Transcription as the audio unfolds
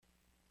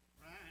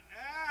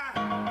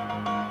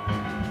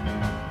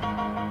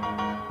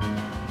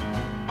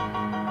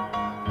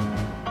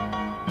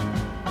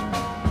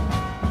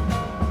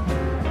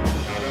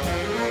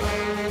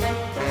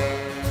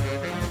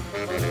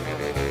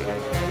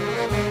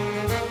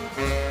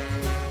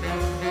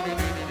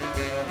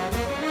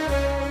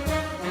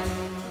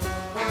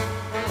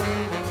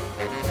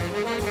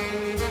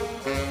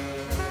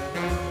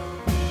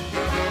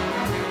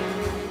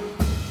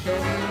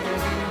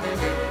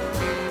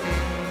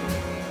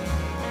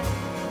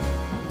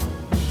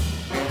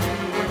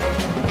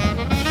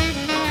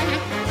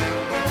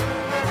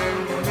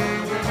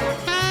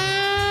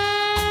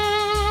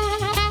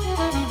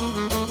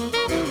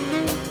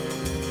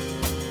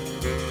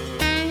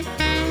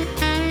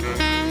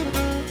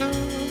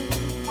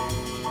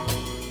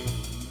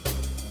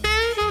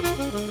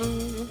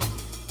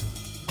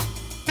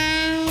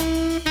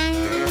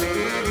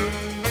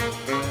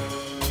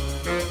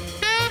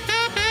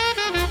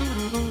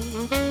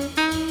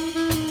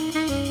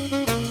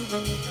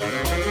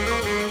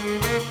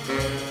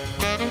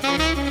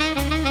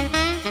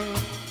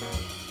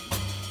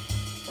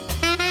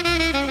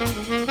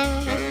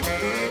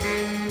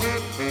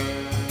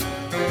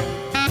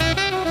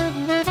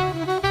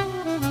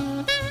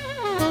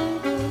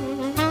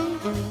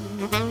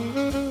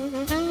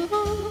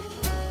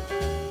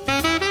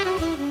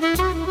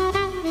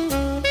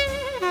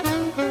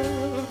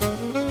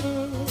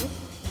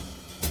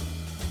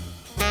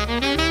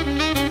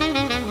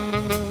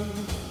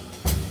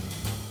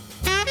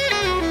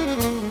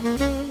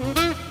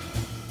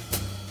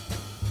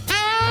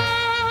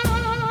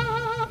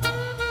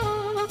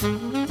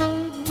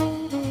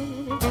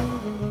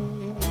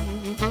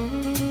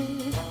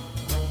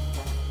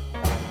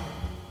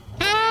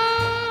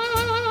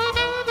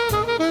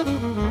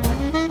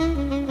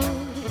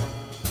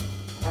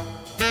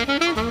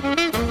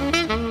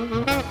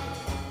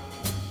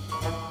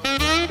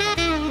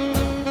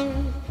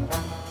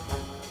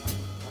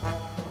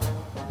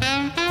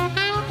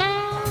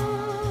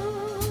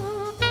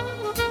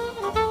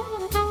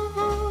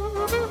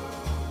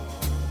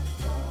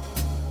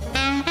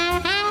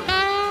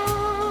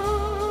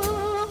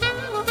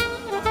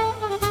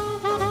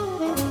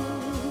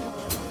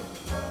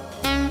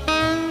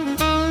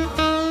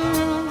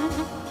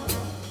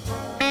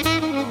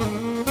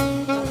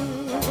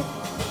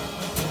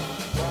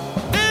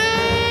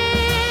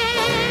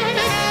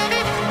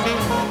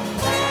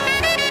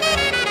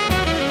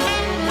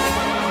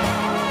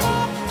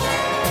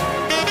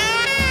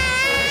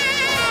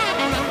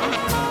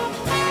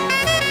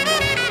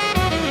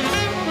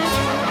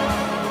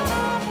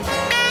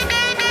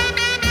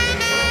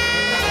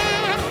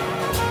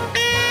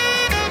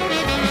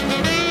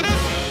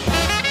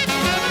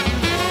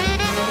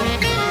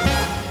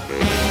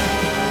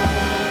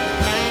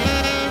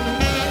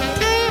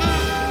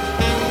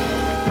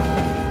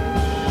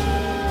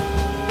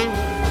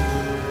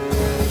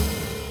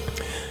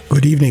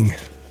Good evening,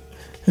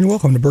 and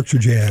welcome to Berkshire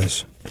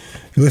Jazz.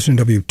 You listen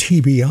to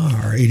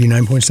WTBR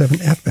 89.7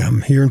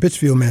 FM here in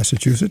Pittsfield,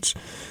 Massachusetts.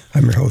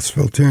 I'm your host,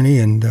 Phil Tierney,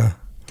 and,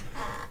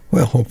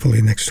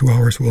 hopefully the next 2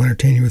 hours will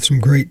entertain you with some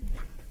great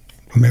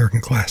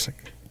American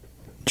classic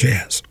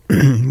jazz.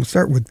 We'll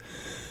start with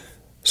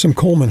some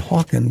Coleman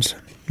Hawkins,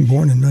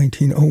 born in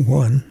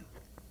 1901.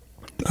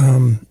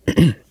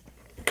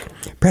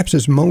 Perhaps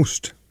his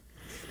most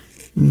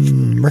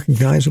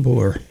recognizable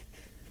or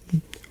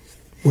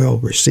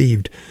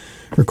well-received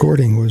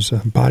recording was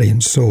Body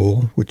and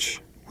Soul,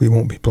 which we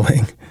won't be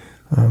playing,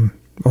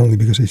 only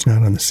because it's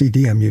not on the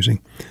CD I'm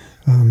using.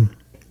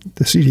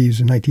 The CD is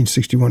a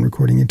 1961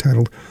 recording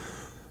entitled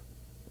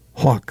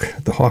Hawk,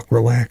 The Hawk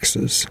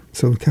Relaxes.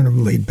 So kind of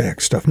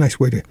laid-back stuff, nice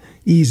way to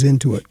ease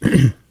into it.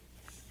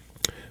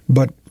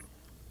 But,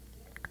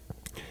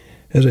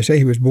 as I say,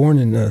 he was born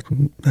in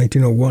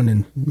 1901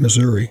 in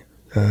Missouri.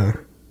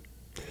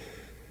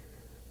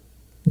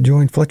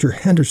 Joined Fletcher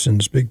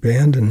Henderson's big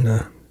band, and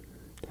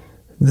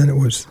then it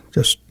was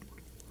just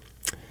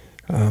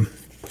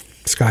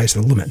sky's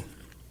the limit.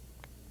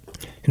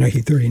 In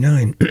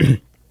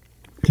 1939,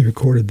 he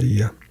recorded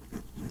the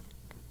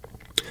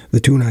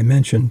tune I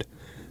mentioned,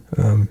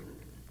 and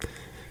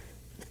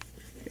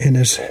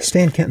as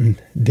Stan Kenton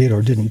did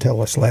or didn't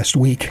tell us last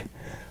week,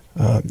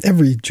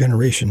 every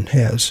generation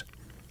has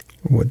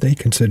what they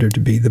consider to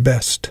be the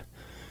best.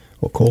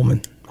 Well,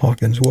 Coleman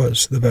Hawkins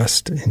was the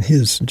best in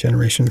his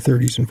generation, the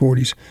 30s and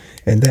 40s,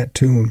 and that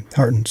tune,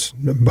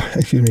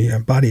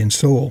 Body and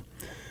Soul,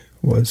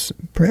 was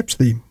perhaps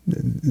the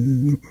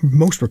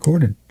most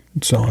recorded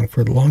song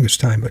for the longest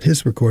time, but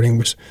his recording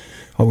was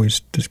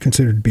always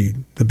considered to be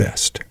the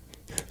best.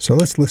 So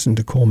let's listen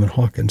to Coleman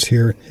Hawkins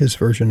here, his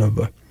version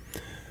of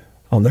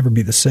I'll Never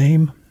Be the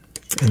Same,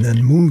 and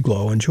then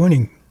Moonglow, and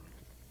joining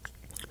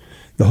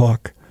the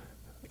Hawk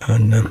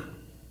on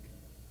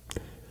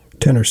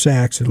tenor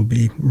sax, it'll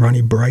be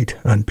Ronnie Bright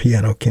on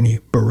piano, Kenny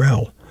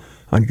Burrell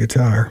on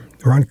guitar,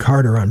 Ron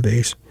Carter on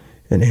bass,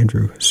 and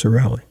Andrew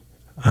Sorelli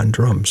on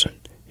drums.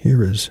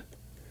 Here is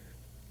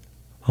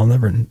I'll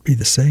Never Be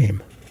the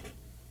Same.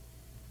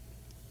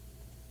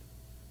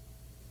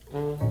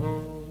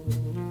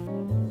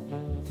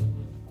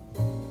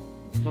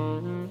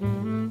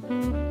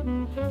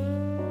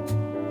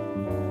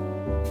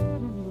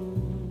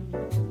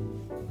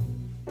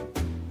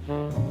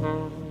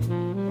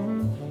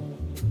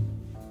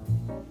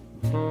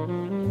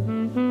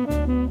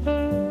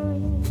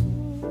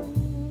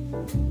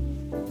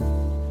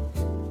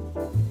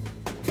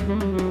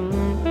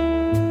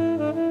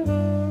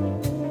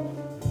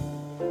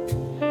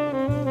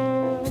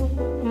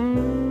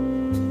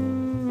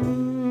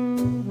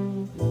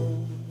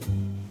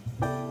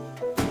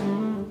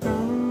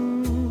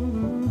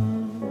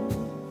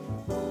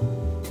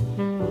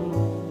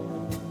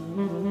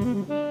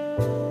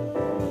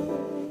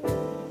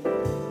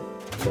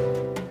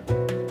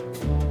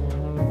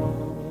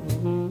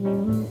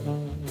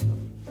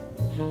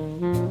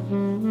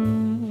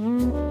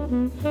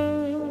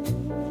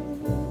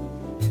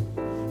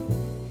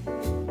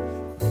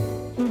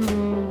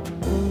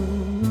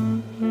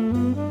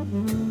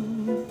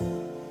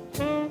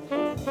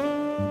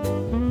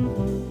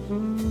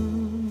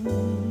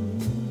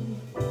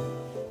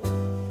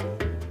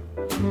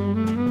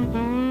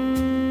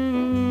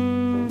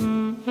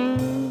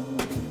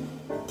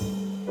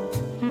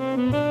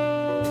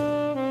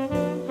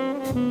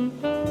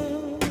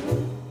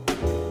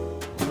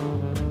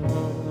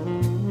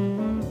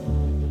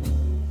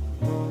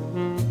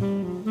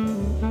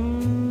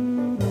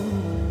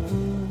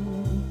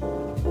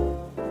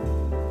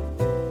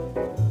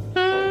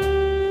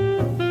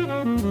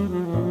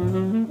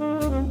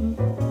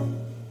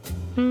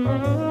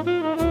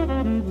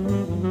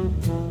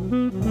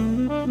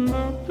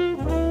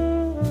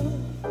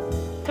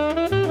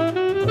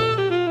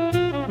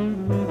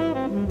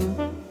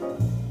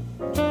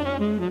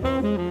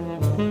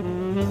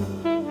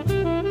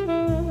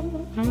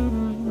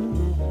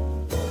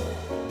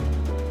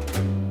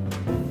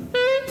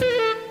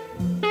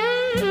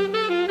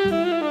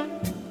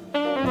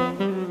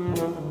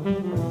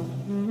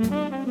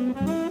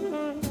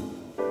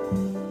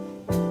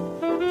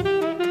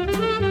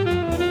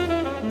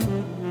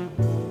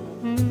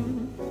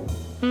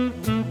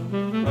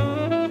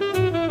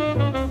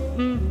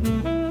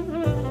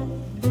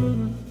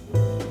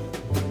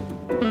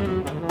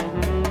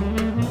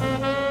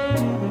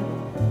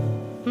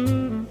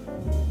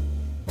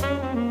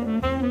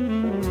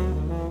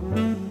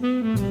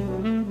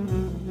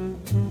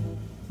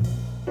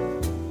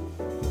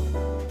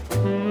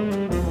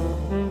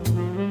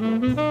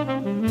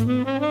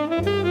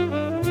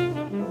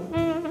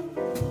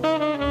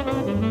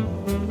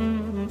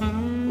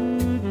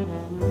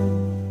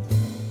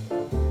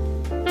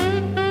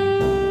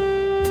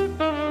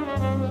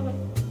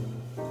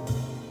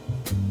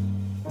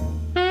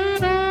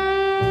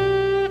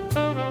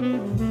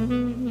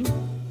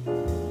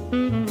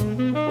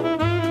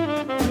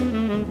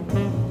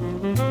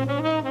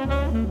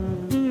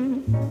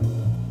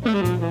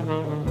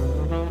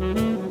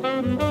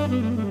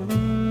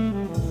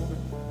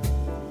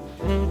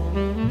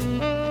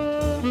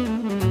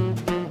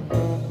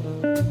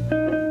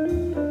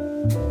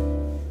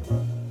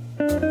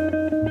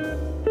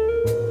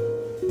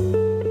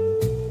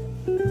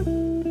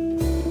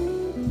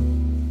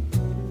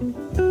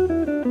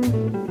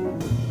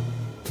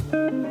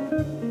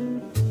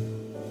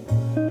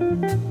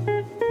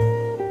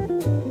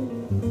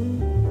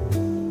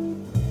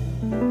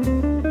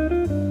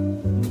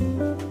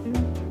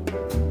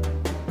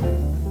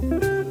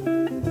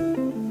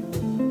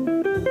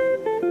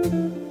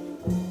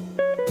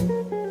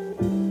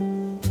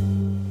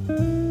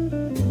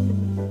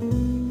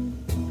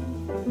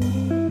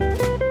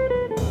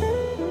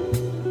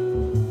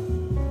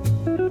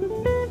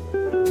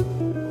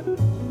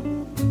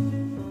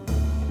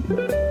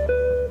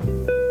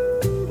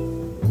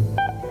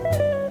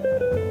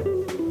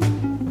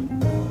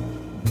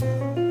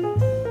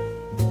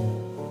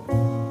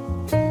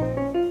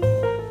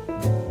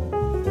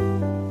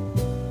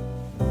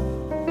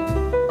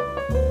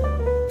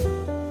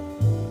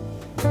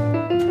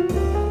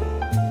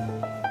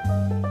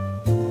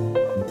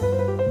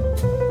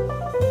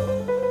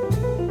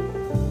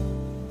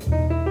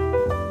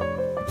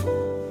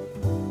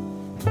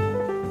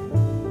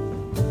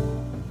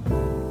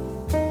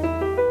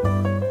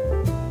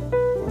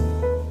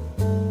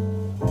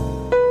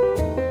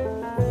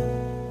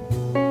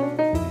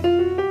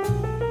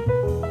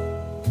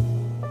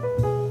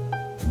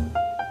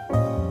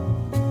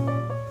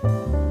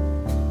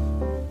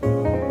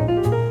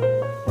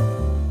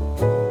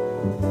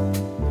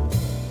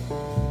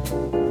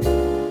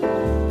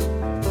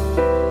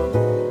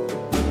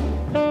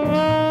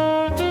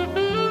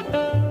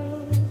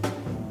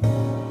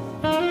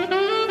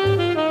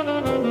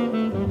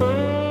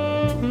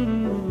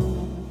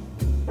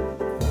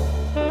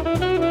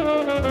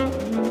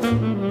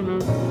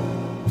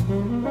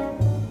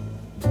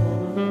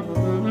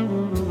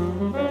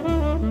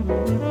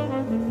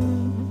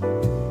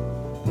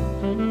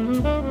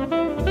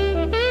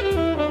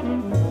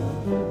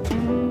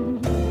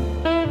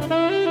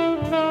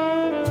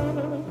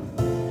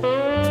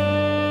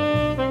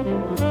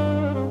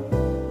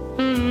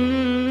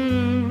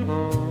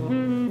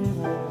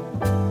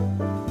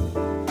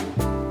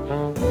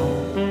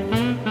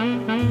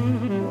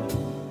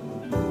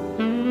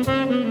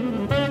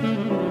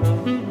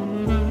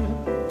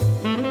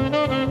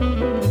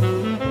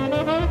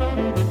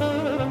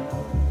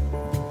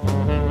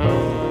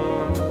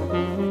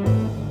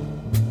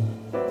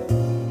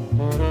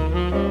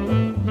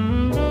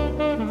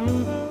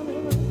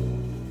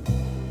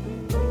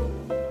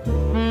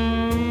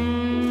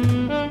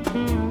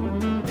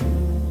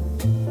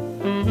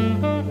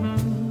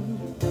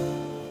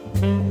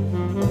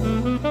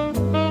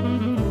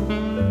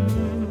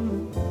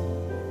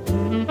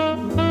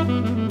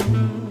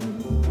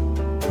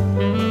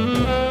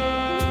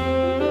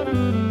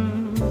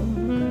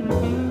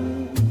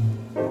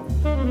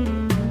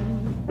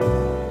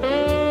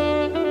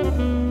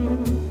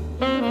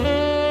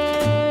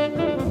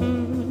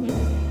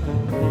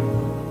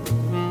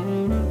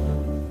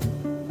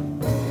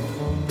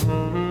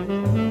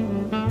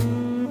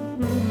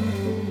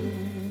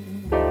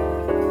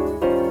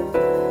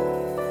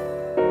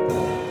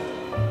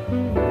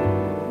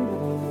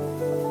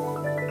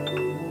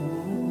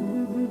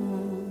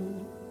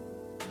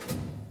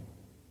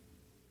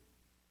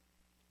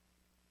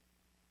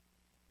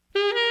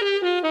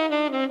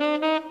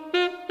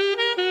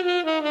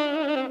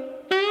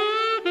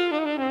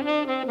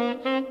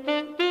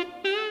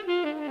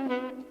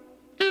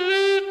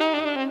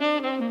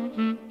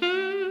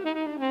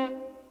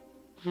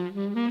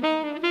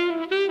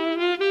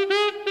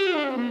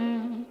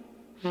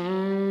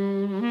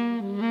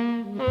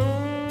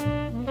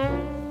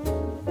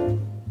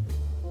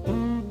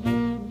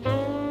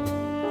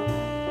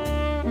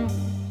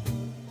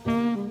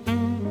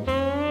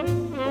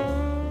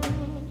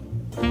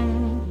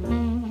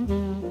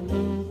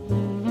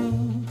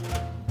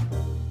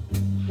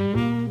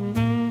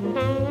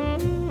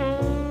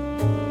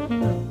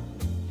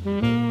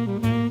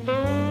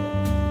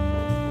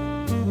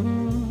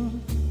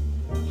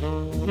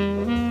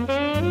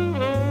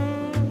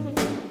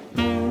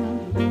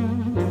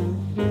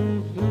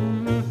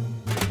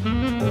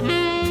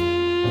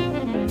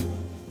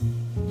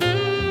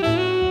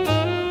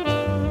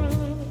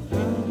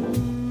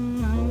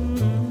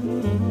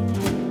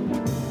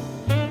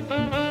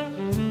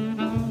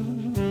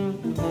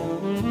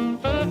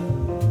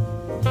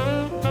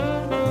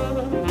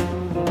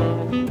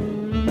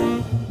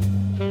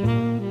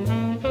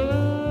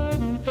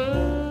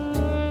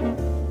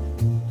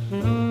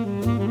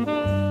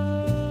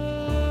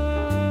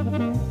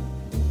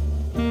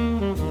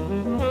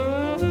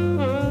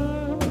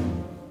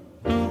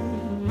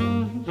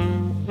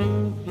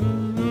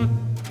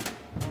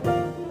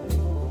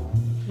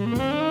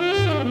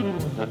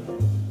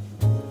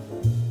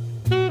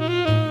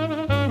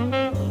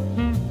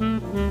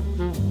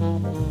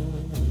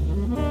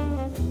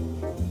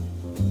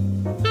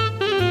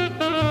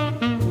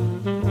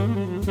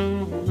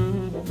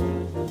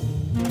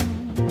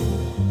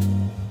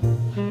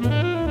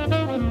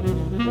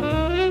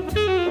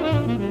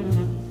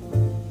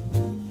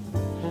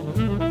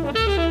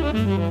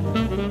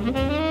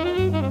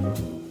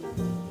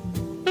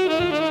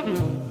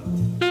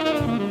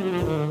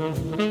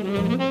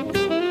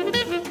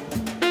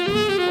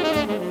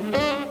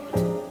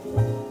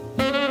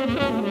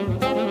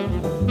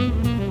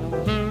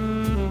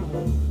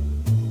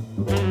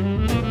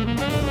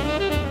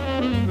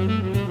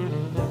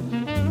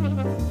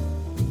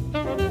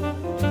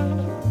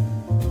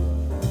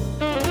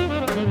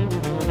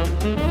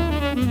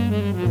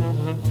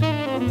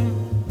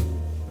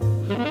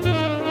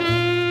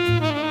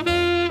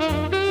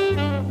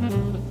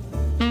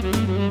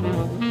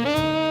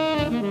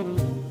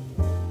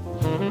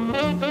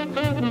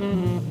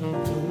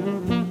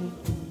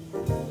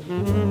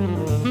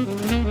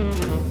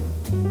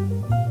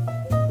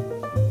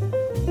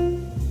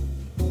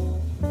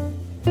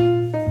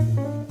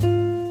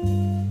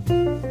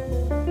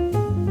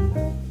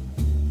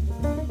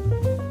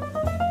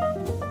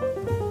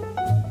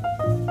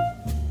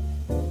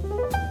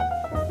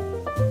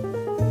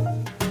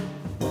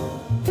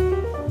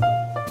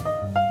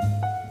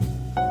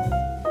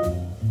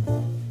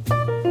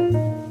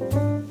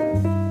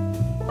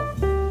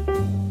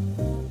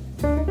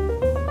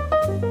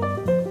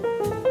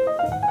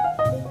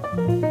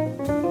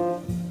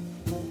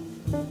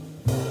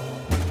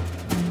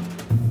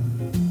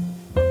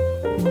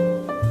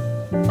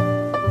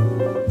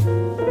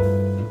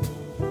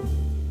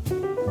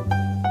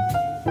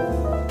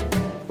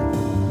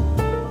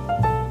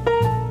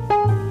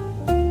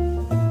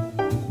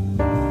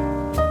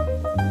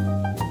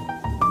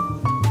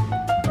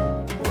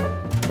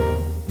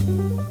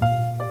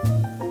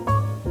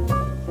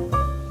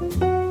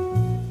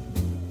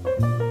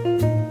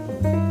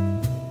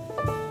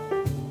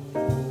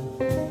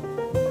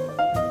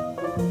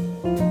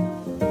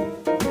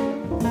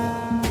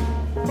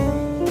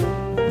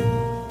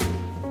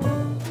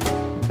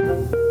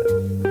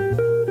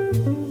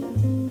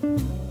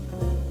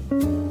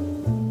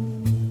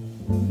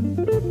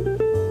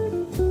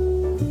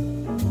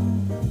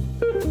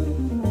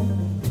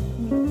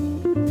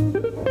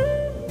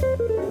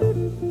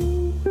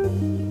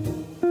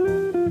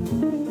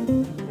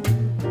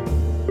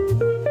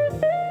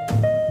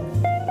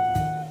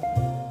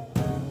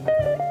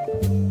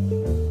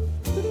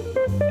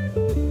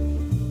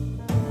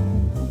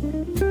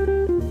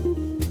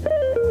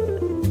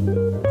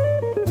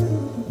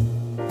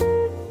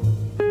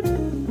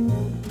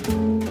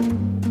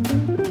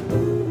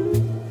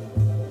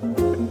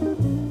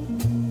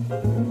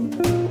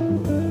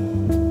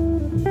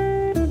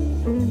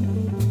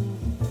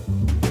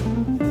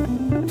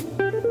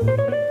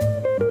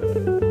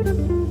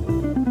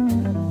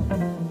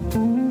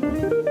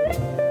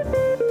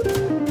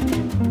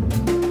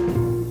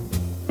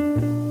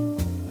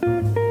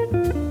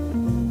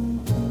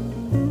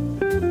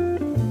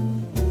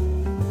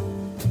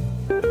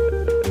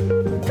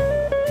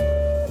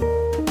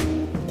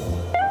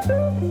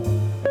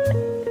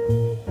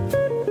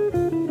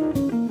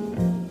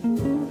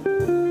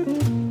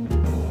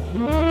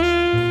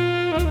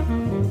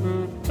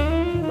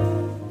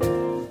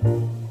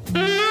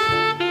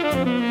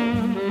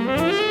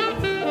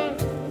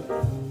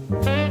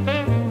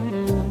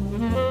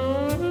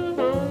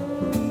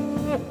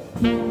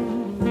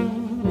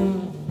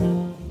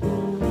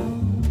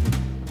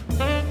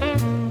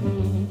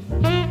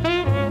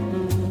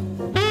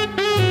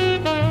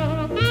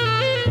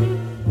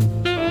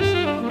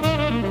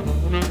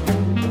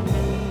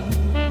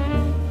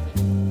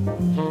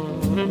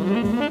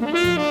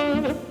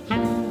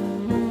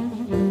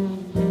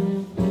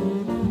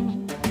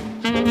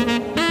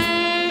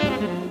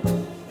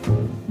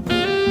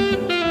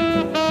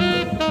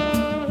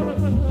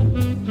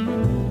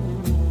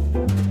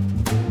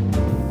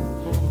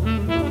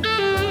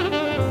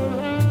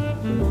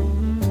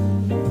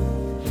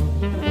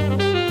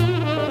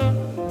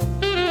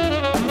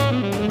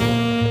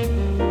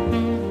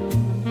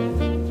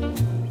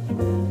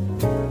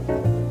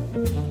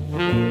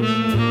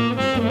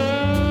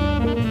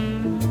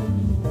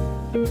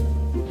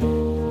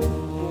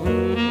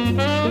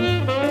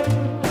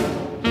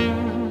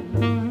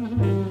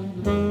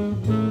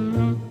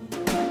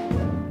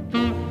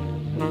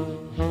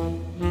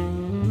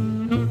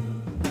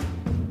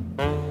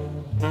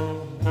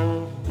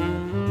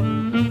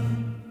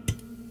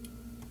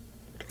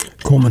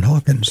 Coleman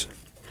Hawkins,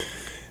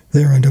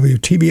 there on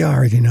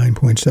WTBR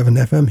 89.7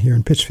 FM here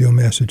in Pittsfield,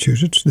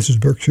 Massachusetts. This is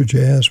Berkshire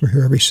Jazz. We're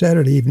here every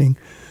Saturday evening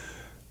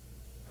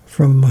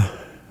from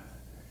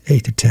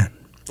 8 to 10.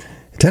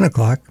 At 10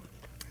 o'clock,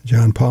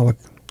 John Pollock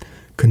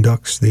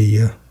conducts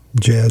the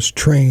jazz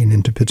train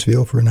into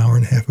Pittsfield for an hour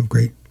and a half of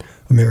great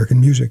American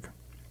music.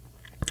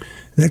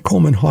 That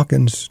Coleman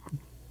Hawkins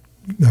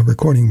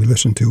recording we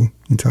listened to,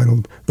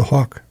 entitled The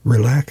Hawk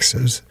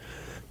Relaxes,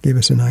 gave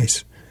us a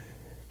nice,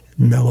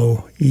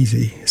 mellow,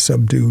 easy,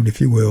 subdued, if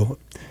you will,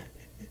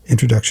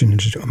 introduction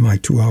into my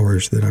 2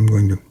 hours that I'm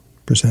going to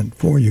present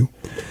for you.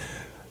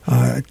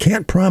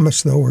 Can't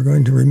promise, though, we're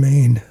going to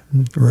remain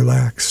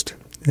relaxed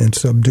and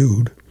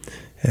subdued,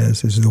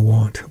 as is the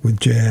wont with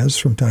jazz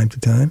from time to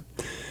time.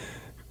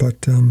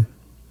 But at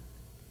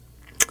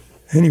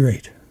any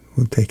rate,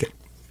 we'll take it.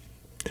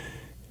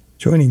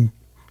 Joining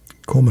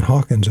Coleman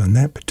Hawkins on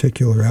that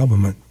particular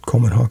album,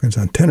 Coleman Hawkins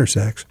on tenor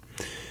sax,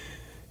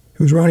 it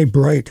was Ronnie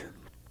Bright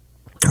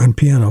on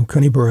piano,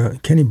 Kenny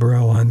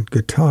Burrell on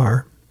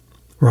guitar,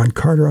 Ron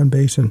Carter on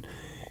bass, and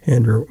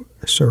Andrew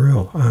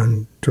Sorrell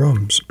on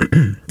drums.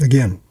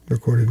 Again,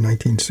 recorded in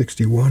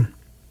 1961.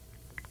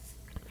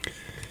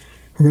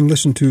 We're going to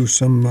listen to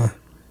some, a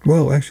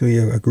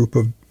group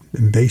of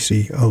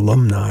Basie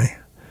alumni.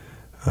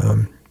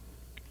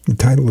 The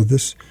title of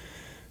this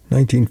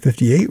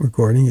 1958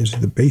 recording is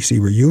The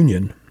Basie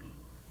Reunion.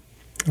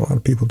 A lot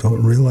of people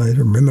don't realize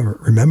or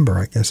remember,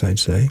 I guess I'd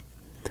say.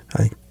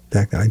 In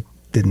fact, I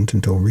didn't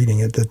until reading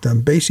it, that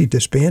Basie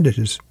disbanded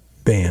his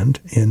band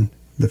in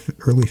the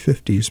early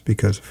 50s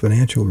because of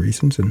financial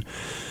reasons, and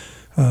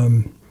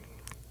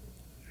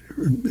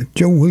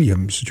Joe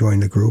Williams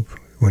joined the group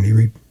when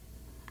he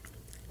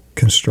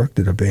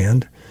reconstructed a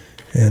band,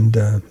 and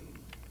a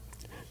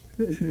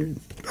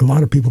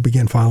lot of people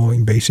began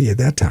following Basie at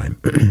that time.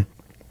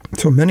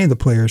 So many of the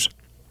players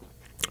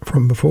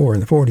from before, in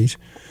the 40s,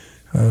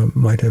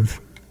 might have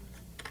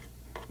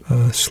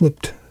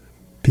slipped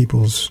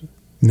people's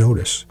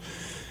notice.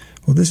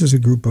 Well, this is a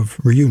group of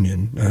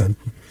reunion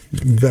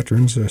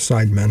veterans,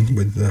 sidemen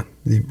with the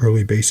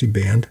early Basie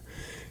band,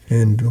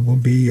 and will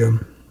be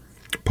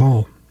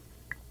Paul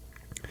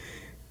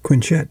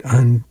Quinchette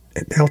on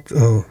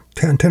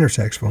tenor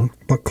saxophone,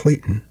 Buck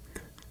Clayton,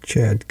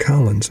 Chad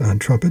Collins on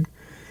trumpet,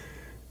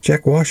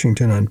 Jack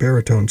Washington on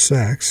baritone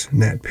sax,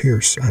 Nat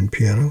Pierce on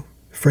piano,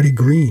 Freddie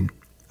Green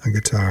on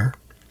guitar,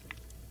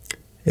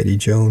 Eddie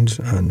Jones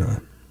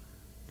on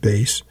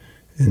bass,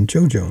 and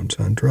Joe Jones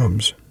on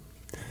drums.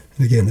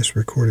 And again, this was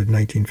recorded in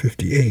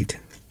 1958,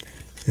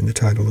 and the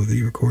title of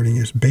the recording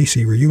is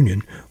Basie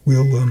Reunion.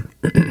 We'll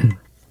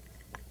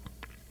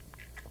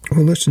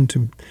listen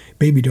to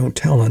Baby Don't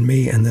Tell on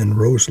Me and then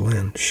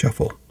Roseland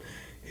Shuffle.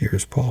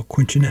 Here's Paul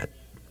Quinchette.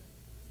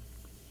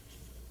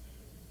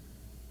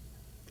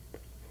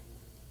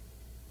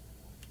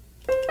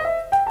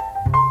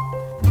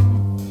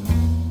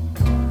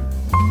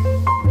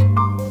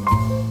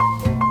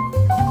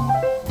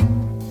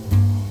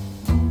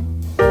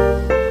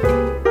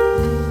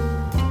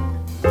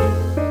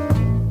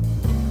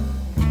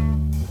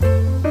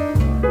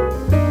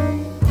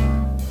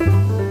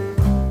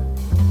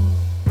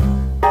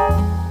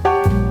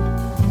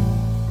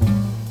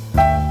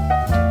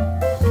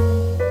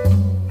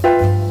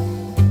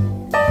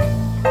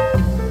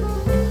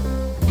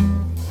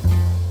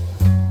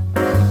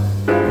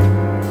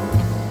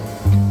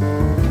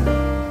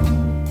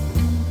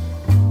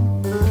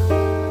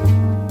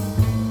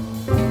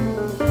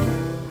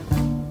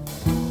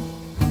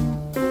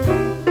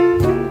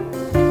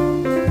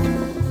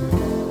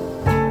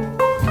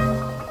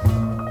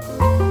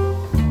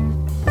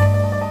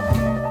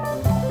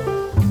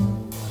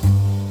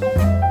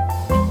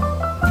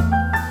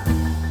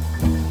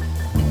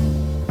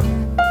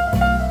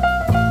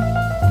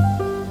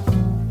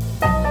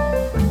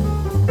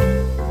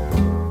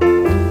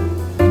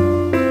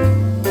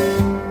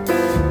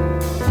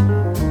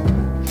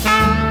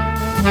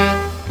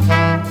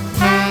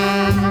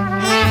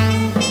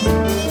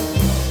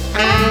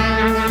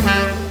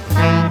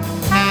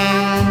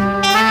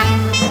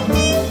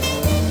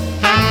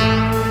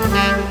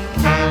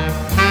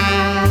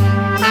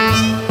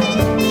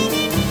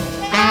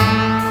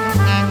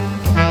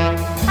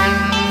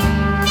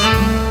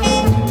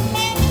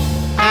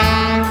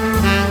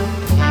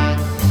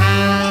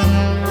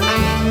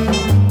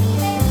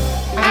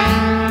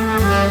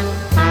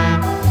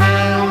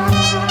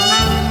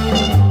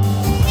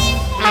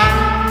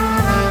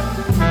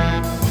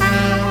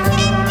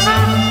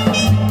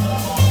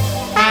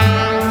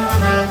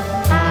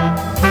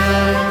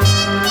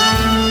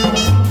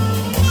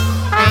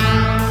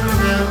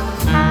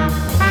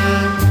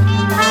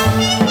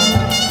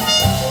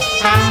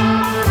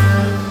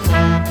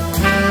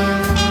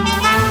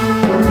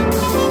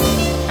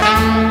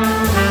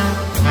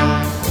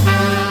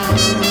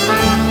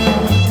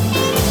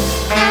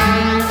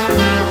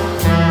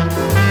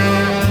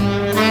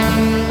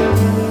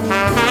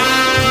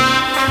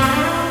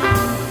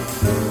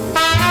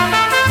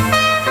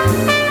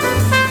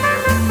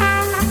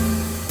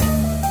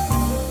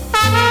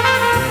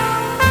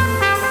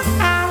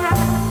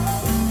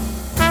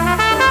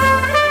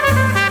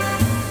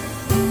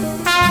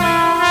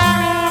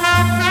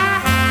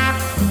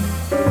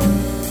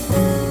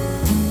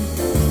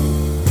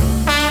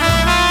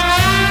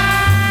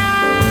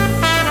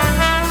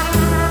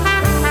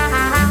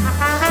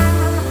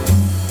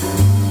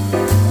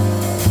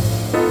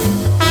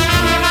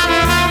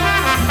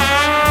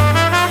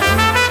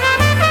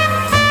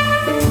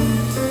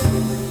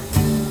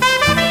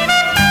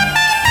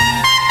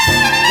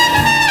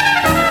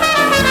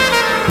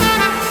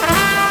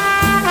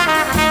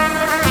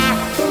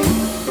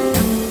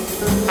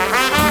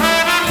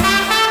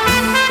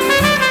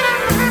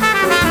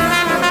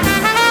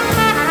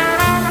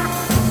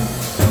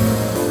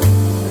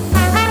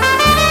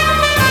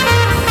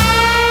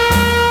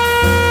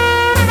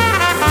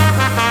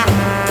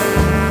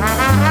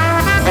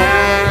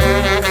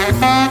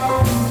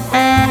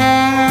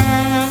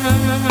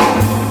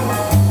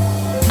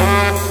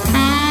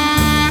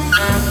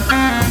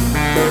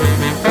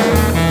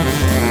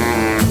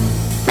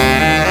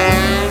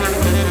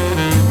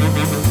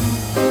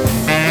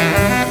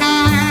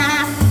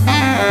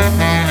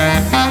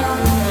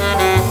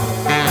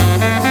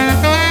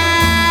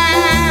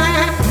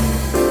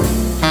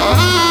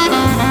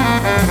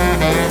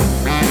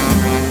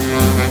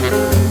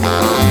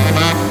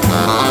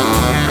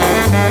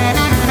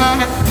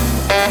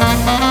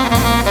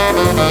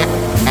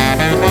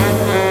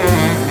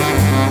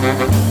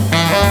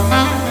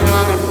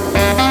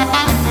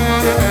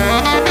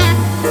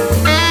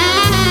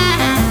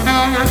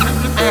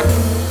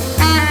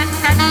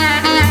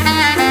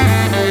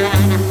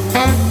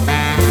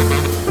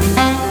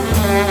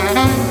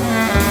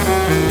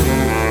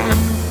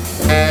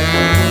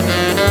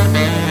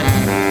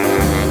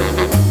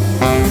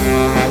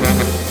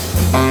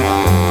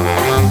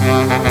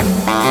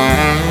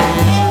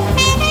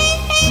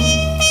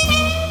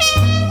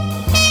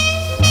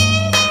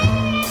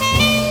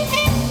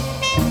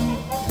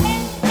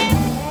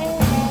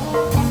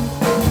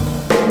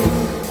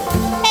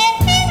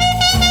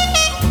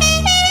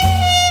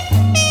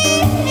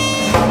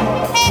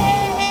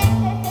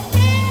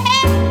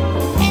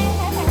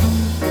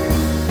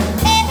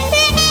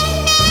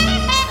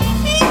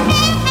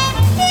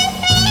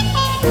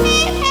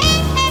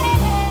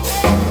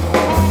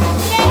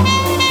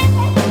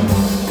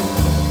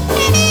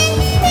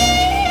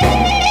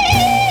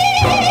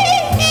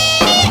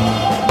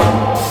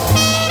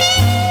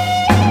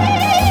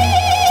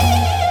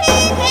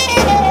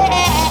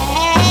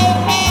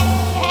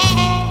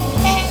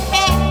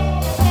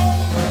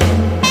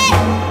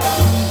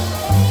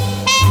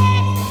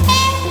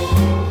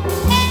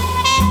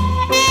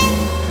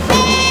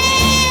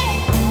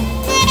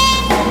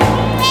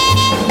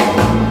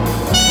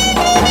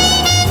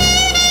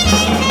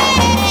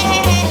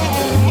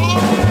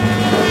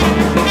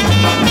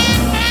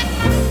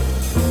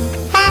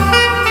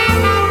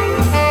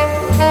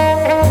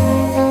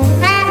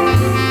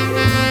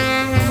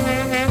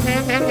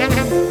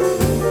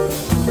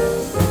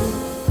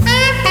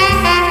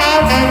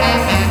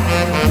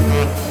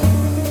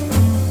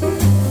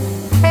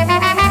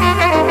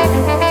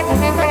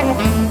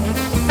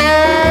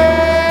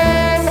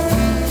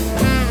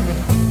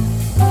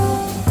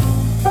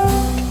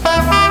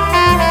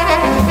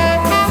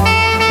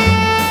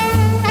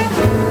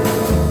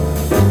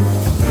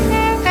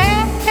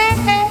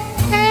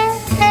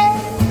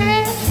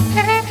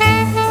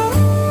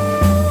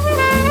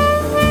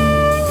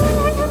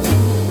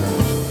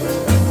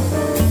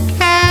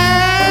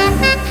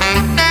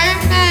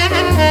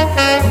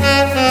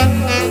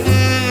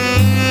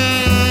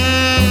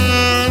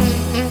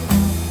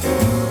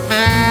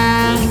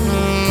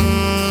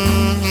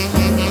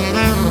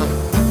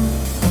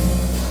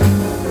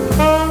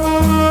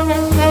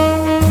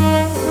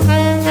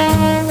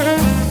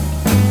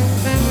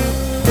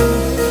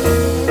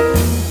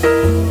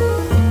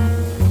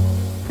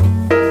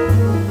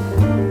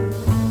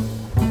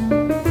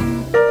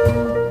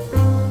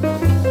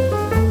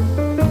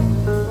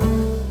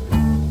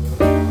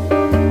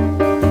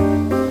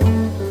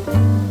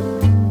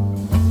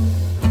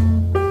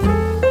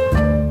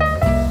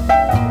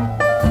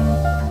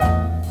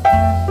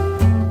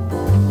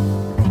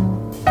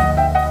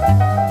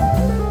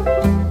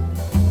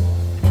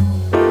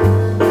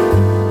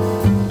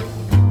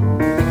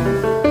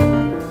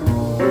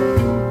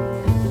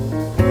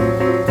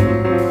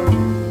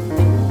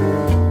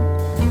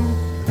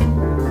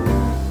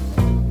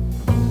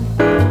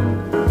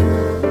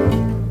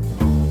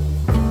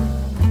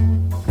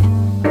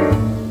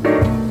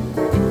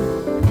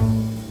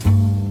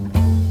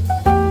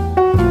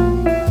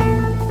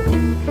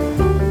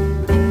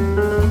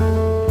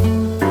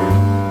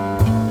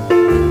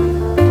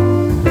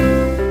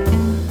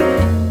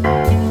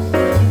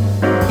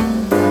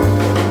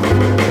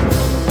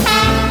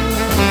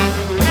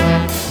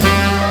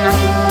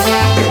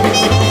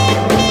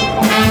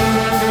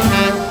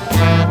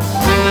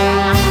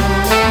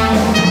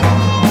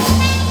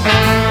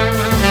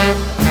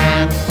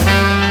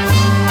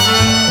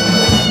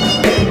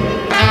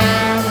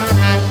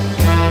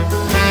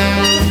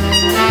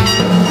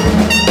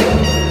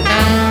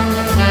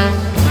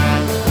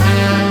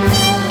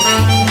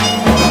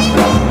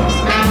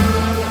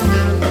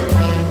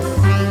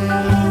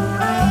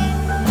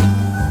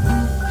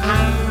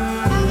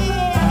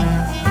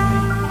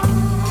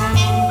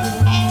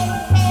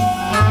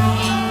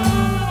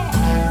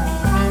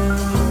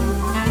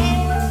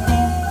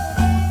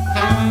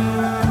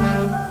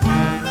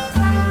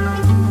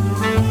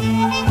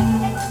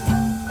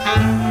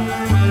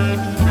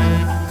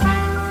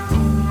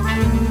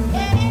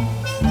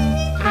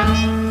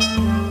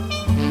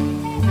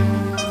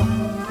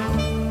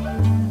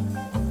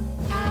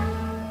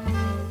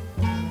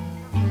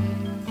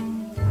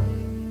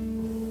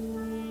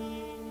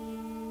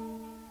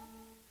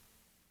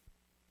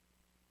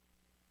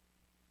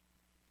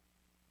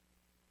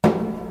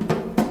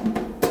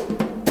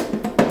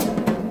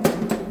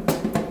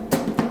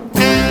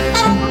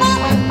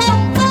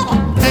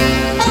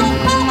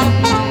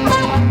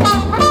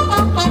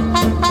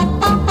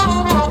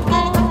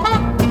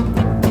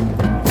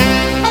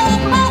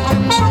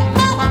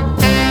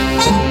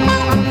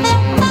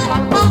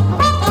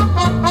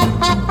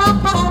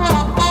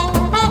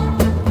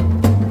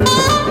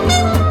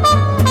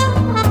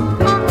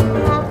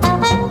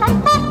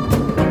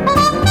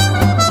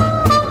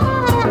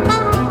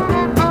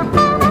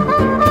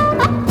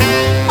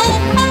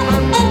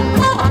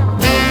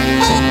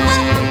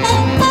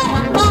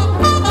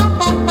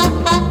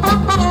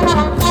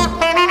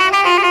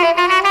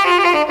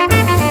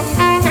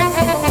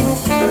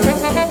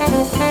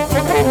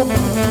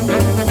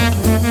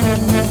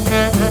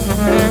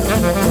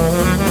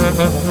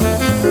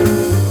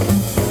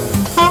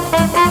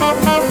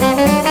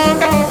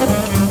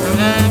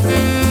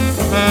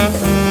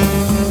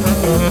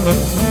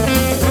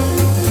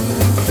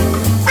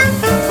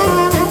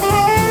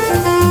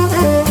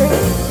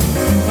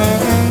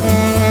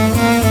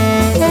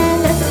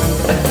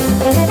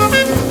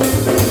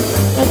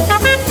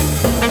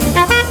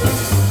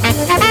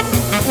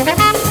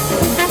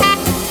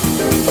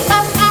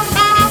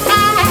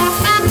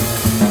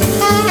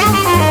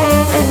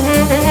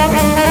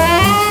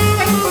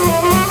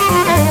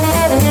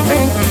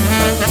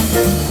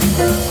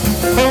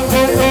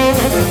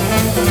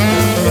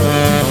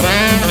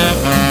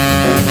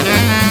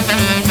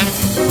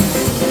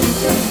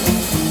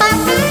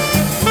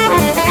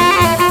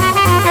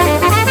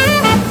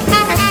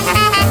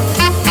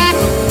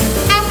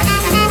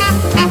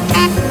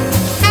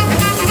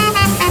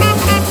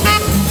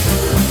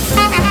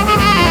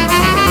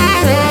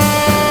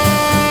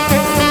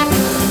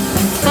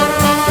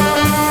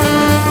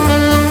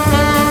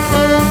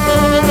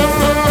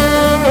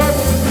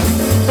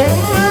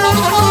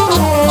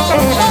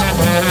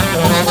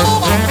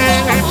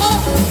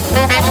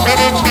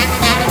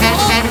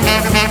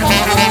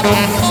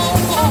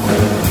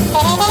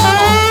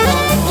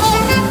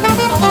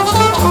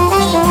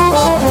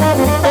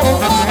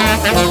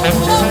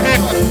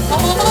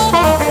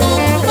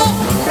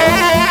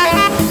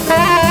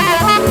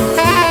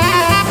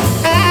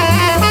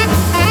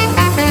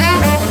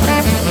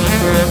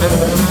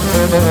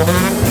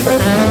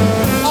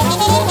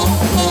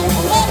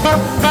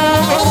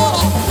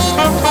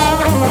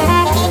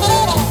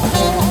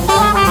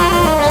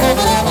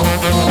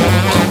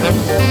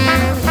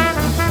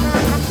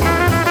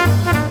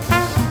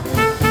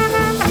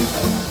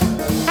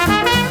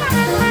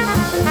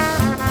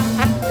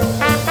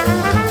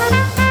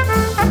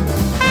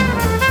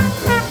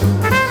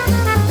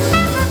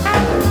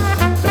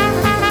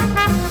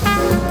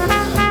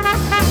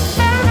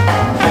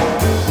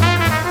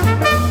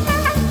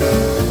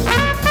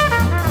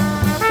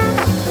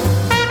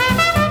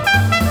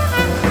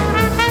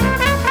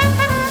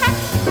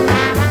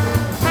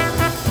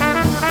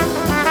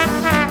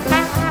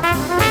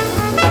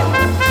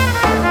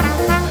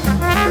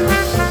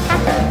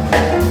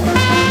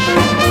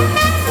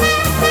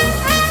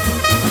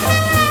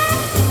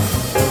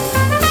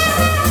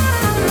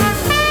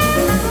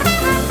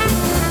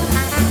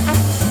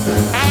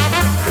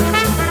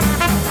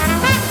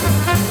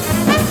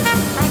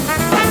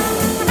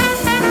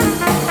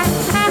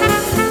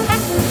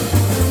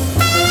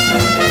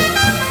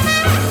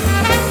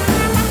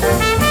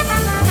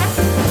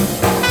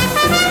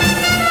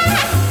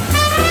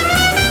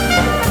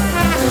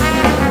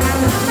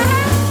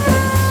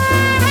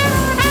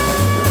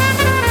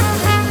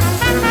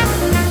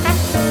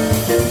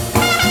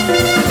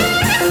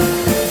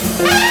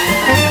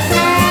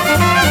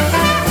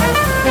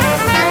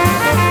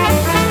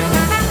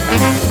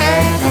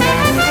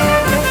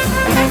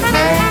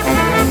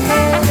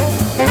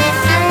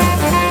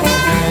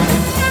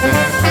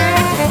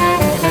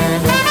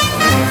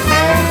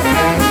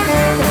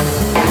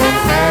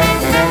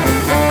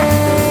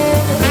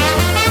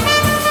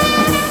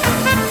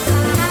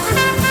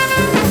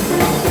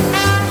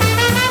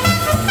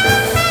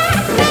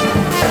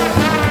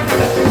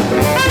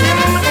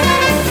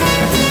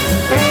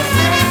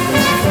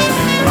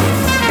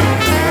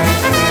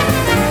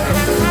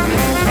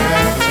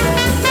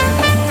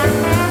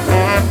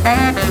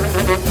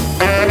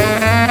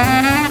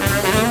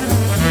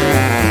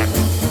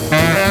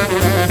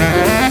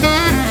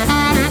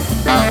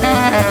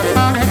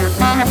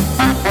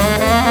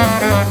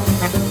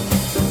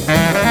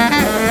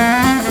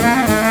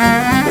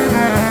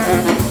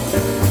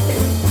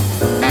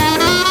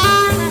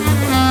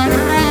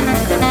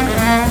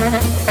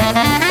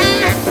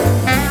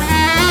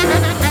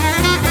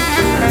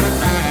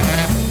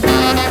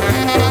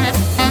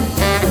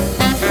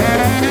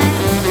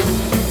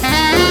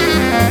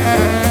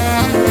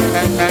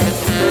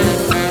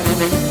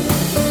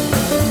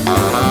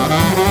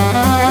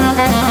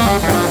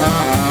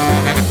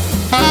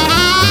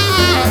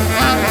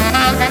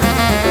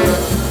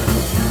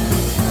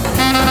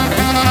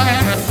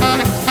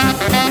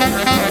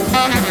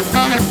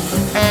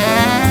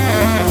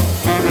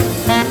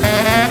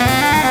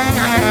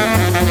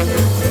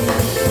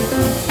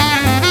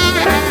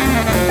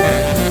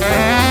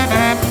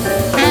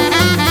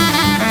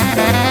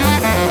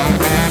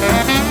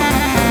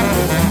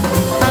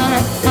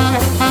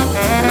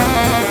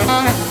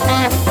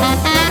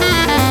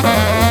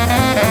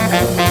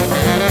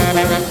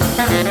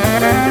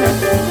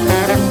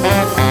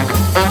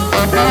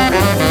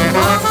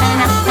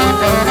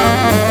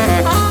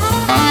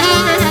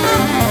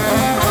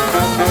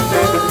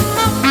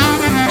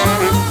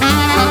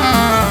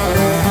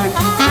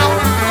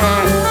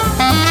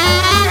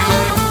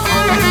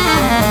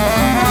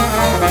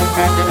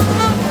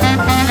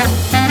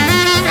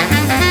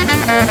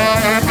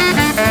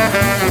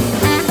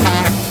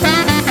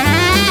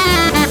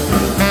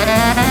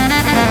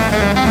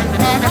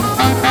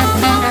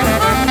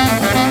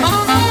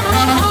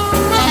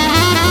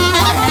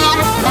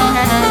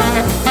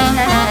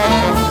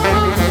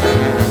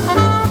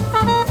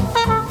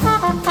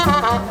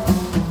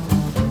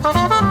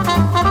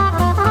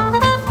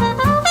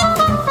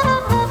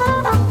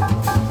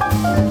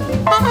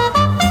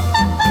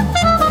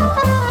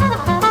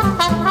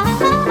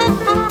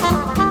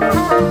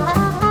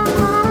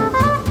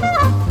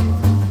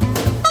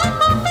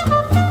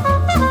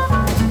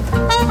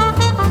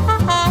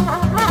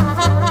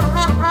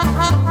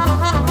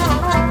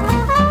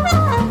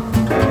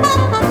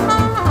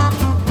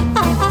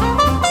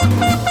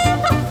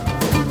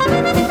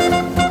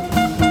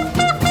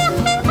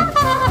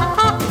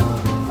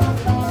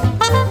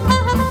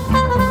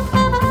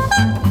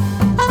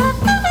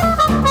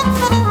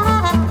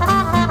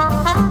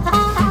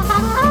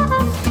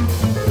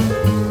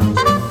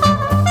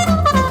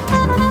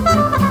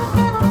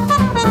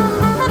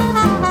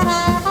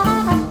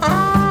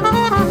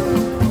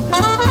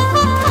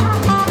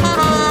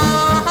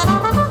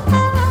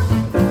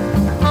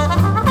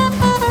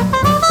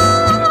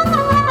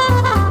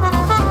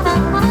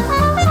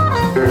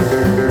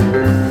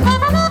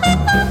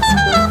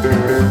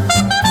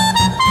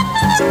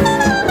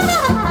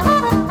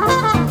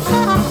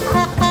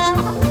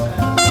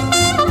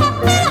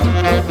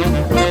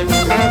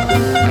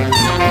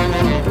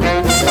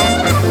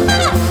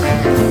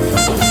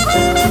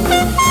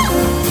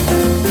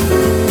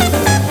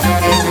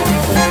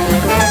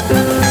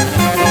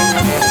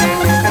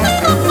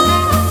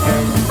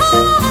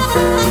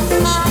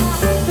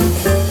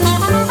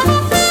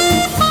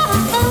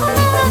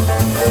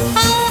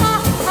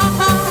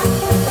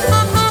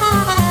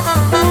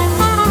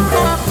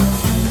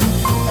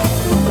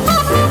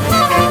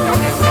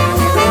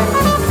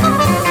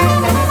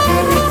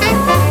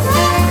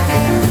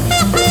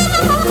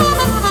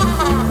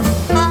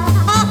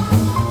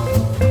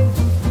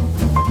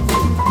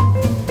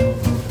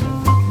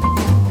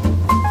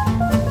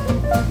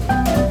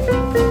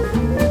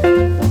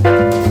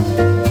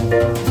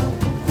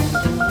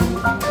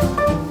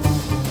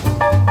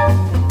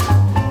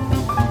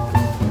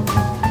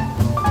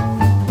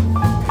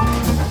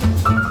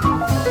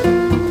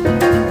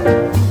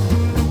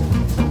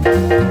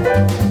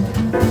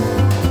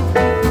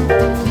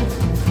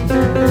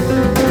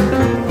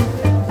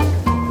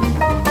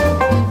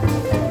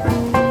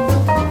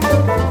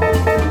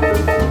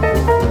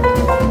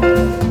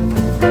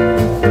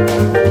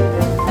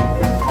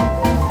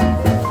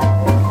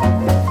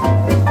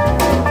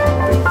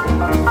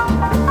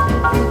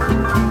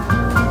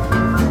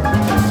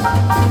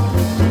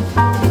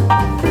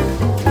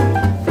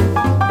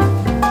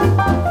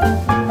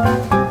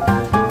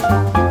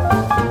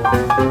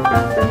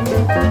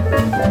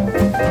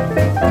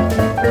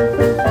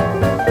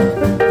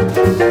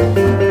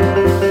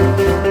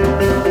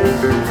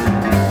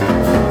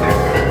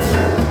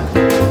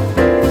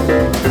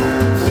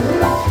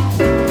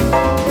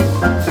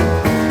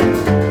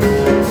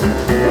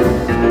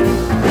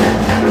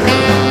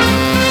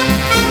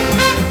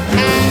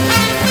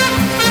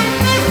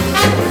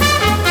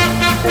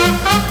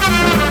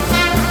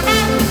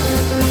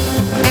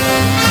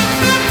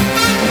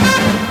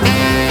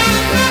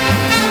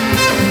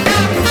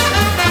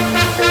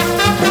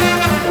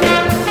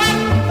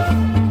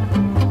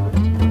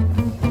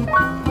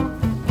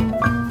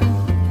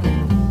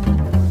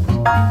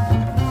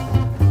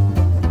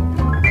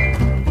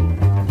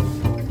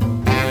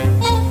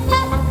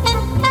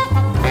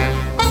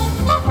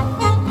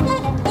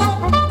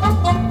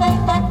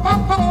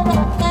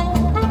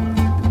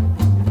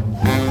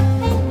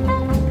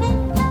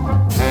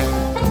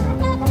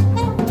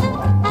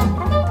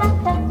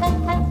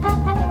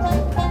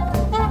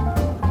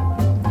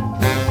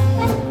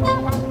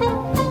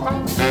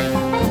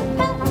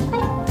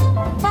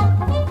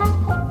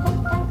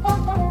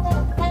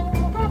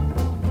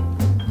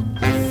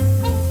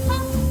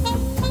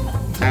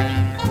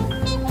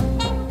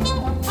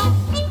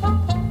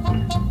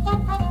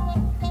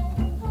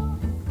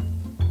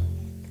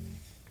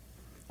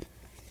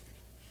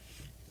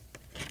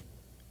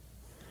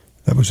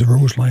 was the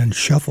Roseland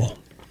Shuffle.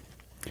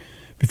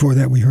 Before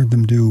that, we heard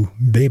them do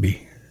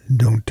Baby,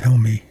 Don't Tell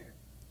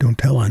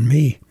on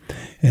Me.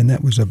 And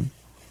that was a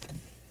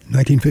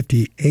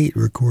 1958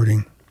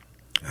 recording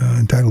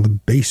entitled The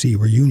Basie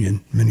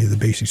Reunion, many of the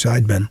Basie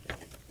sidemen,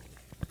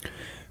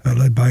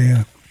 led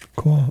by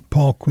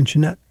Paul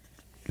Quincinet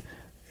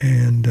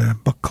and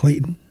Buck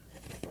Clayton,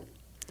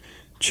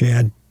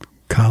 Chad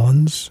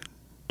Collins,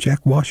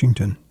 Jack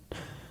Washington.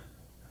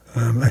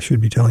 I should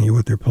be telling you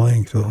what they're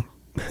playing, so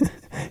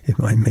it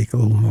might make a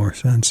little more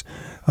sense.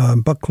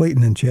 Buck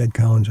Clayton and Chad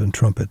Collins on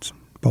trumpets,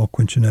 Paul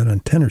Quincinet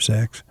on tenor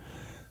sax,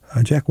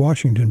 Jack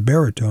Washington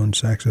baritone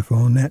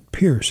saxophone, Nat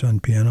Pierce on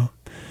piano,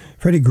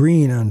 Freddie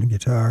Green on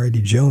guitar,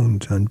 Eddie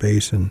Jones on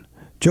bass, and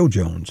Joe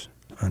Jones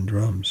on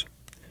drums.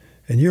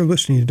 And you're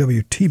listening to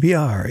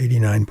WTBR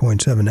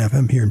 89.7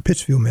 FM here in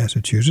Pittsfield,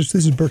 Massachusetts.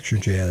 This is Berkshire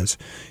Jazz,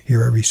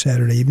 here every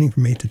Saturday evening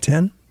from 8 to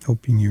 10.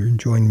 Hoping you're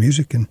enjoying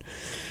music and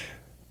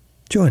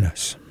join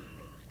us.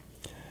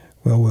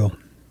 Well, we'll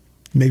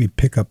maybe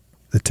pick up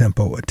the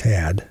tempo a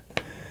tad.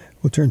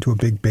 We'll turn to a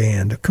big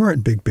band, a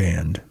current big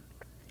band,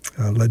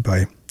 led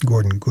by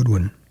Gordon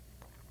Goodwin.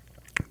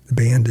 The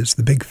band is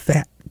the Big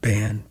Phat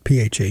Band,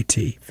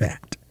 P-H-A-T,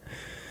 Phat.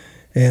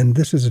 And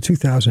this is a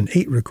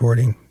 2008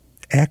 recording,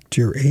 Act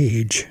Your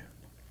Age.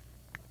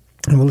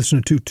 And we'll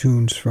listen to two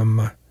tunes from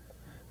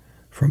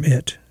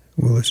it.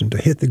 We'll listen to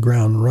Hit the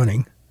Ground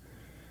Running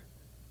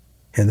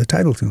and the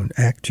title tune,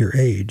 Act Your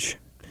Age.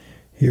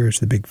 Here's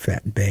the Big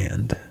Phat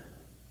Band.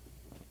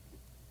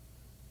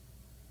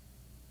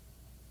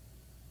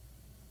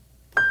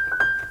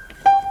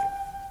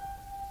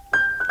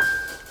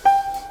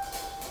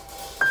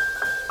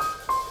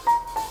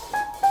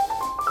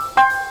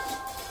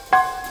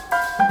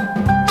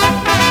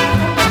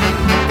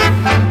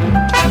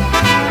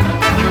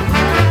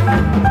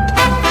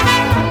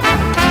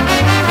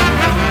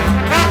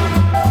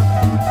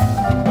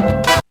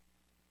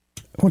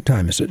 What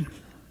time is it?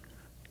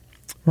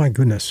 My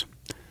goodness.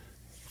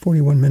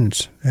 41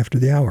 minutes after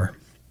the hour.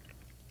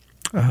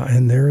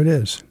 And there it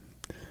is.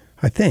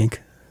 I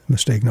think,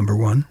 mistake number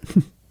one,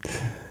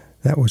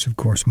 that was, of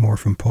course, more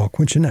from Paul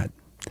Quincinet.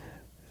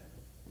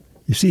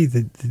 You see,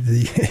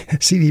 the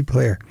CD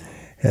player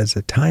has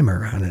a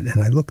timer on it,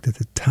 and I looked at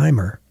the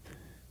timer,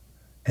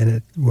 and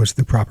it was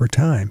the proper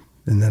time.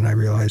 And then I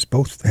realized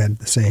both had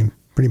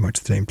pretty much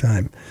the same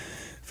time,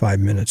 5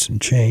 minutes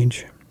and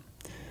change.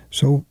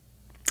 So,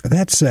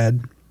 that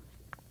said,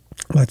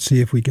 let's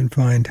see if we can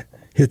find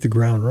Hit the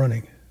Ground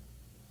Running.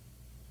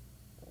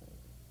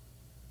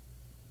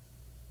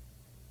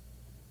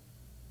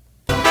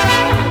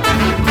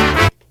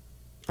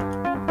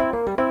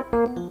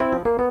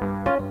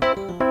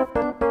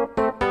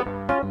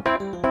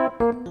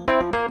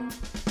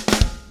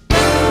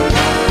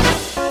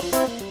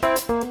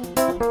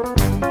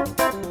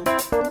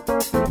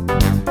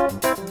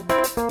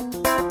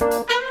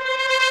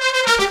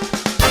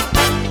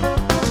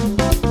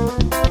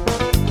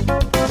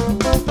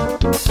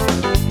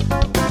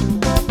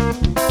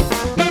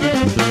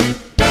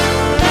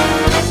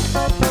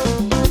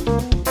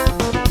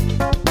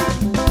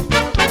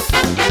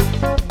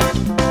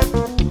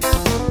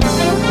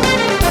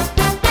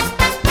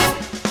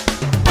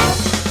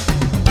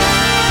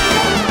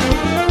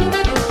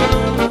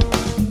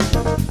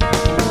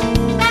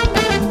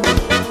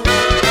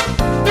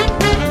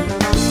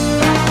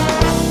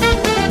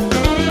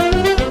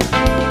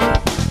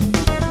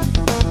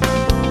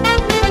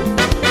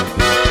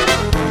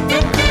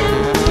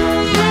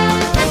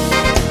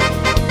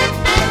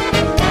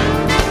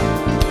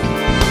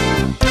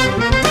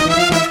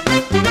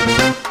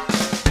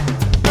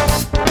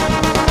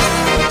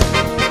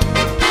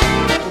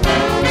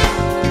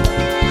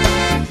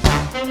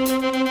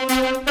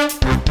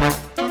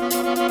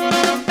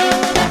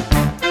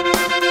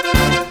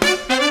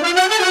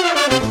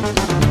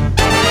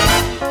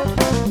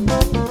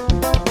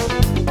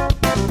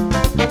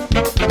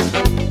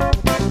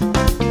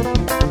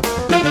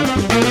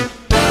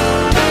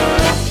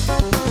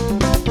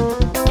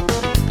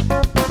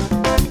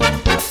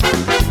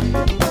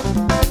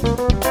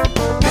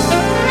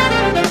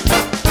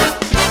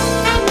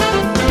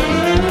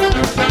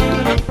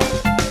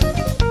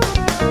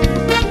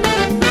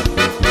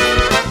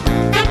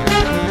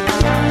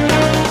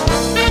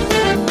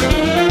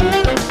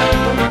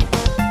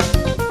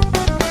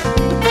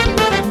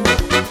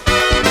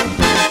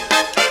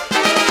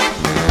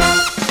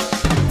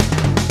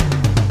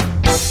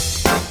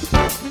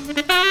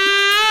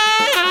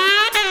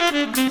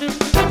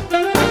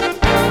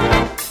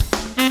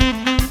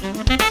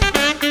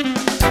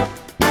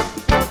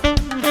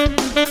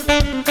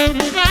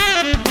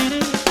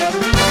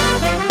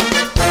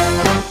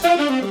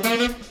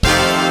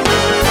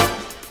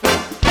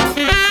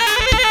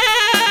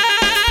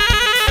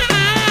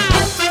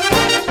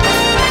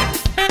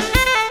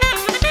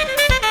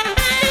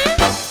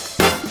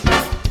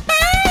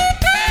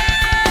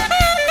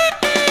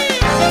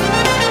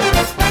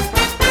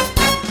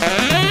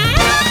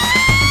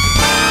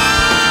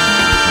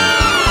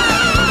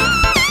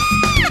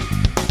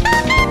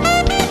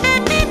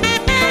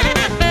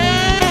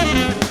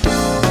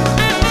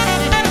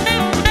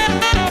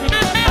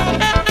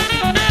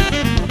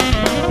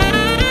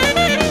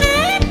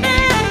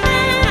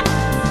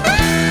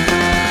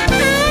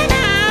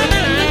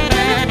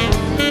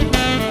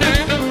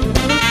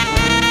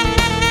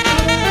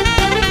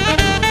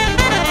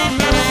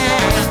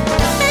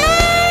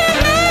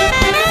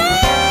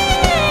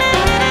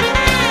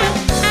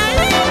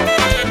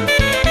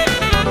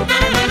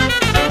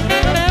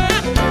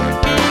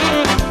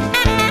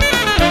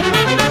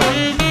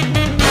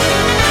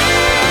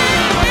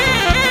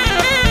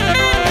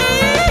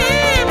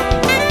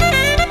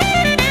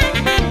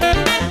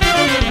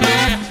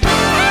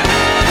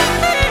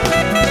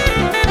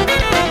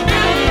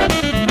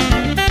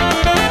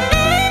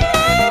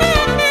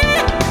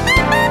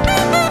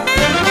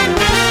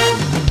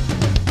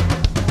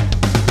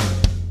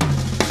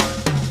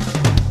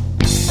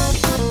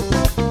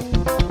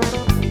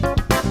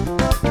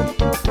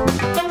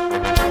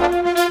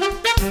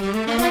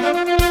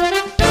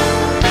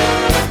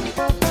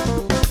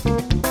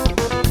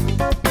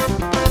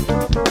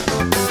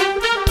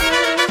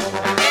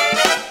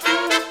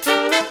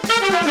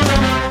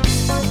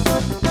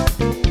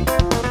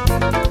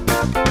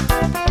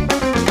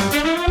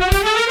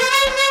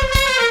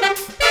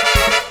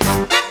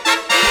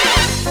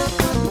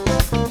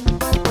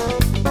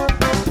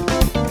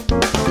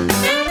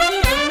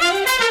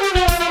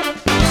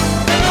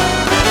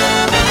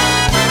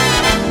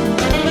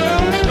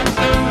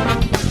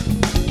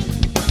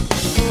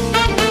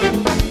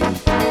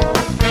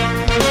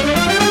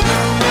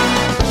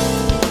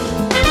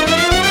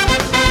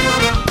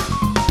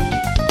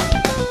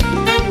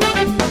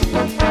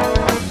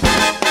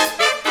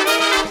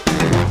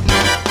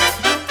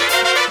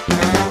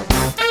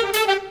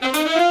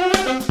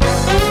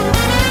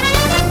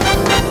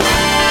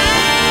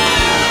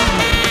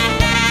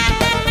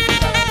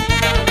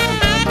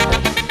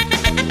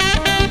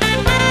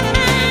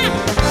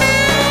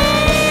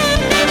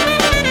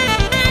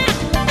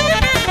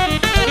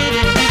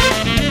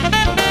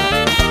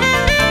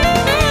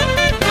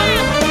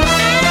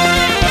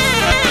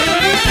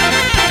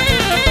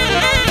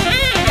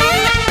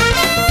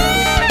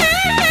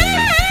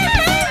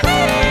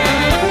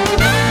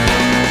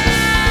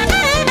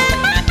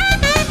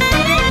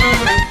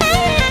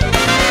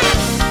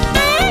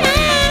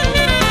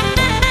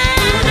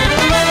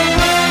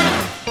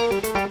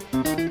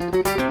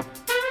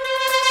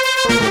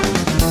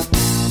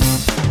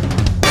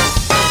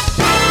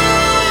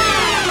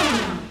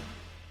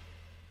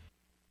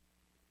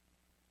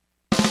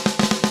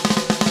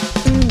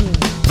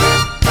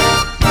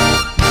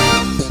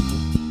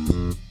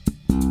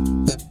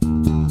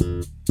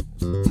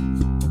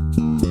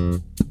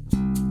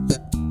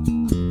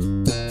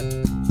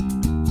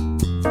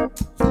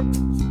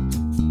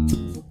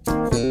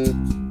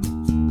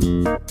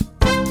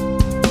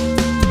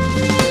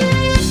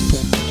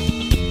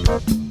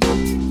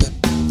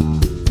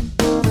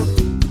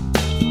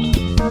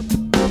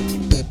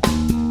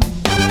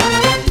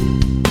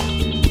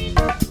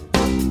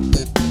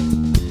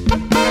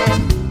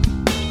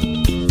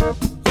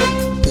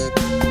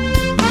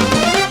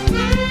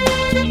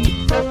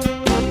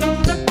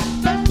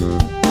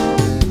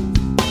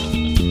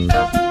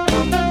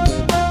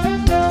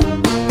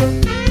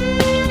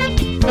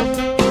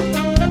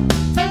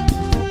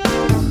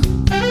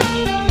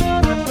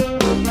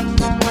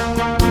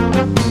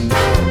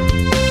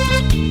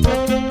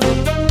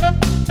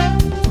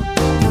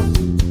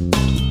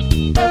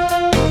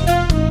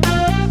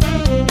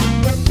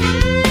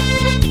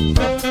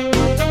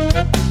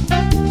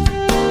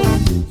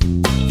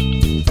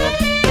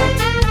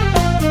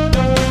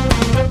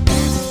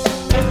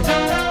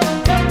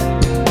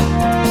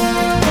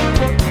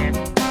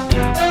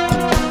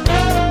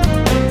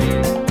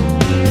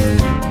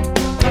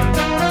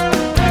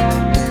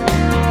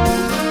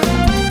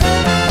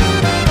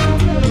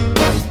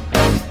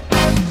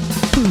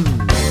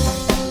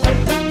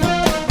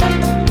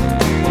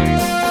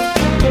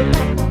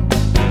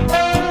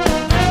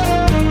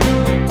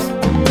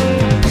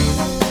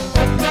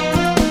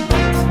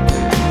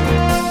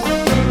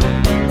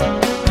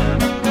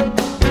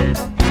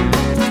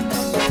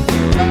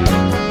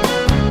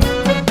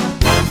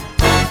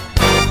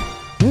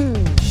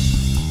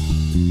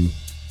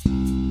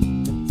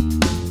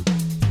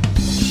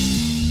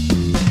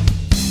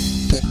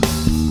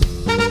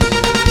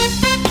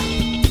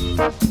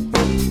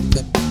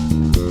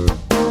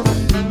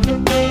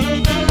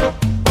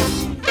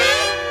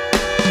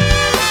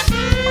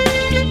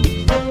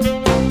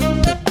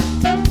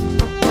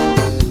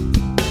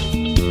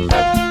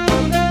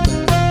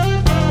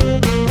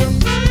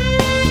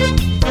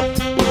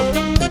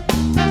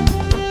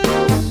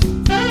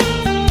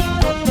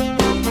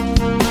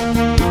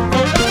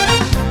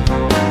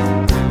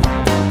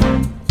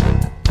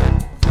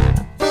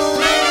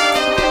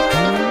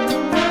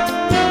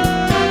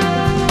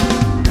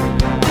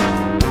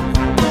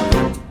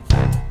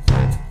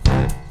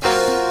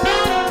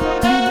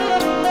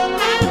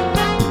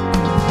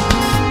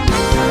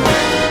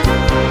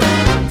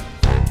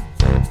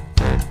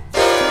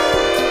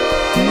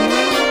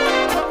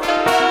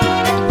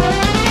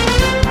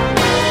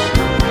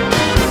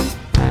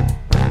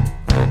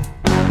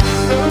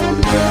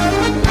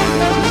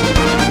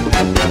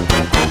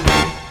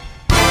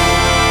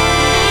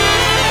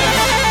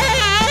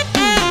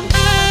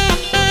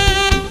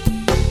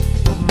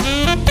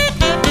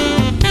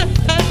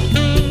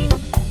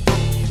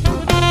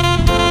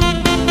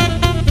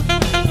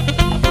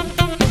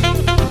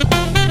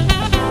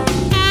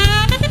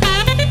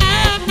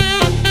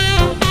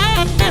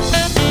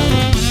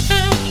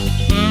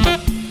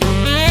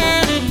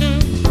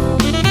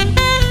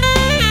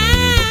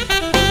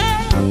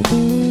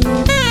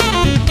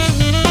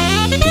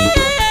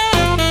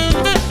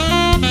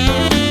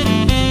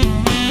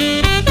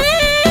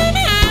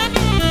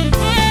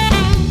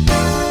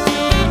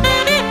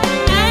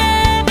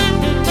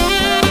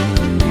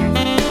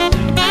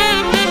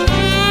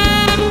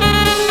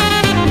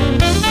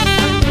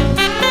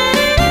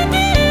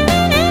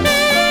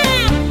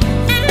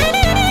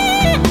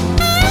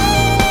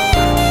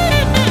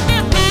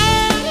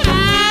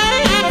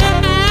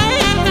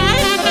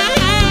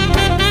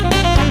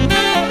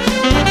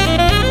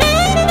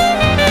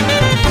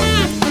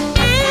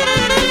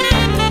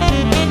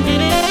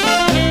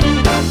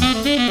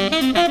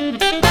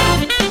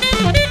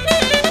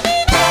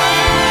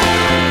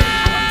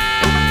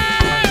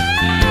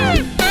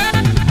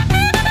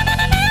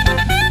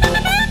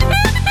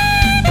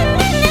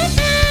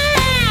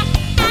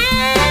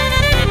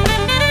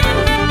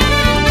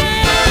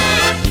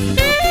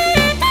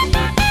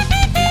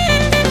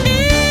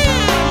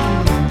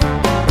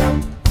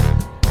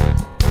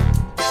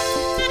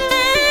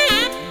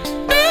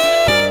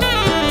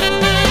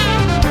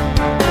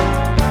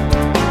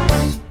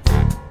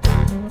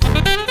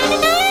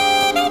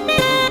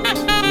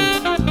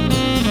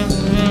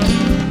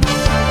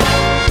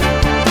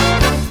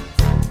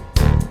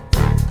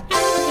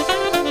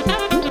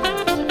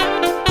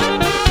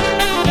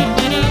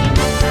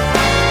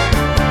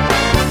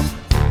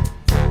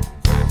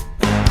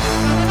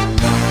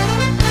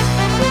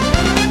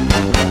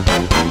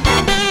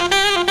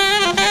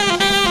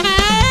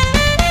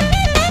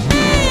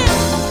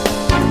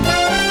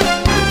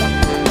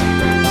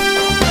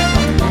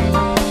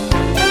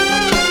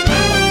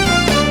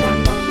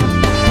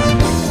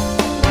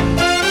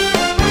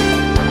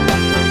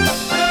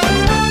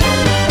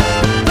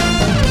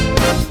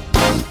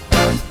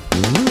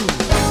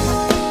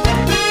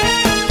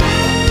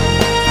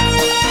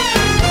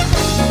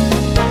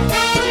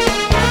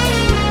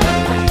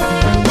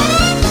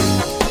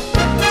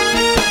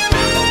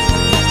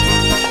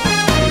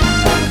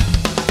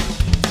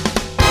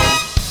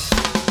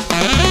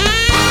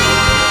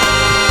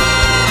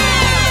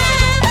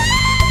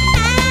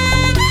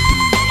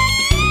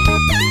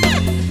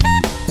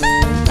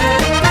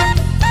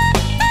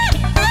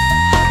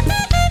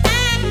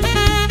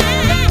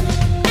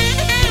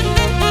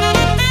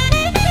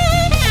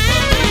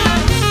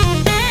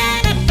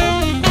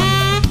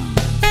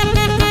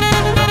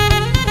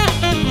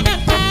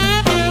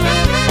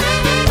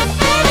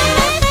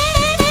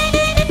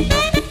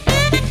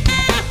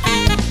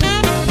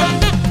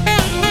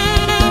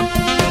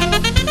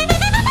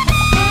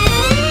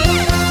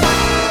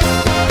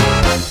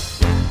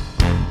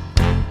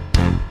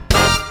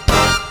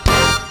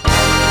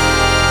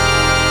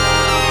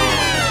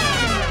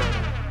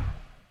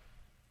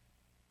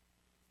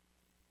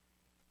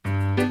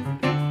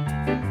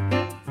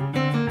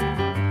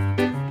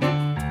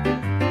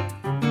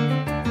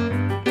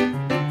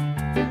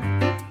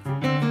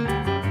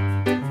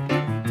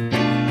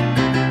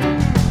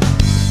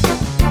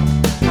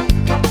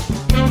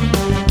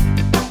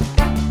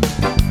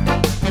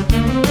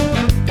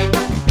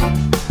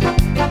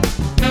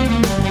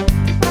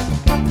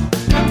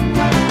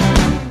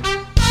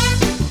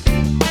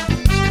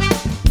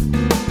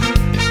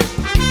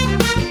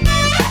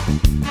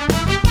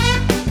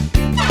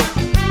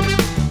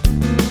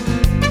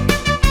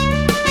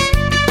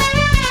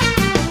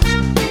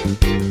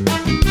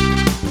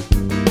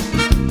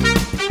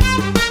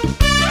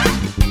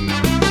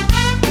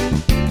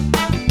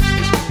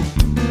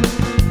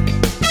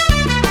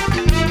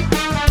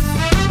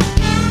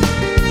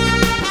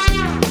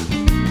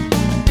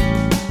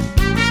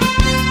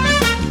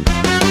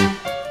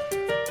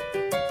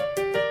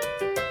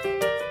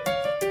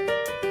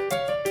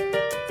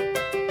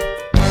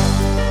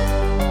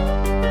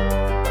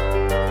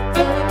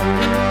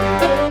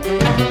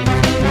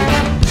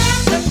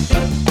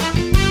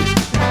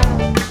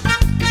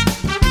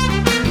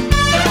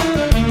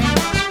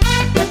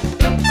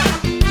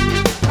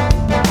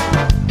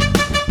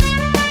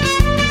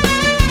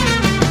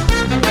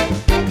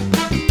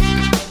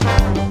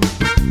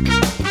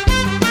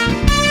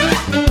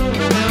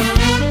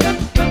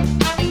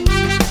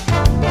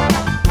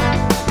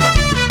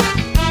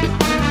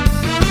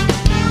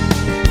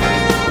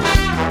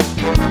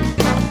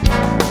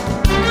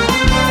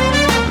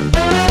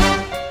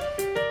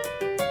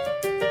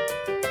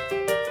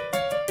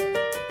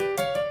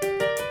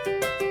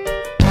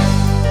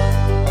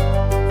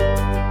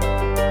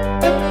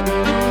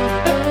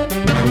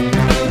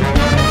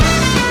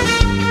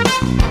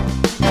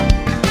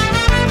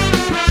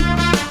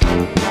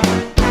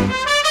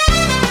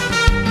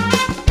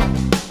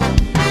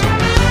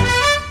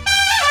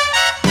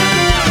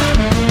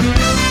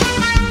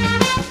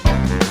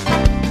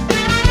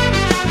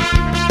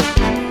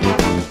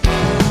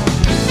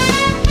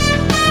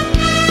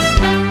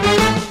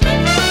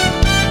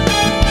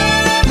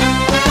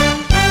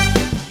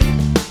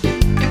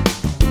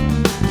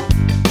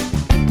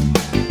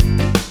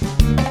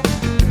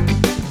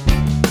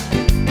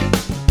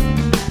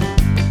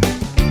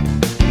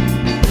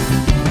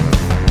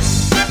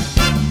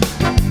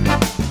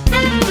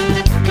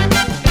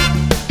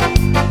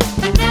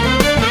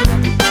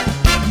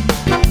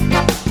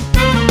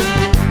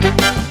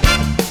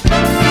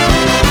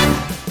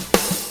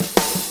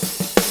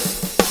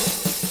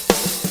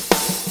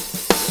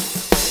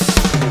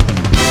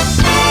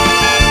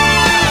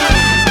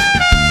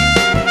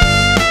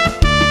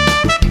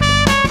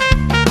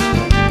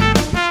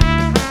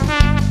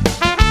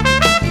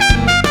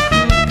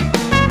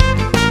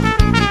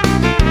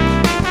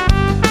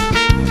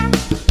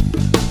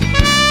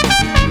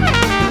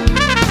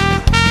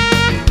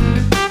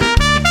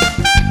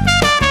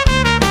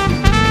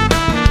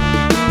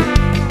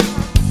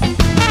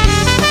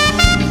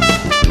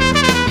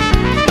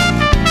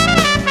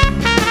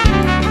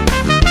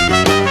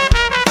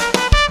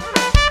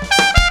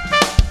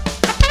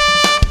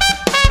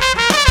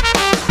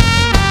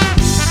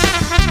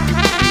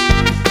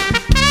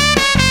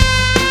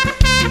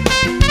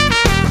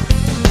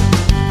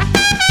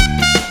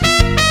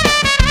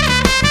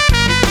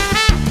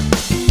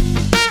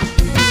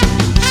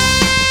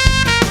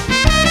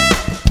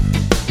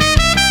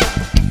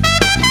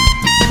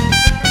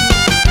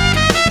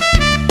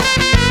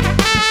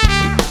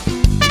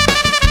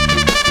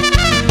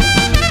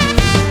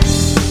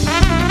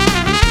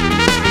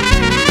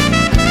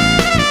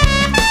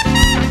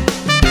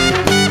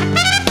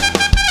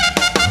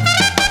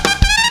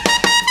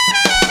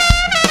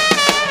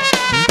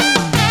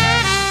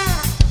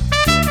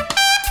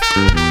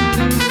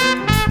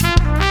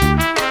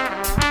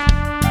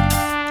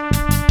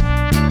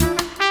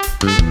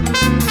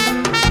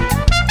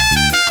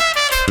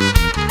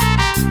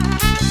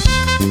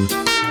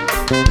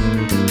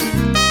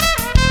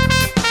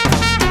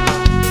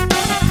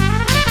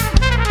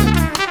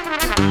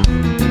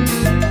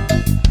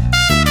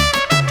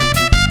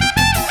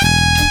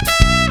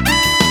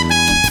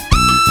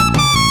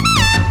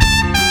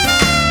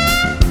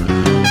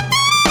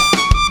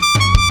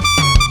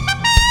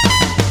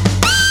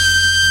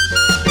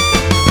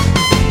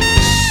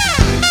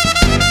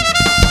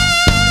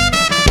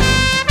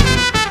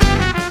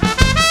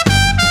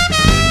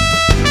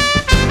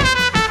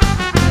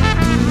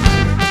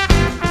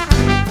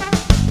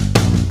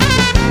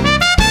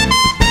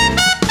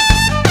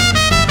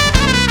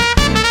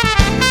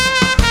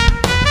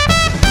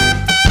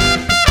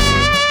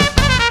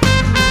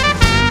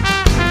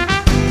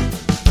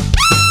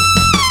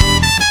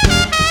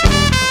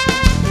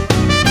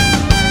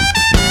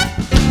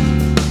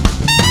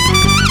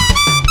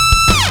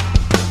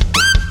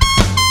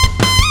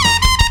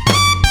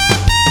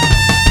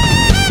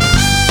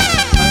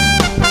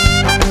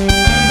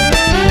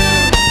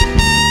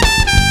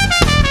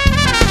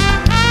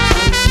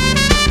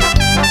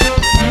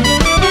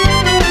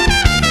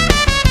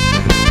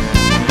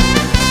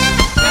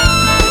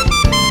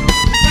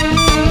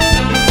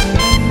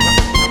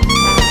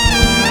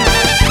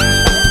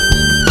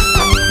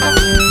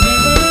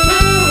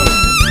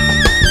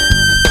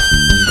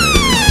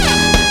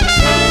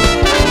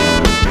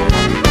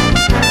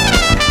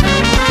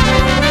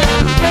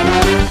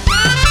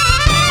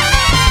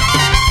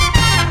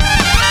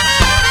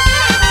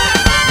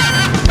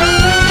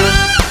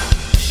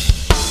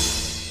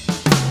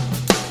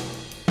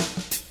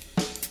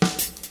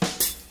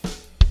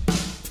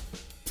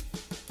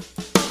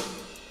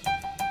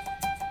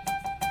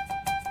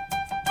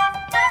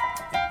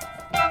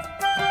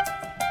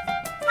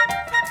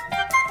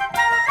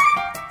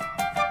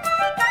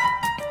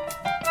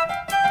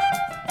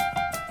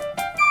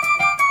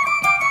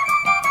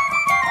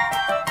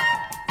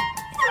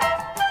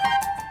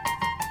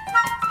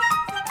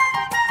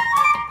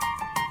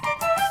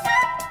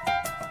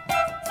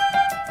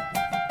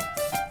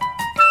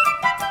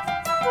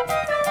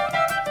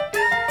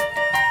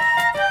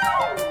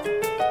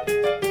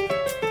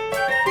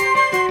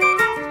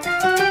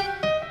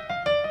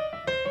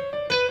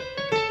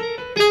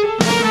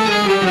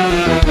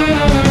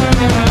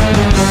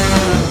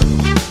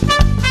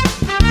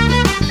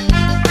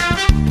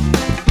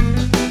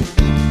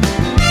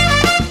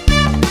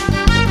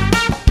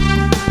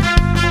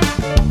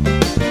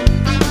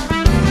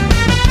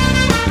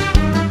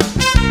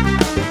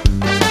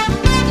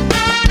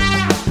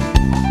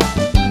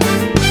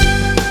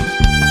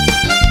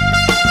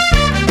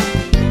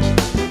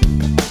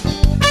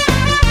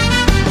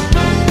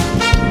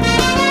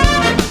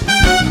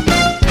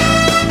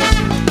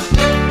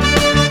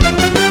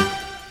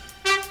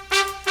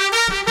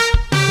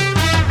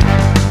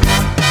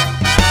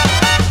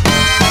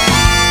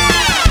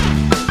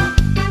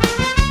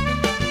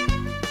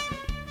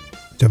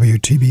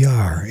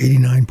 WTBR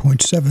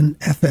 89.7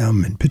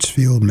 FM in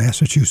Pittsfield,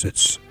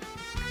 Massachusetts.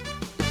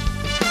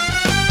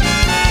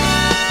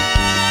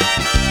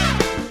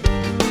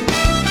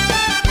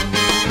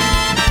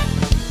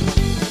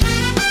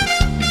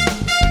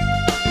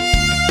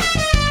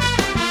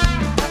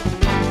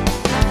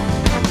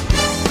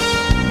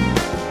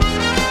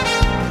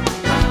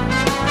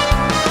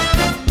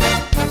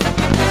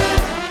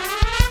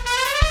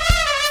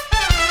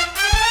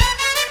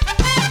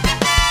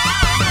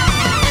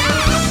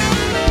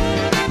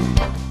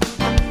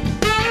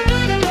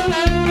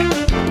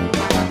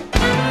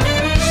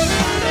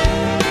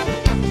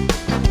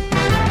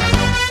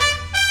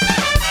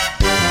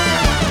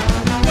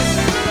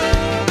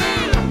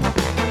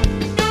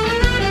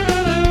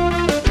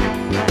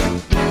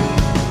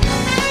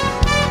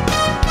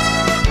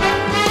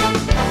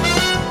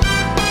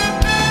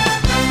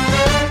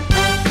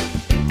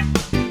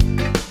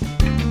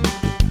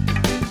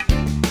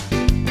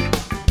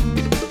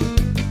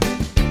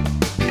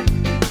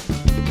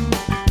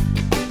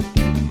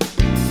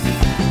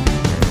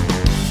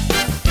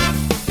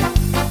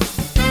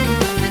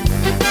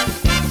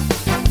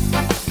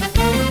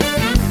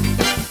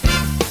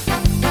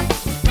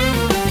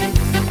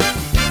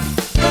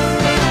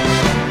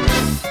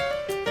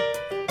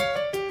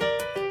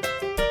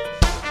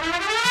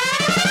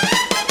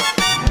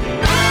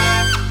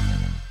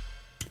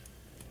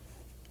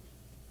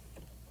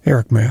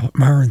 Eric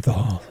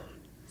Marienthal,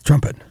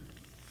 trumpet,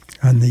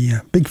 on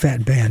the Big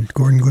Fat Band,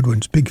 Gordon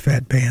Goodwin's Big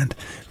Fat Band.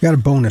 We got a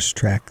bonus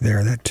track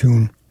there, that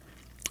tune,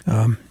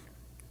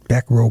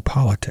 Back Row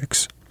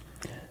Politics.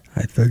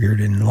 I figured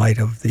in light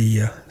of the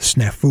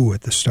snafu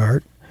at the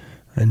start,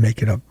 I'd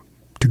make it up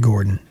to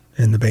Gordon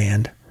and the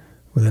band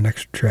with an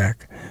extra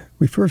track.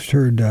 We first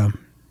heard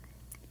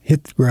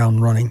Hit the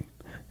Ground Running,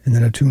 and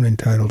then a tune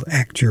entitled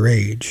Act Your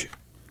Age,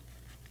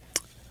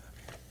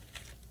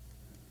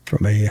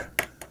 from a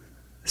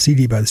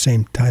CD by the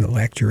same title,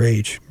 Act Your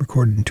Age,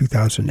 recorded in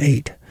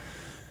 2008.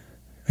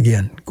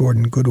 Again,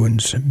 Gordon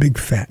Goodwin's Big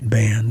Fat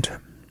Band.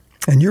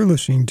 And you're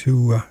listening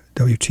to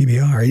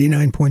WTBR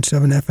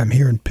 89.7 FM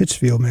here in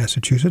Pittsfield,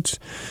 Massachusetts.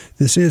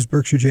 This is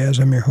Berkshire Jazz.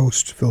 I'm your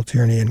host, Phil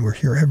Tierney, and we're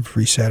here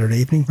every Saturday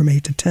evening from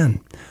 8 to 10,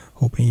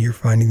 hoping you're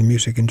finding the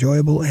music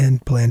enjoyable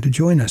and plan to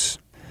join us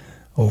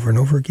over and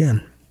over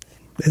again.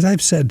 As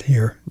I've said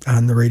here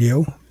on the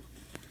radio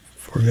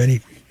for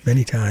many,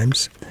 many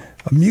times,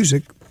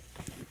 music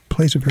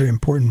plays a very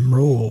important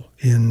role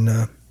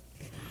in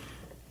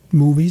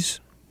movies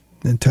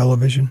and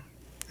television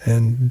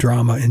and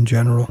drama in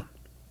general.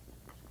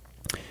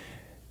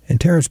 And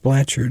Terence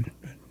Blanchard,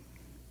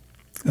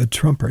 a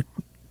trumpet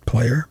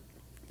player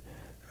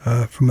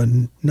from a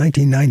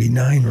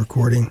 1999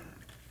 recording,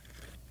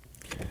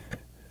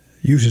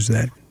 uses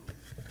that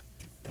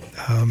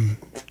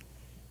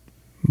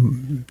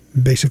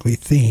basically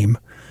theme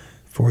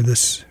for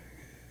this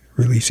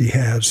release he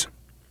has.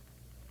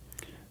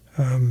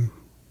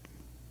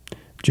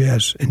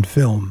 Jazz in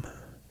Film,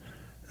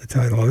 the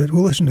title of it.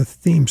 We'll listen to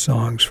theme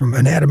songs from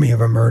Anatomy of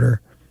a Murder,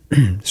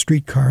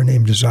 Streetcar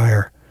Named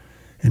Desire,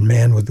 and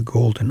Man with the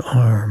Golden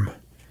Arm.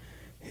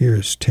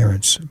 Here's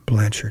Terence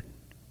Blanchard.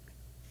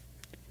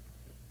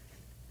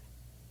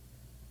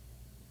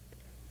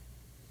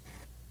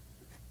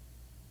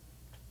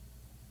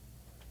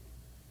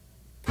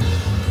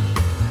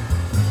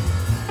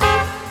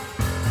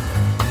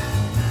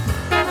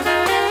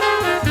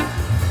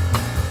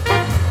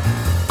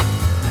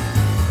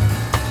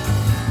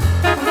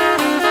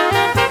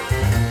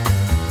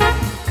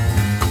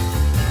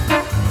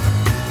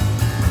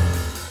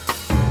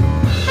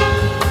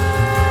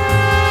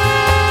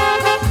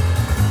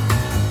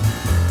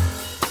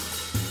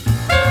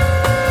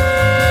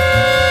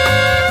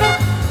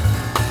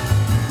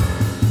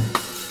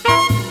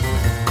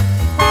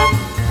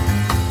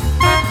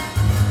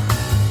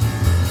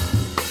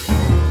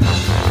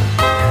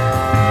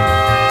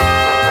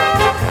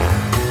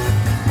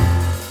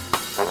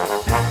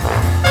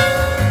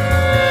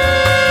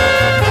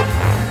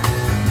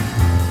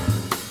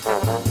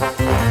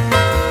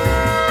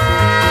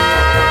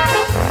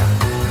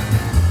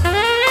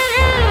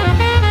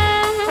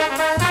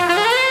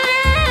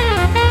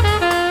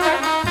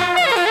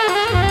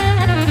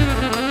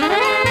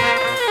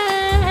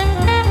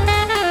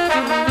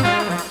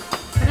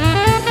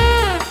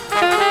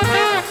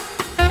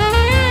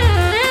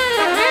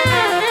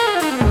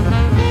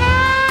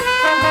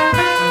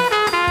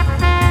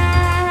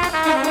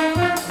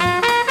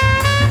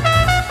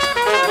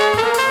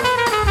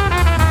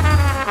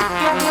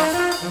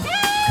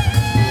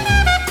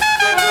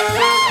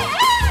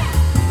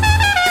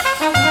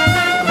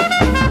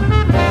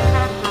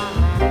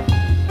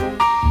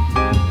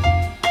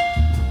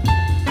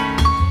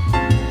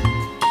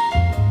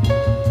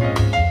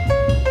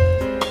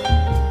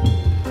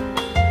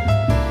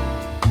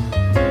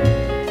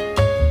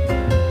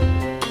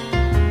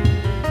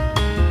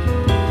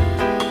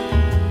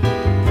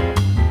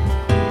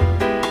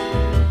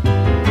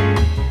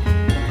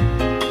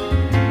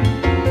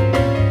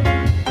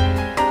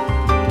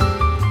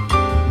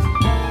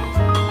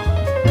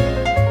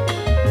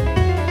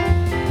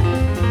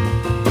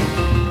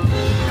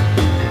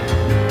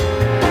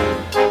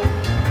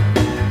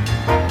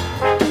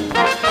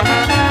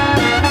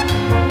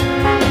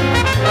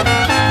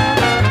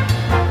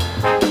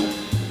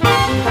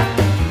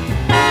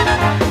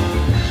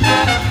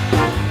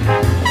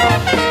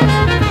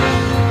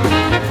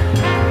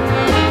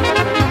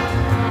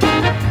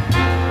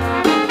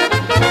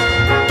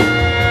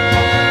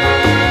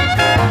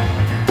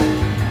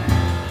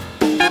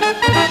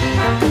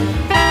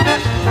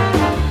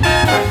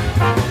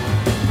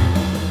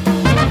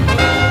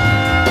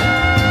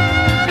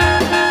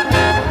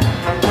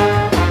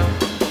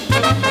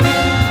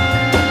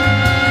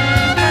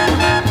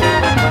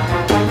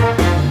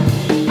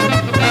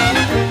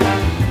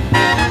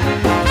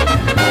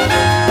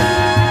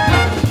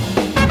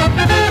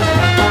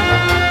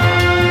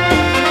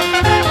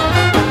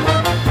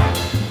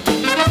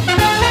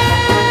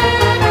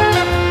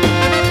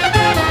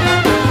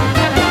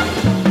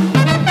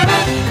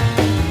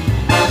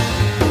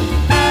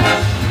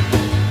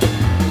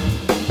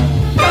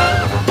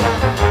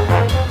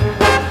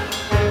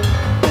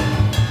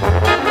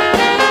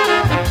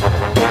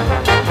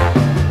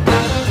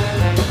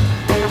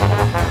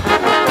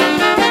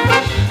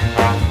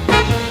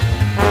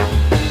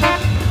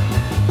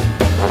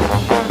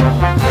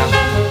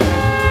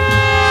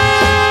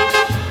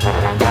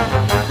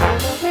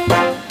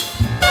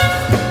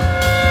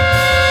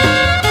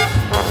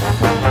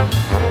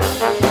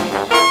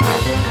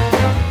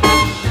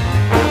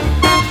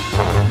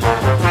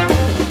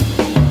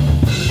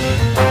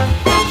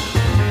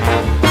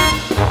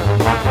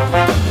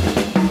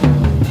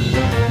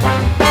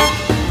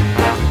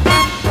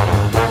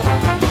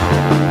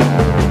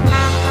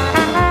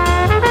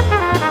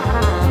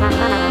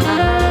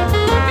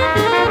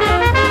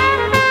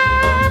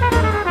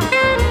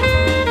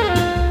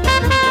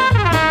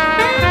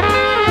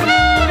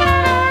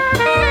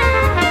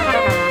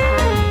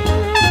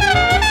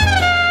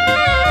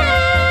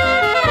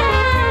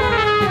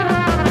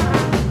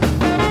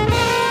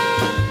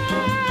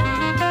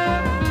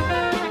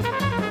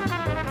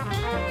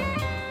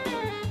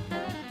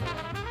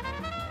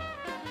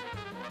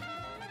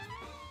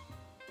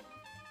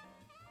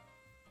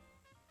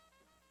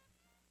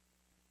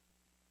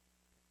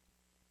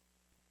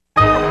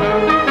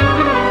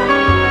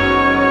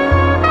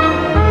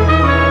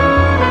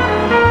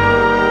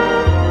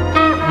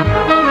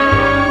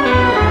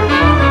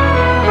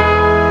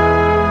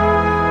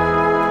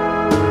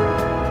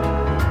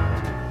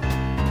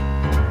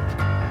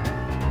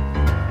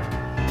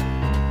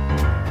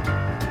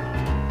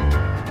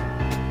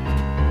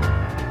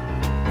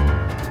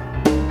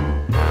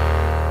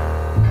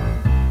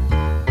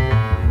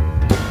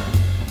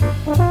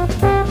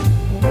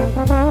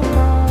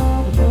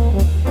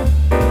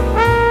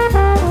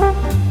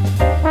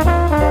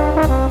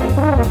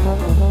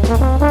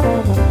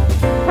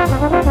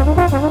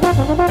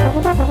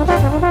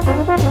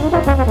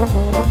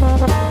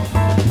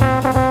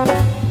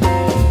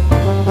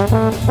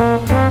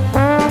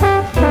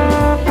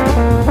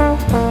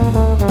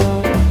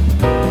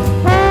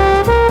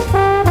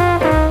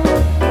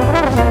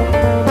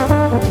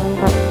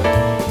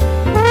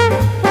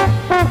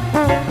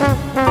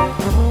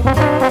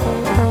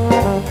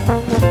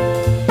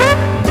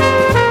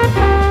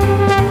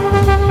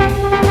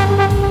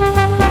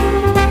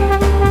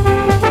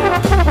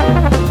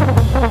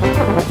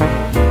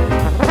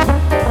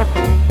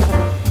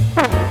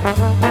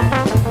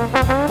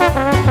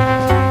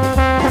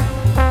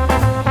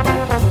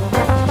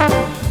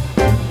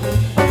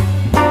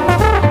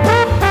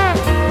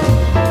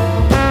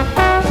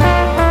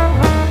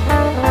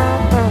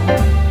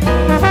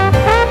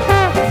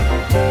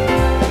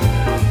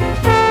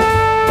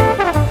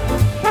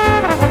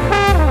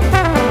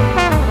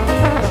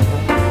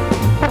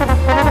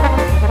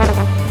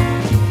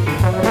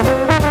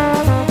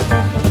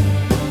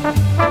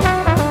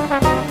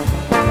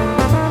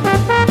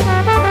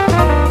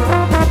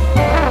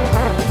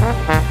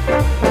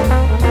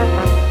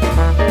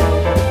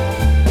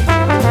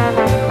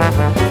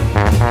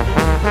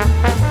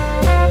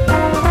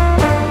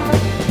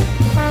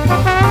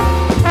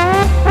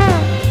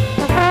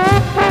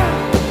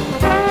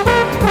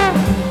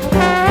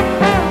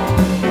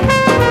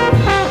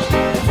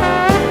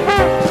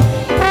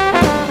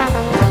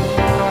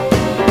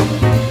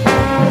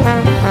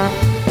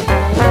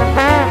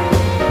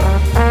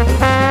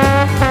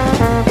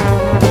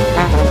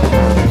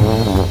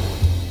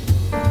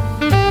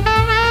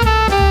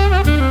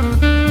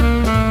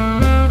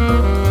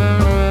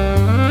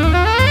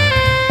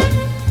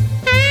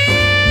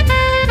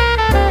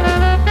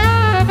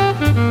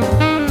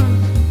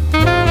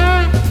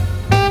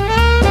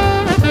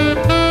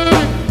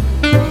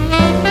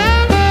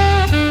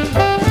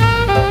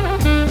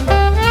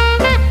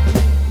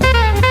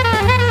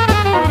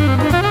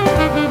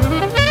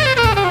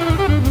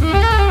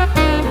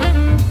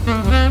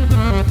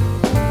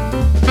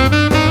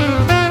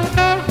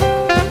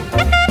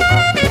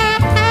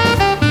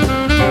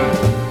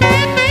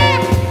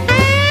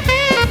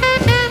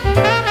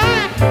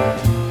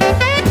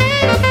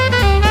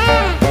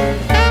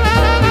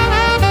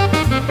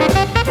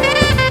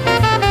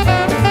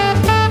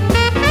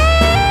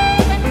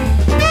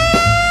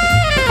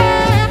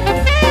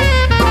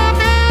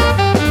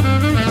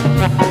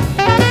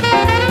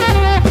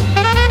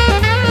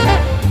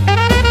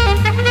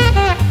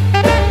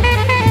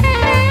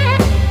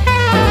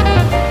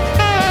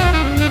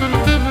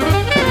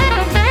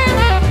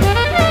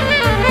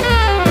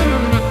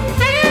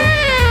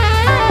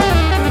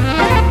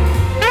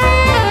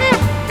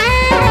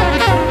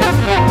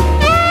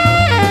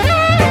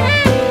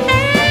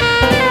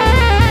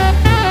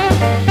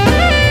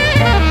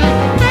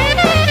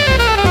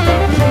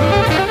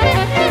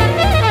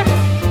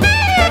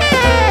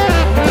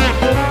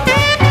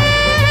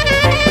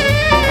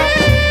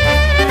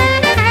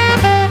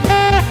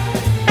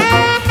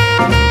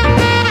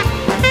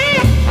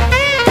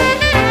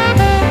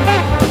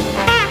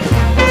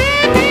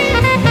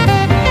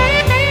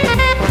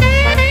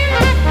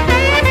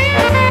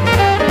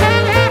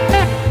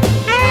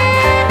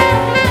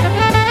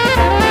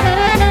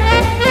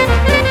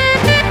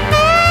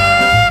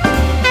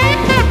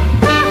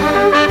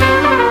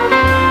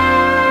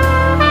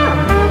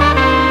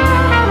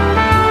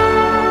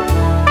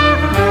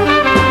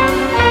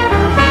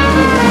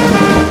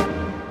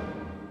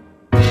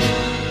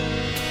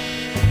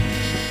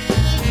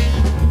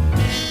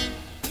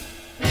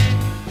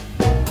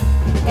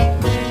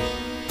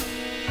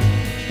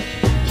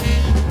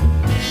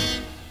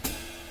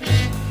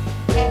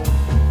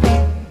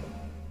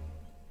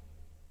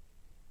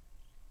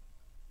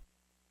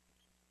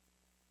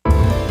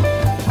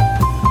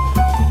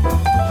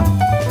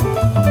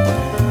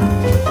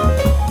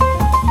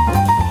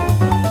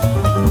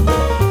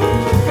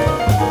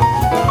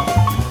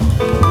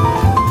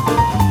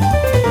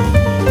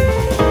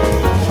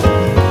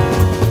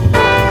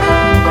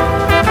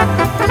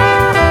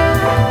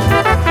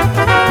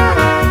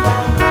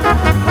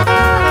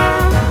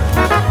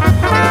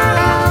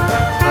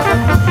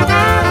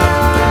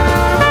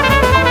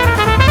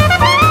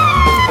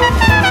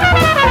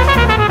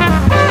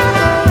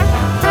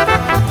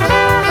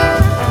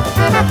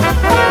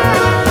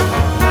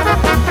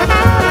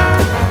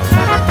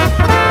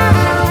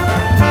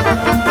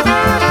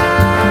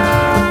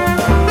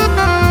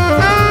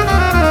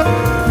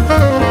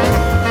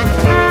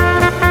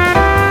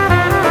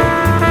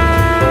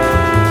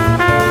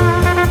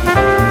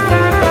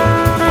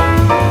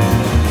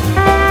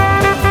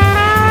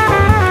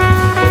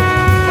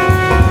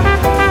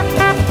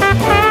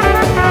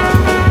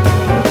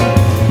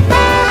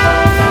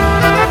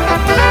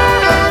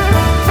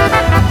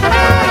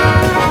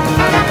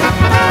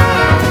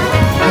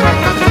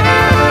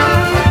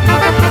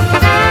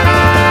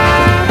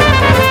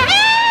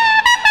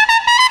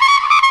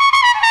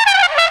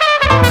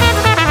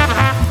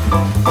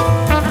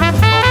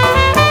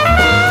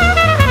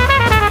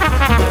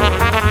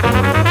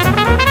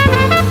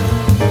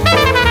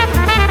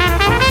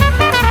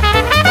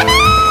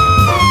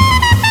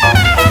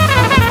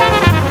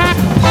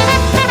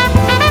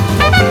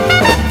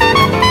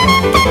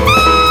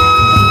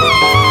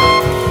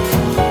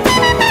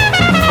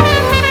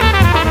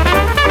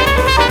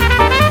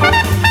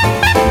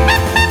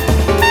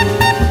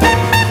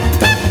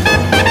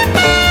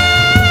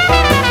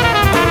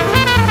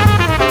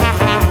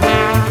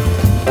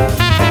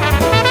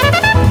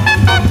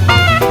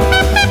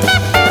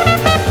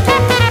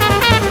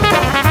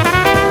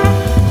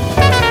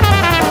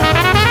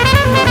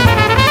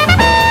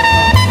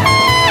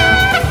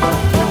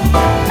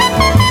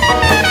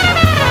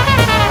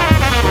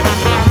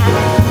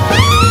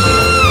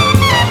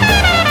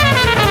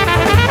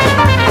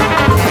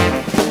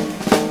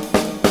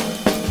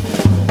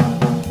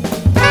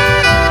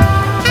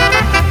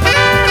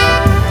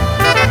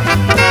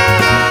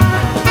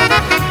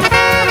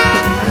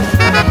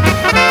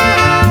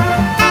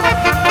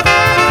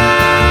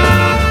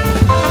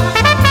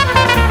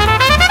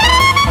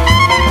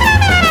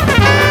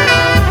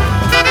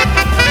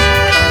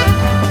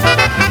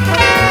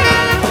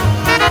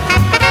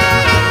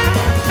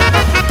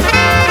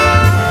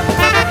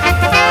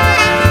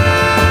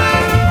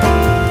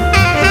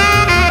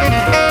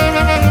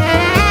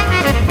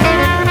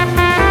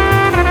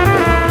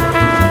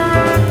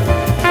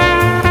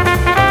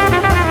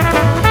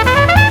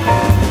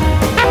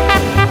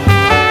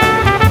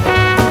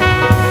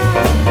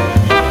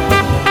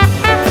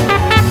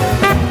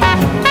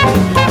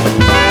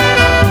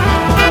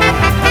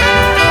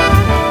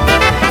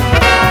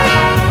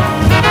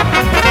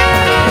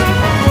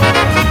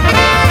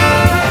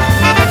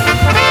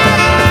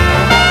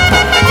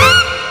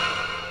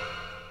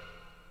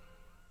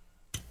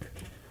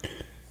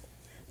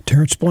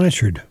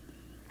 Blanchard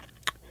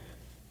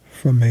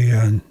from a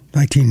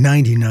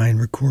 1999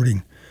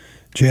 recording,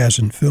 Jazz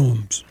and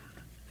Films.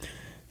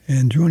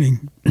 And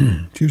joining,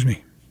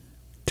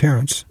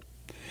 Terrence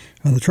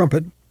on the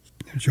trumpet,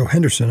 Joe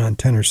Henderson on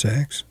tenor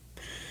sax,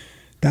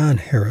 Don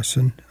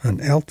Harrison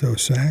on alto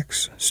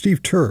sax,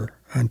 Steve Turr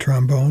on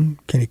trombone,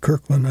 Kenny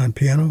Kirkland on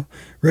piano,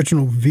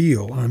 Reginald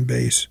Veal on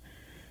bass,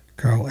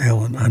 Carl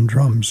Allen on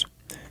drums.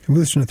 And we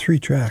listened to 3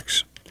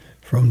 tracks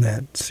from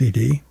that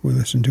CD. We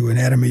listened to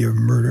Anatomy of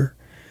Murder,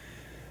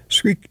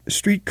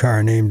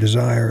 Streetcar Named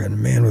Desire, and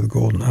Man with a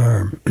Golden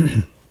Arm,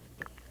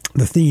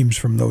 the themes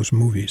from those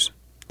movies.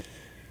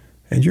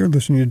 And you're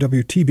listening to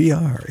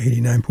WTBR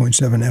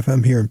 89.7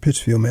 FM here in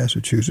Pittsfield,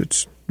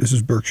 Massachusetts. This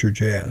is Berkshire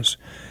Jazz.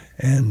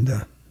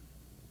 And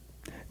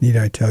need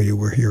I tell you,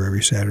 we're here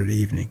every Saturday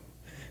evening,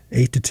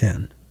 8 to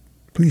 10.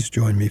 Please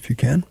join me if you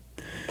can.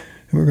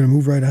 And we're going to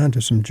move right on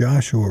to some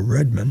Joshua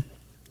Redman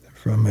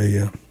from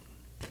a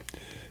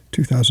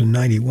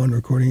 2091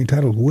 recording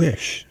entitled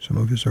Wish, some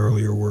of his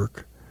earlier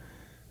work.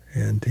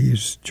 And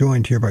he's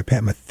joined here by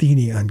Pat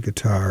Metheny on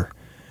guitar,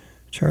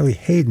 Charlie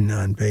Hayden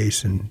on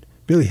bass, and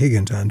Billy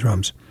Higgins on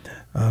drums.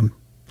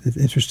 It's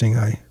interesting.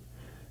 I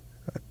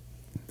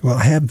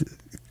have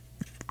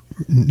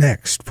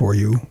next for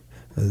you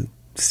a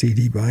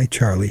CD by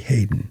Charlie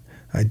Hayden.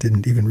 I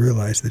didn't even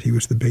realize that he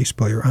was the bass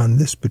player on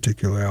this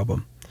particular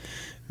album.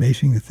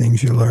 Amazing the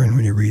things you learn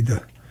when you read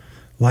the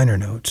liner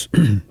notes.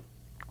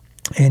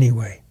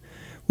 Anyway,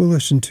 we'll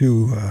listen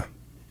to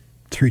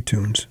 3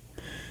 tunes.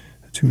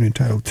 A tune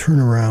entitled Turn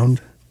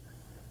Around,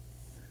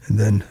 and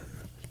then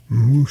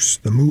Moose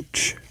the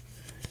Mooch,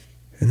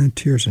 and then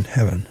Tears in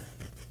Heaven.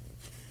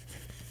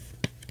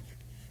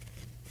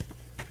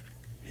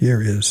 Here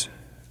is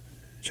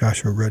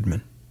Joshua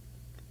Redman.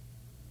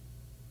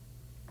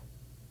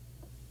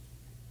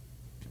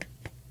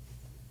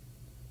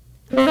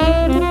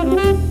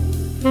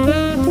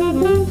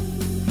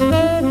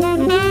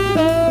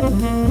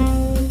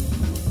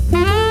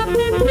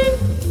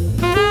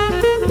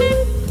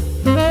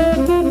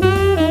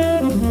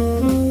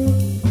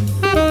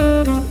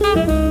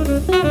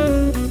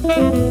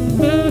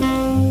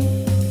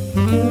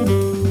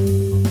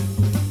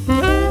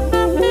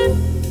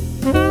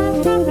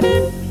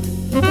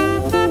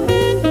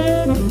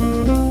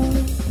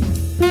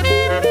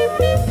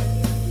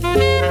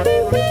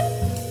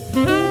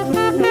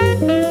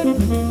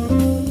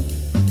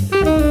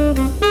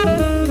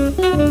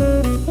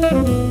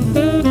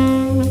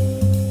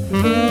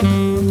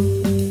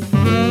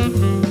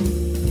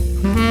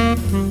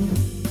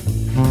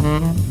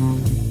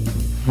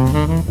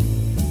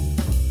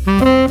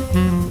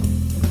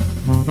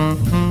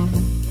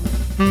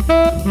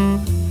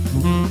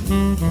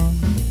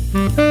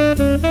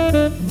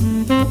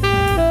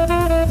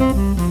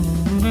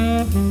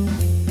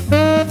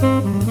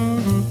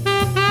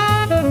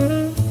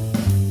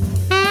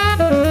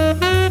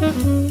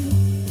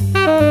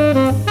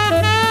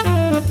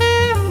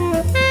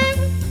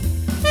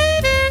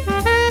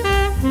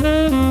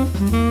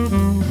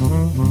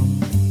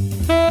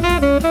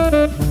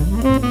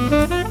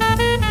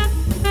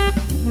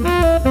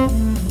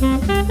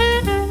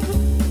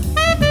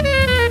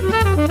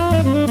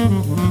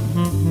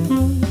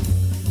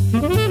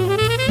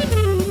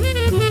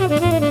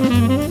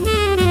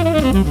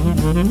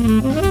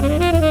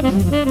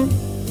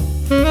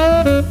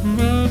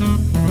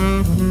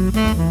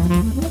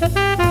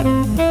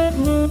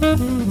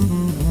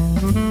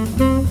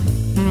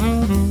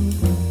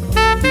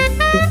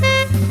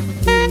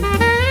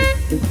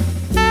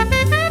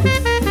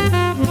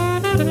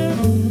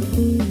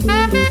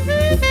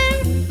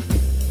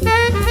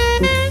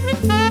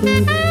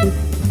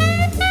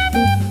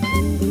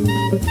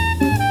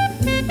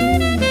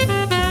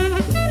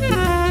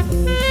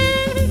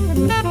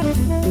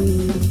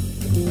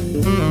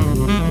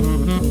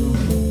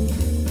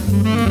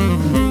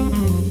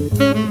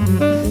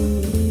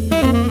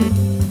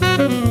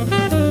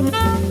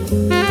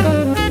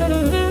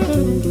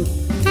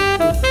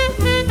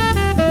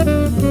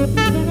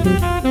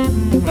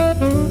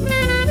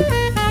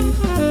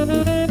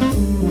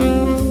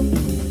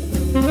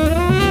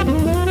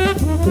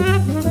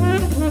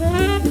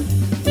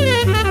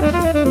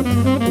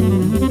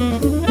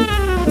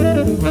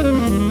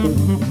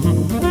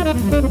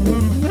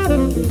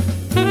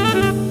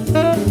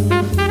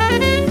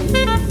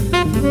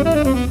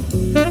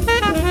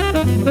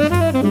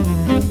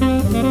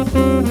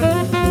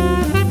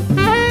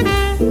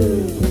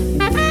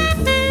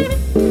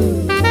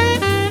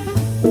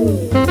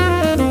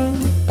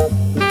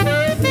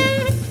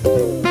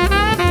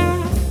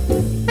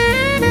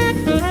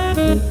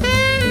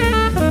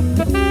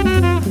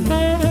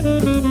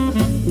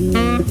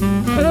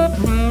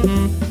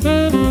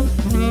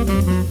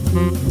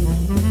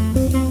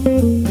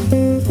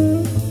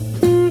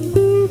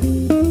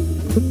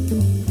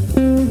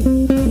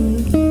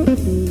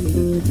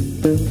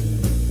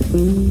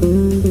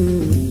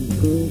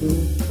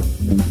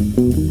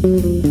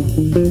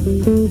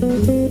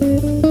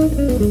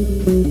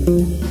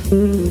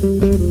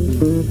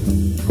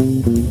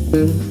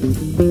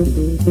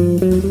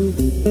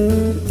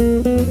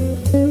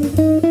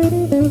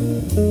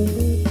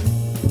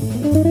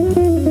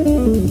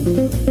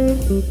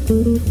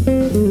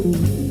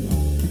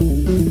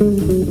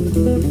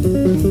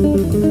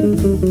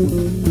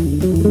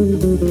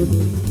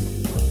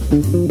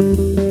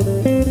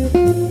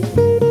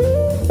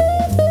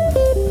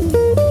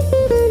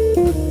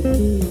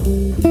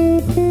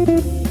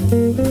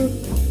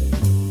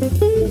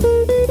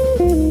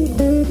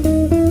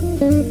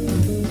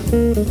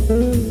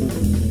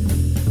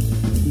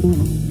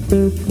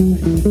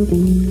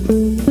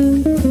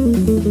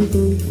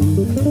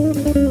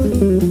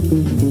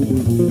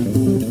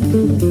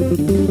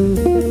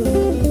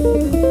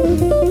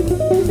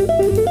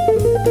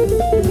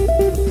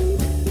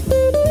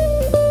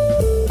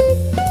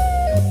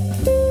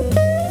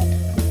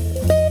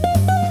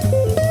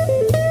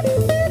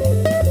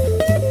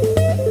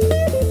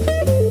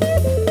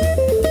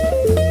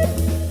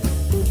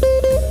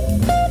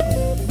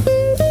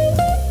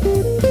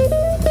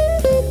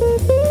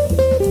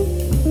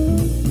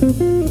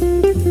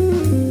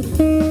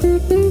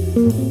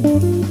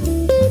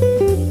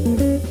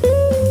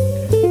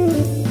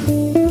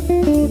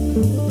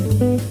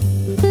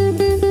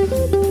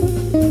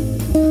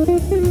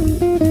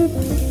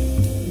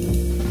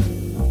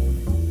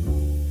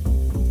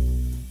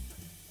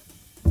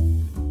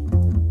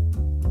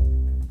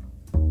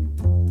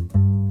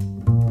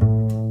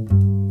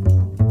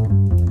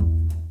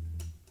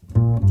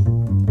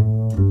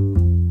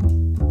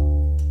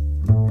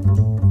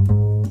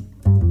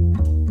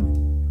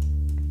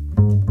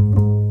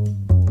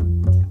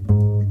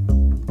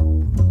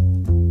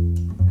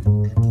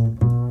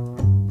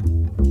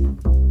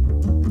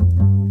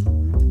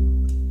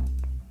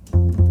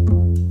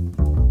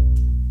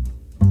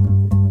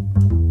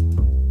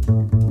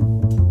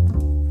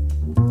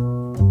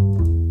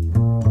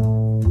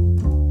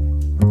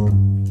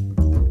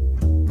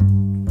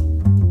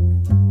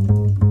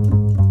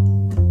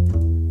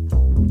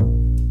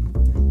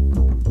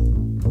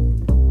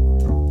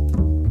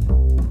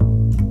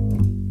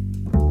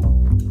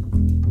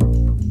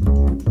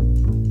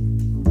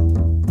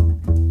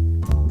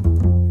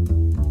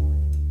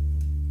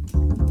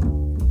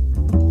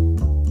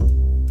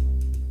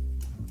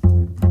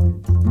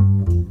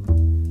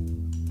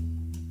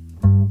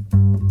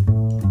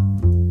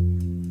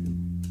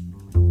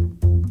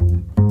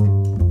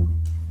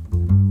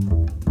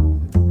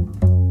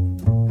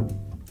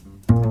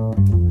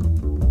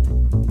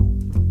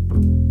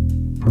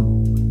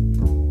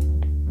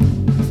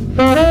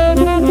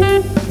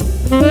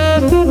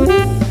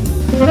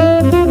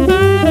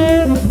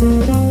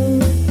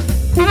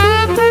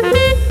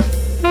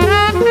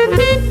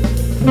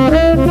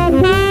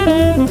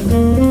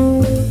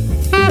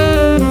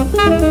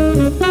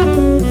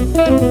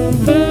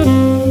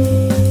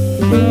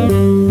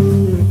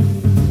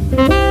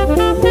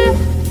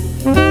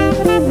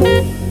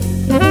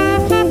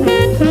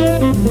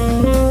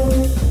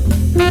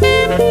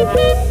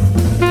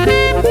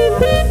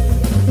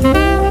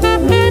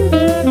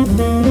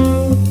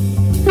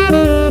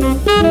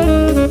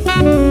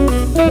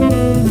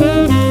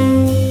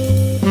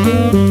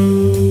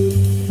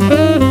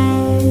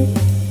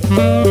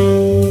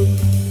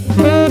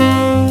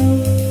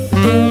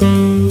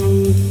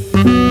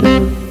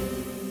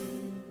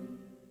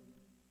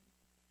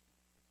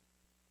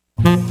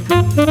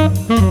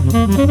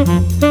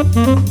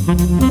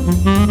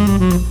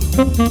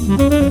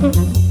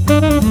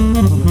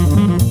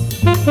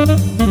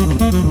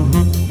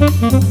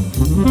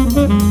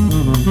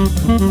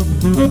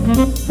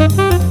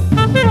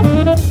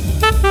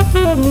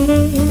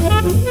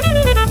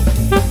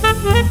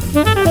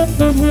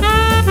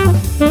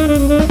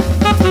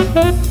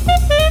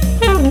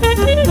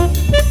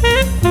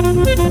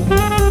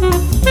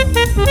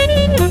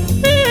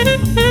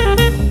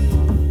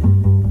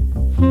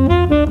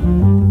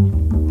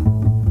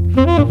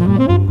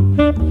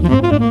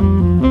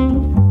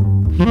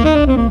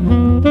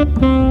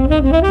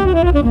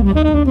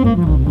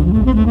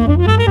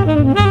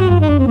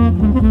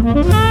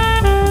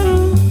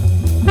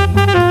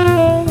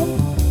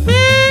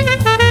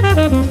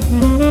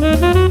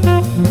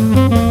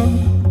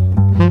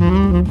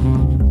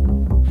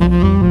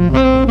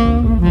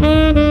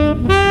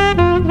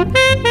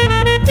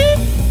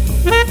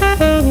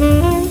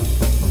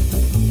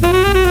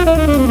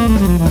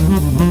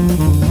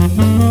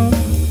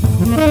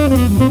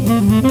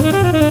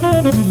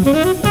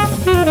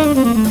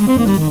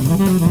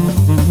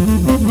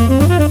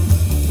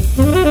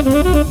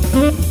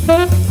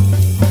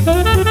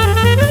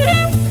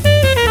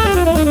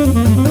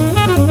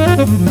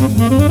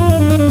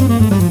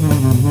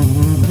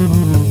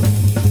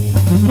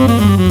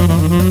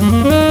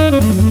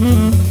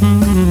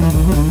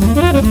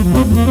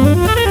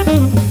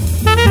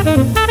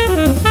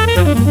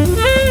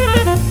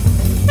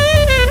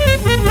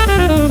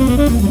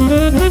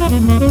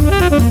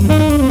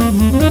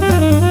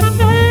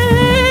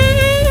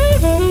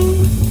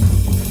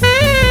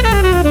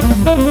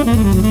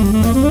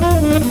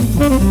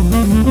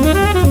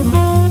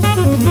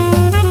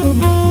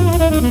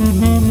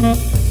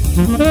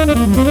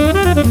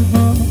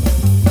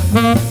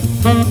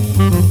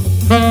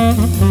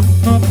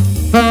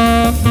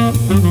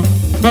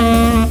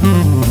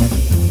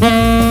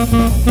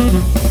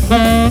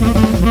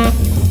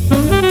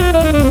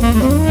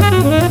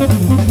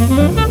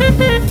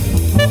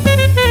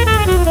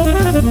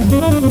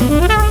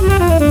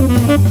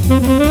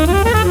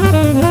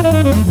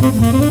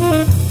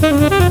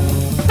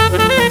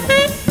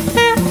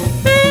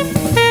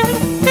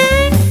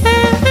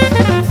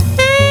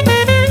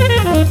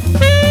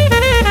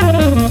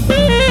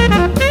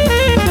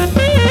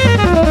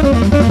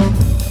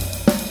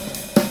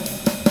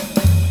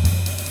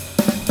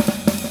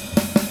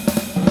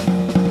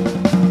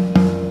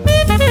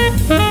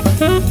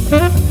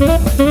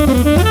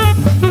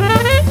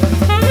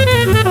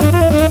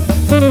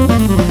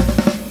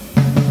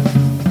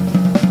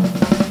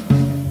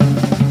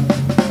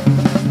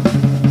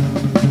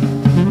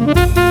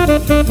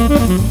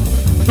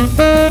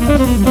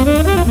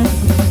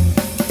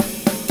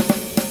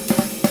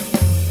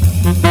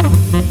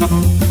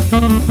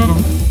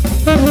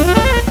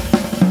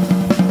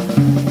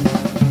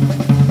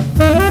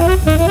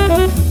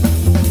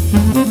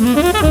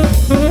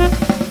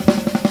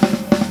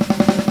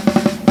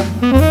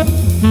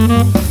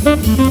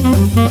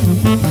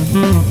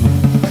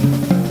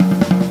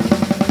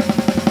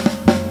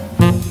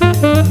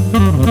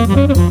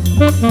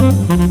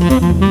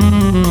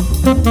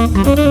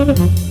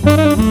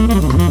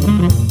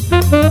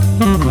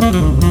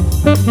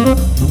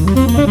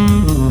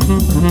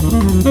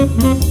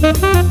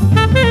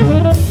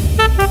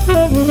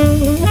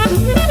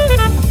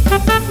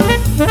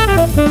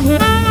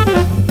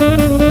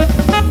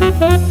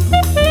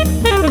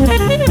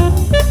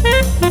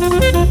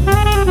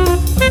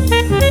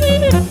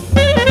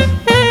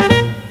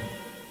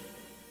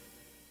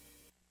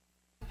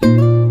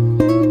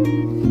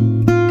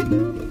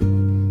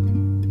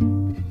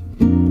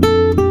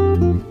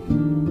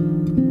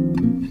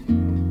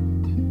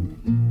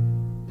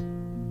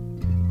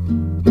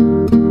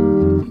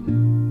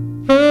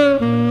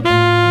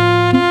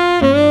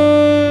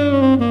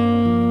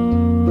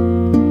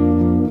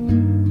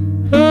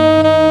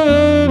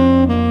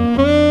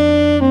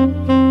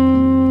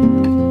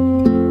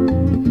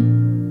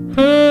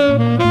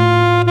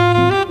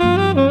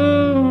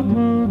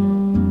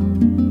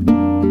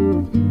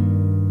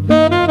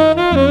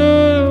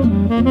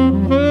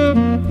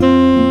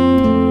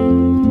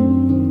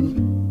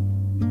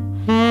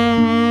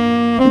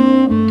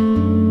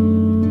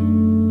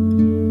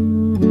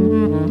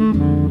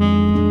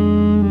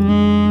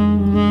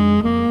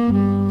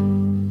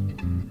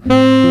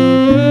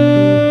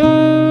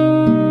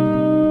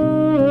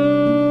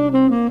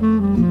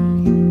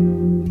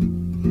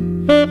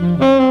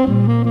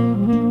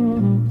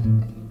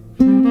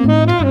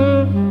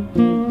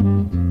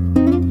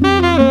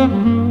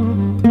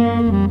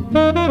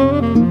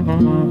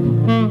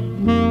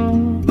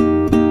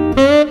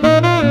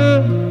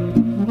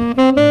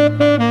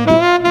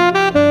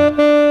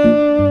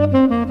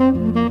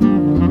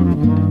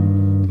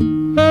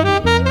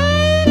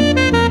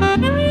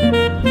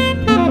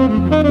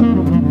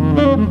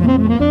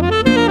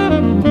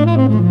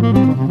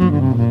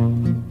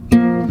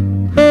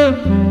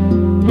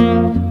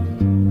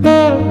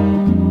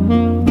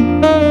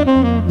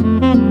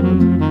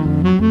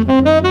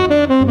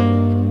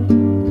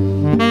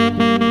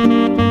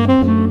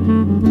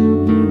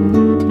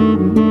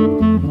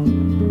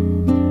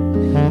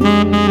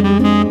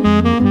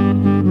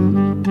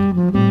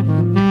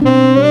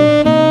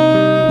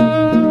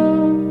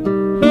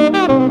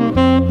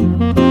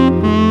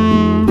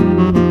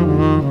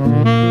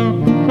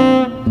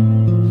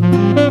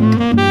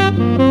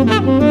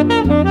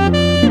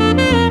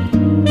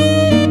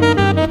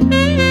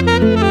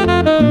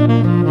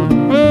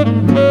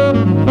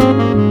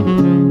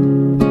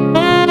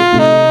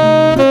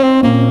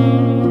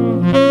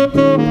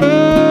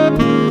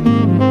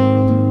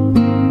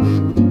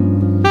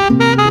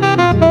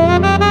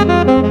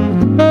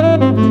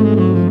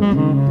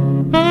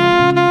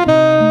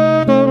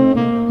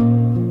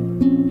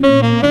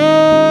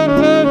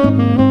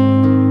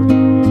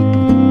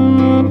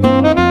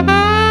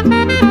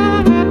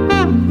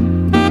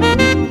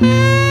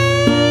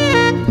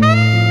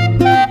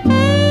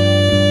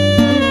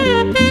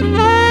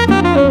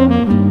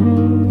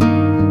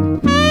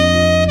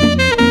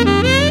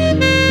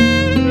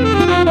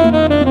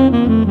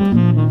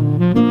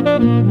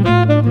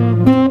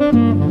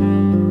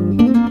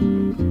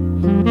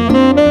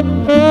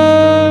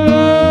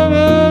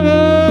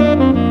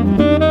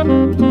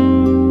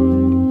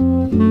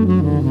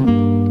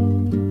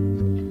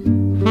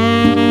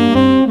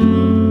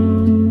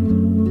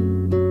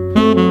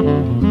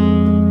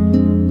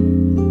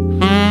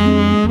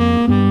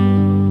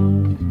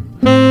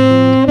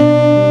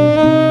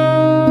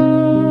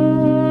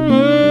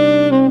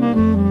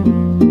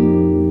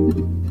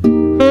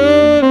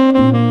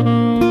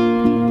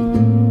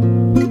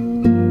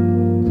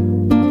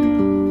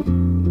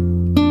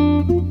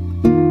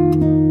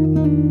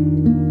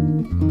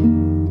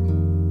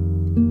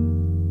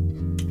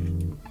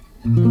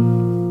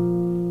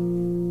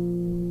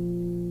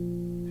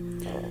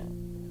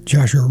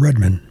 Joshua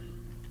Redman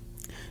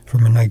from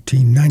a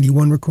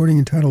 1991 recording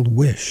entitled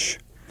Wish,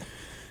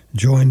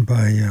 joined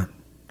by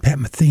Pat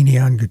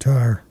Metheny on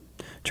guitar,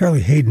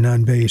 Charlie Hayden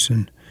on bass,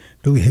 and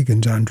Billy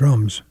Higgins on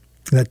drums.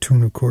 That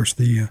tune, of course,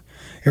 the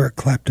Eric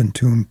Clapton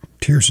tune,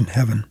 Tears in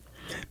Heaven.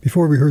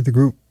 Before we heard the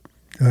group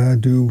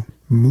do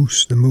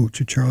Moose the Mooch,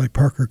 a Charlie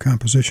Parker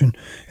composition,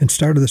 and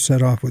started the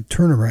set off with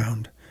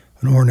Turnaround,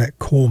 an Ornette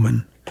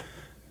Coleman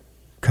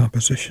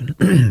composition.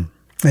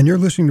 And you're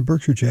listening to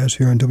Berkshire Jazz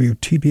here on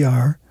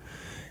WTBR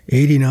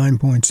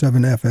 89.7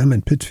 FM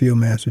in Pittsfield,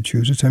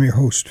 Massachusetts. I'm your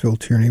host, Phil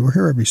Tierney. We're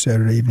here every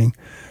Saturday evening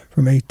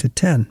from 8 to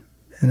 10.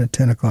 And at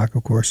 10 o'clock,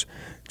 of course,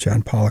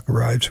 John Pollock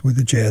arrives with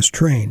the Jazz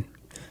Train.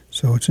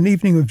 So it's an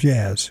evening of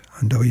jazz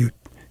on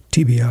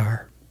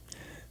WTBR.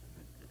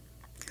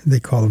 They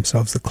call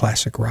themselves the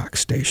classic rock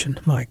station.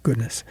 My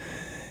goodness.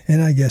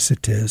 And I guess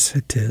it is.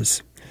 It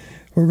is.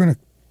 We're going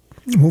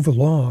to move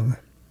along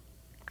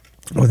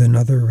with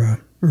another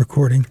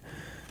recording,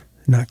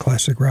 not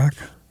classic rock,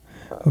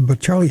 but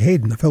Charlie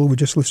Haden, the fellow we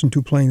just listened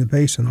to playing the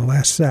bass in the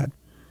last set,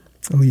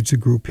 leads a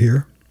group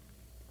here.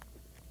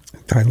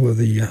 The title of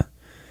the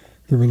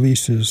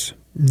release is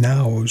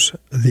Now's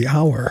the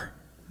Hour.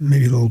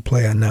 Maybe a little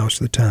play on Now's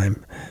the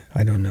Time.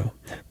 I don't know.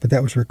 But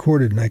that was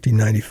recorded in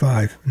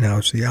 1995,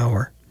 Now's the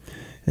Hour.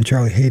 And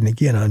Charlie Haden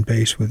again on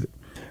bass with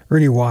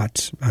Ernie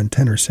Watts on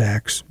tenor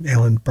sax,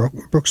 Alan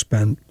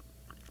Brooksben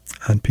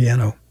on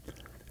piano,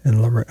 and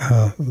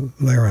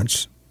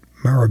Lawrence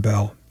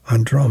Marabelle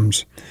on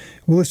drums.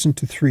 We'll listen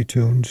to three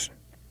tunes: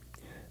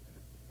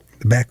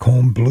 The Back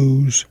Home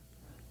Blues,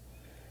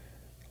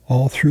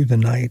 All Through the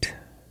Night,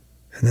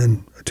 and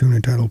then a tune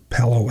entitled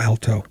Palo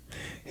Alto.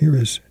 Here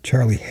is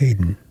Charlie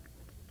Haden.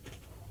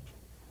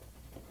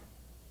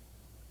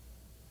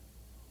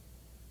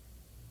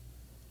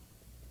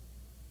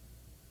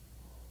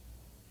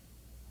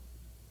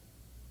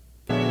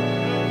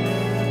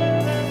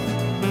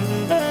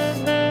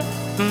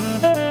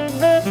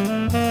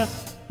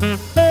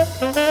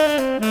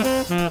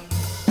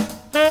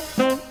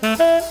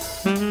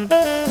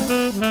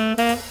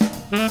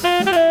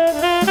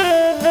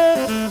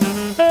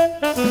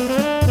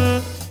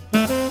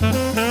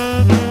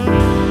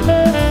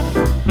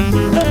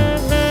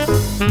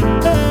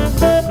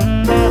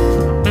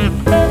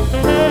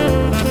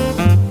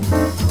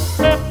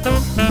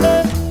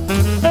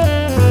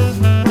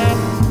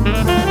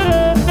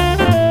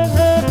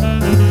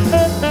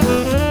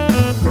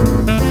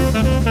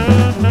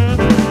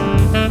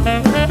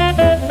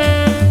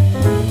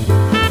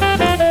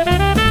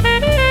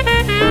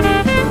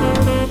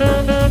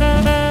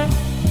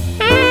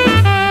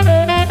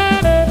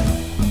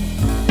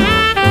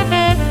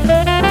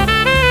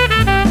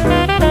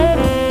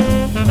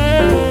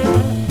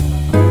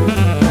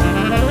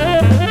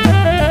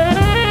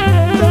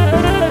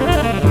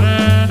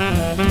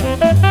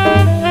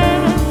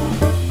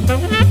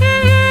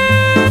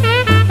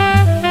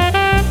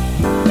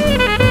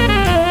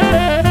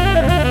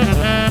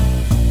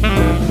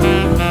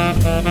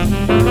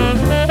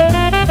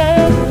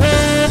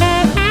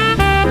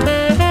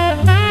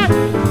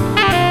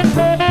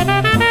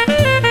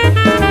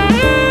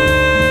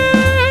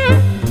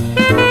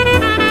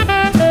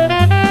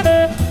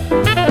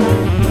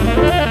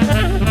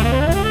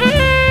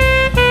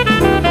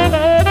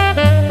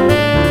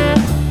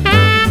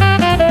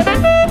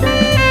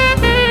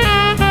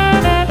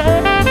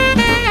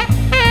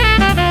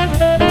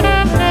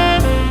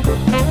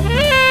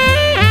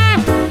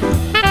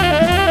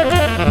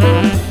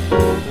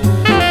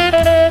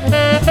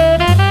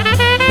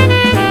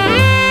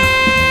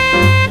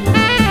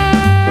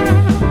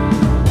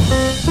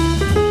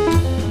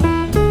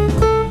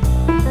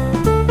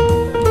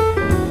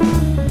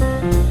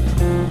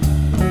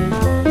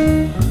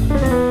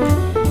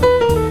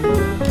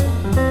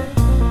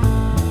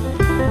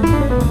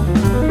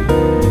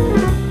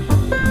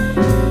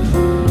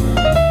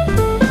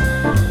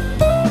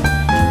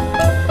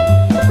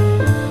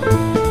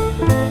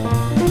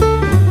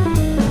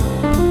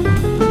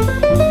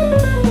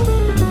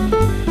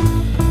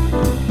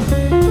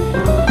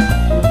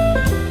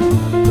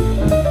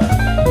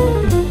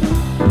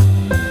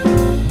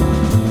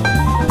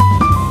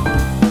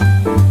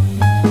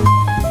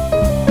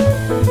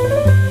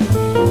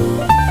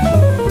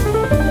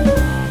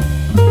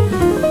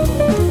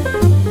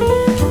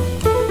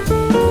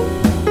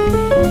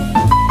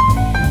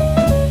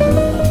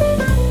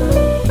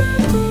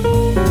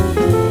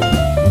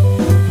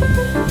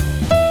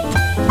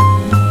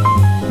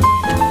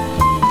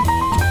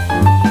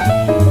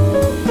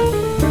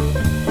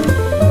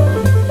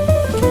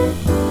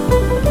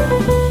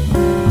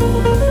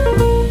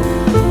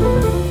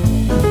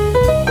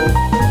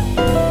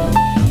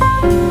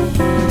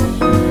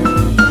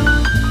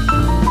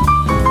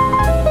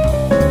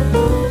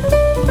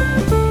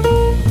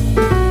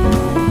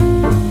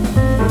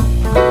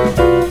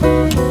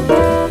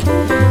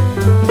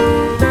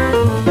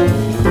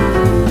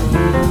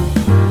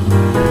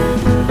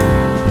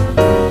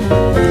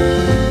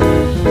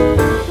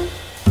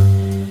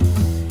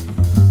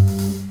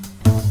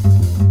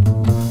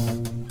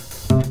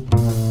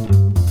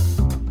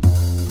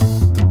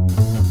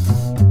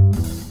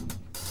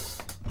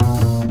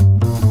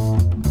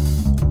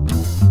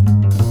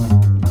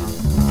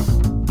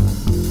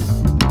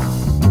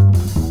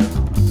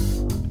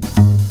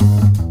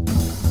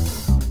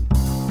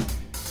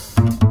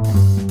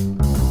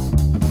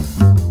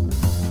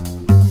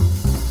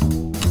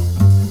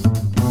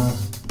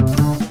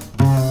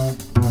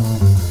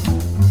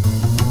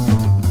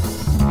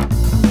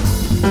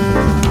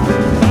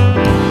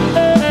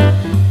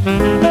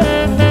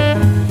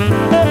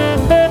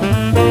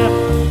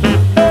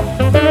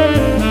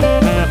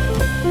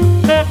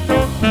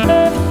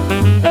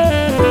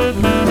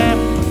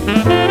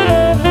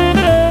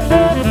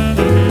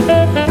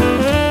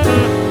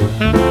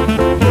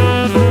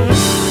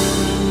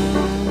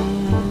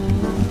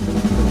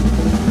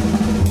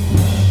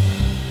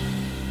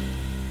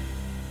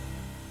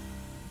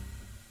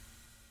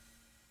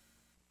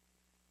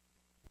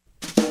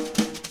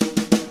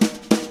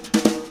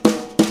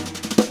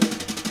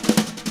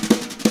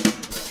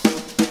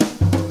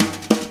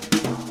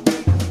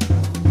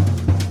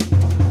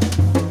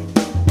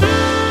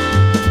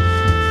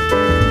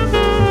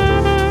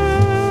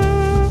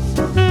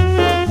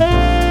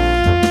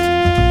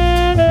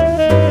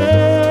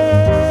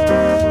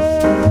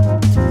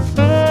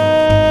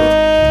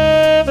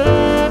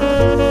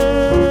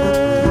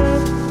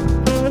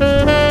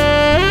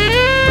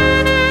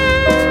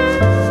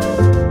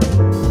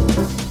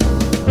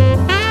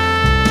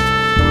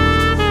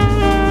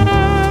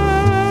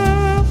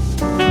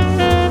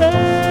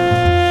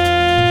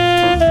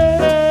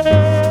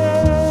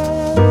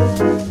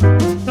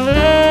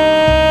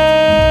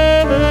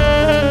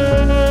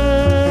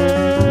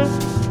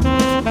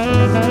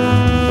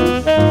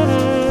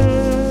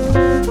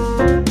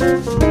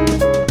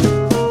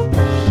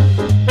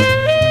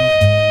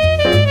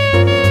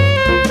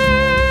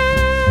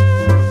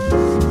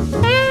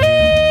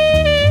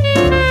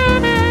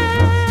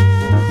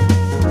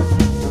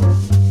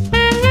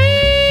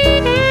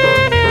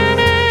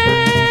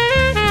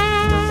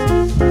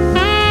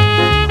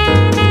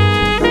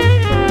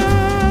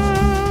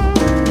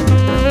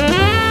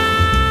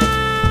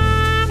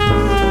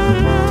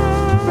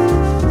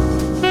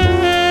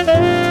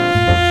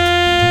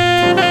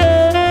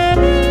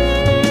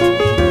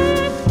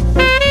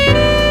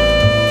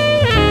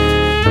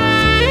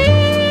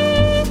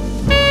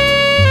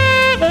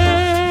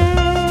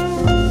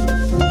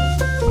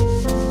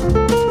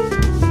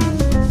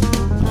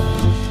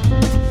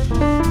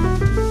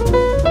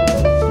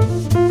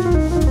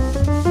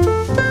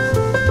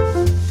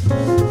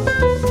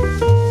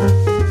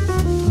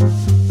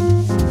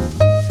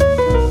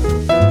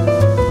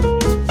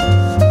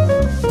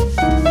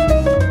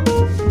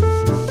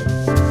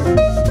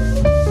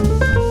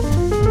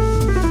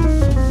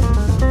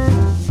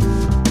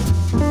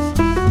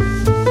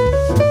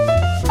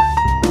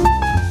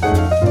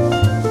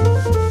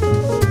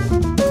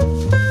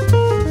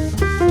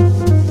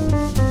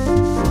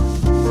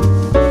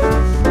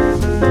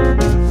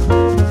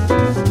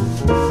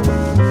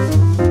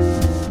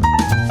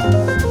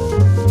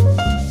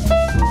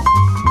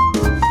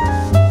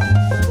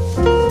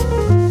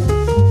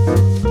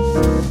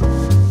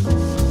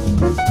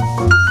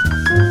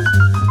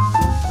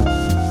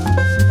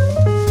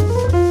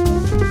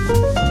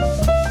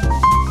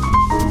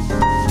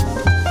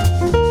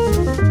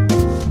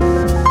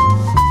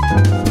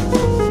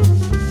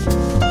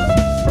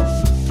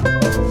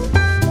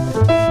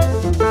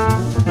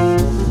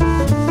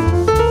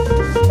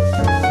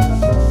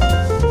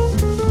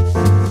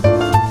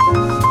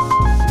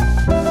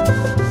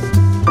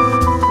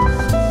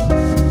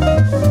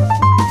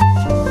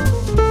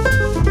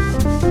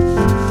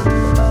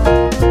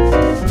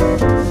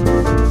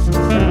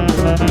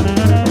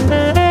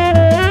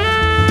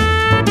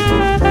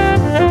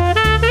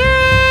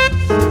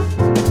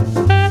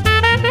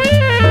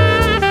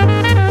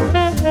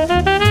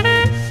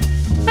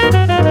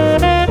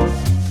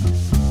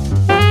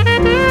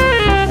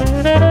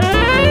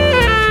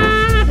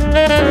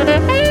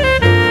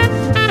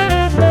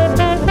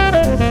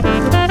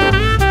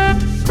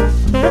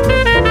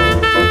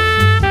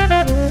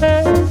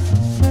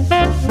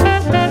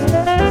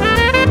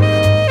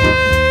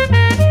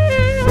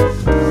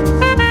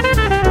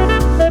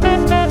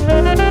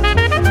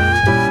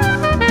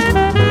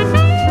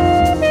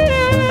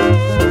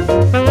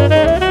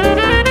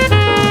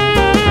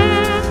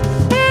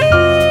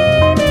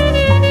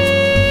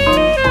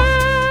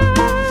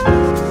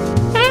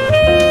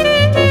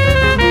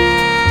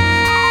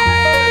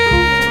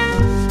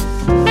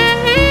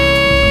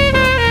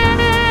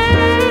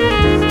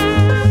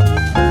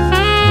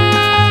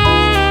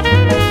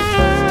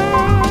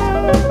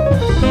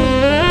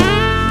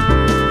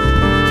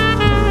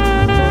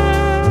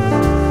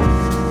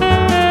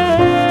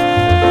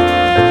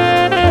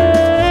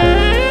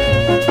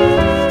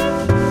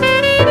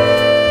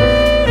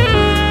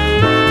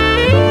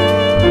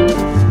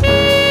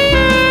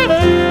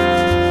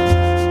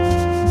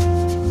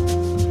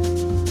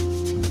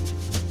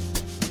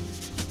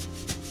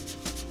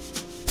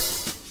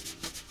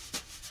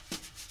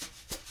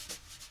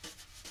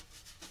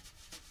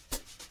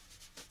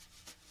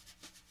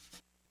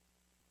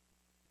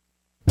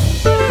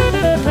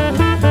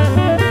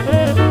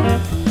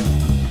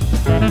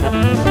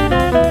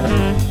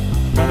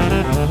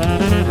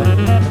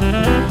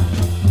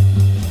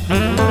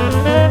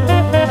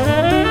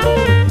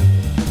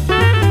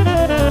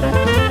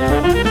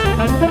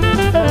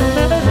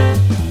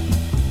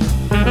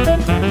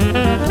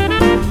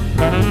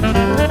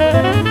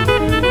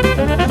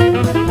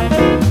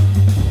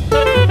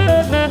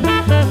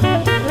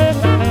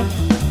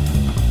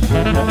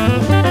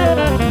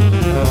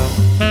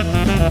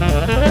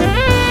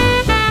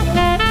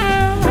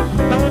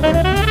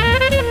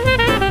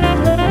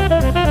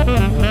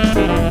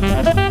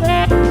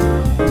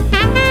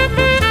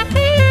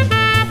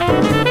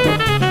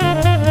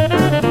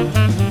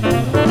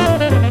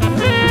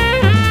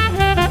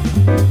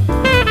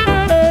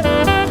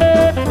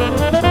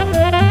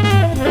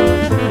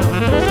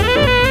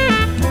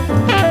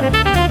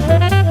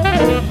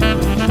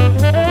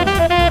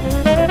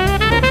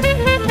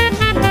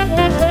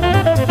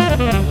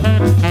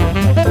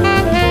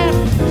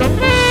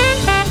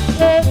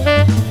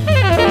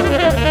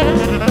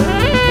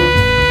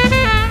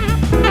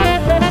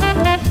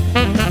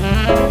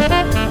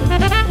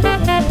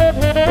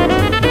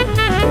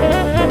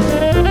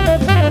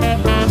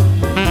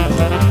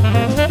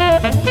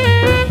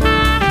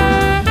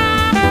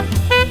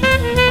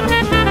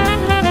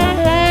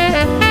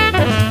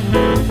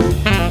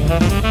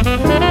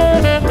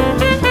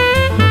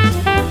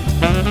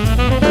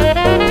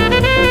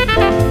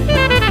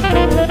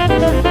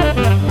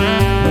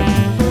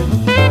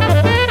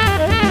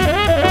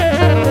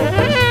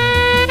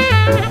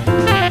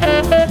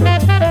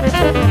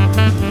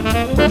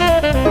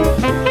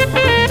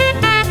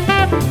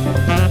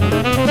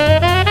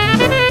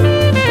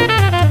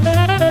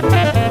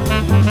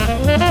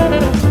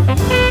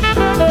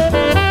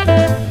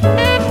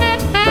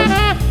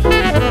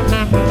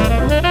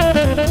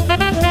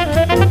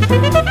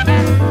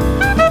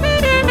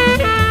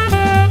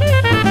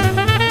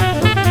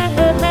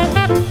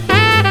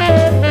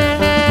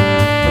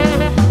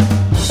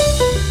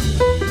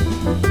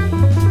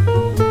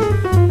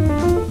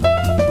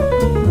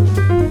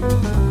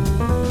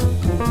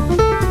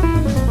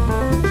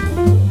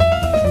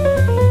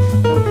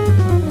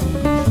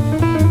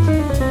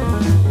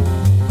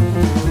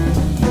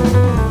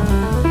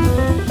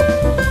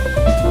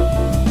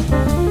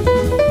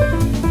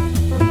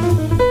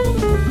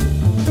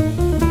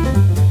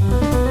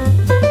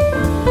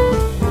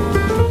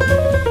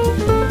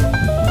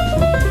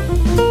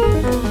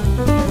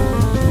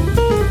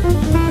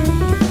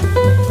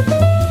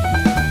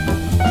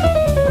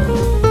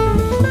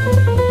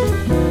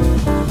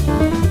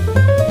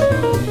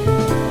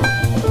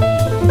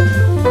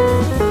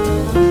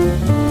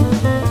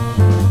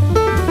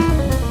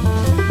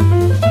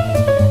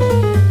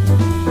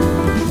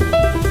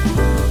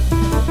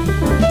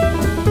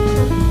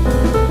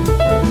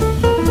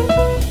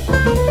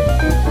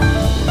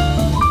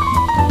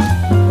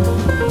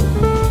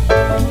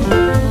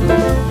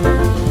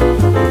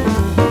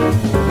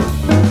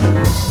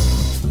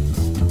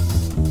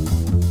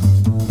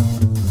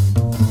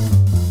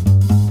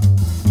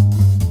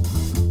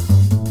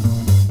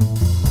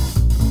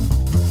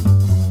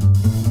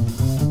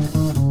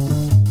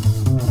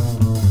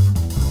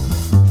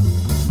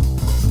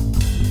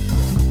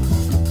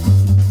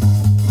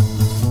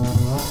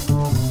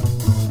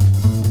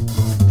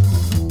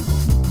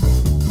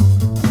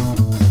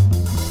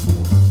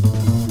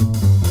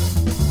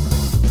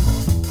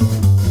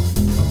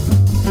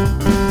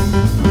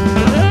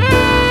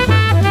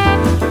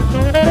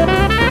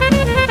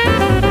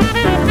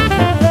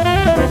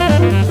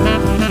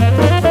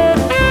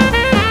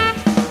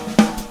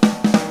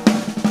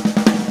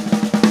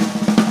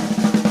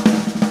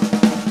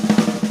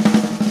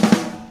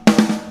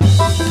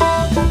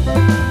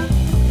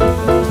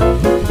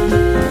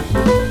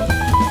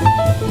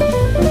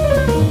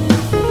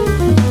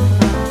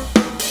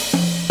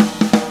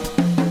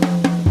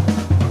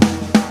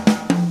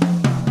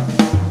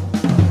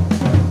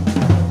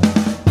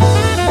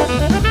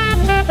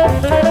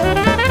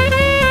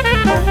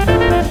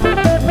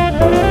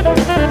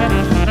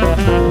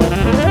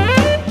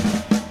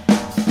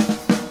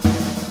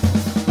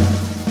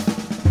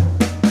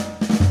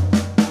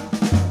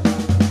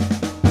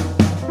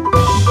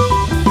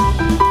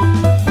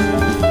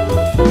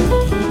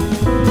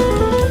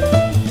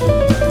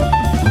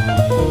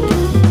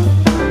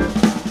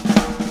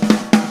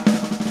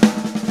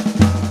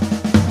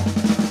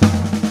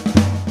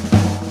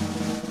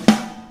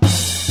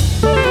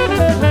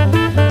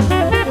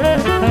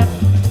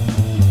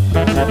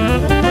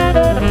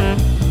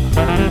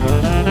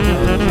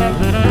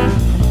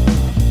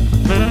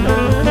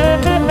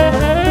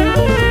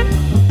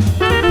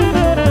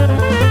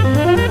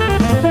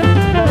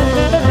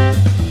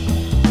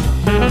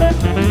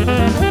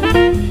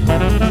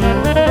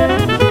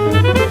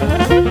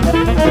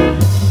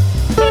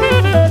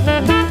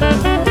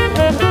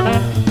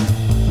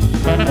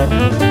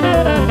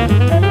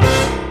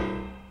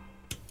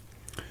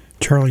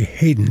 Charlie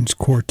Hayden's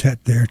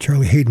quartet there.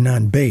 Charlie Hayden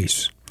on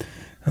bass,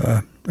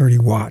 Ernie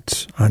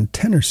Watts on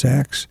tenor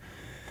sax,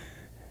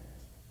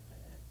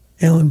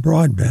 Alan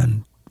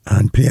Broadbent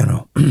on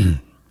piano, and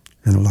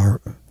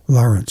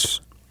Lawrence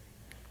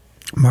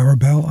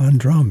Marabelle on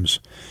drums.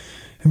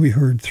 And we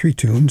heard three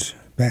tunes,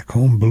 Back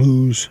Home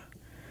Blues,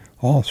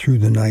 All Through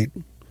the Night,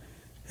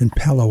 and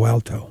Palo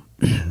Alto.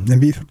 And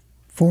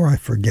before I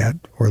forget,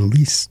 or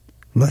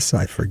lest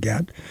I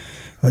forget,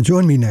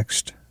 join me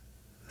next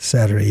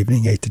Saturday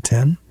evening, 8 to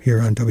 10, here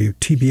on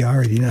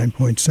WTBR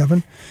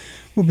 89.7.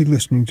 We'll be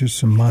listening to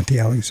some Monty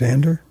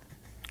Alexander,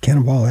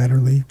 Cannonball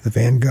Adderley, the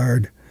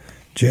Vanguard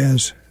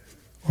Jazz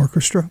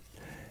Orchestra,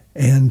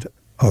 and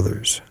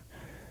others.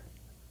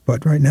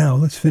 But right now,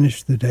 let's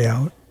finish the day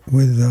out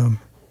with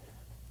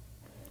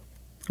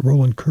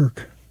Roland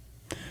Kirk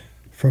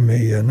from a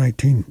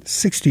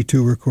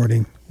 1962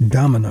 recording,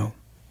 Domino.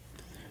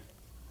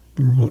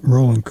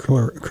 Roland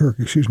Kirk,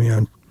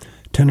 on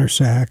tenor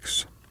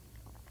sax,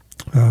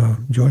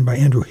 joined by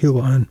Andrew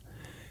Hill on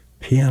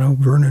piano,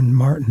 Vernon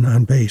Martin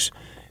on bass,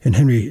 and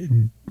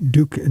Henry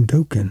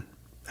Dokken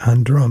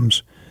on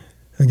drums.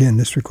 Again,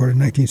 this recorded in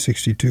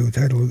 1962. The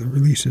title of the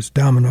release is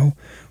Domino.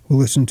 We'll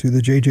listen to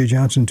the J.J.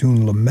 Johnson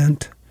tune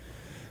Lament,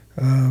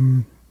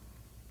 Roland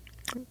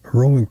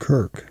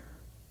Kirk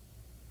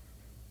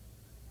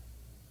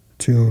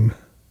tune.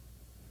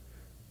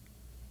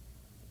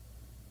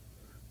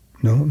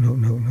 No,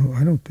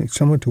 I don't think.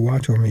 Someone to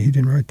Watch Over Me. He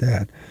didn't write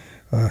that.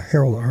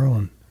 Harold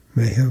Arlen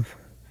may have.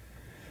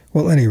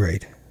 Well, at any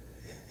rate,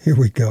 here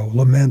we go.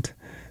 Lament,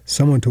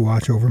 Someone to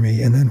Watch Over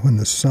Me, and then When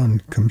the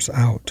Sun Comes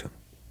Out.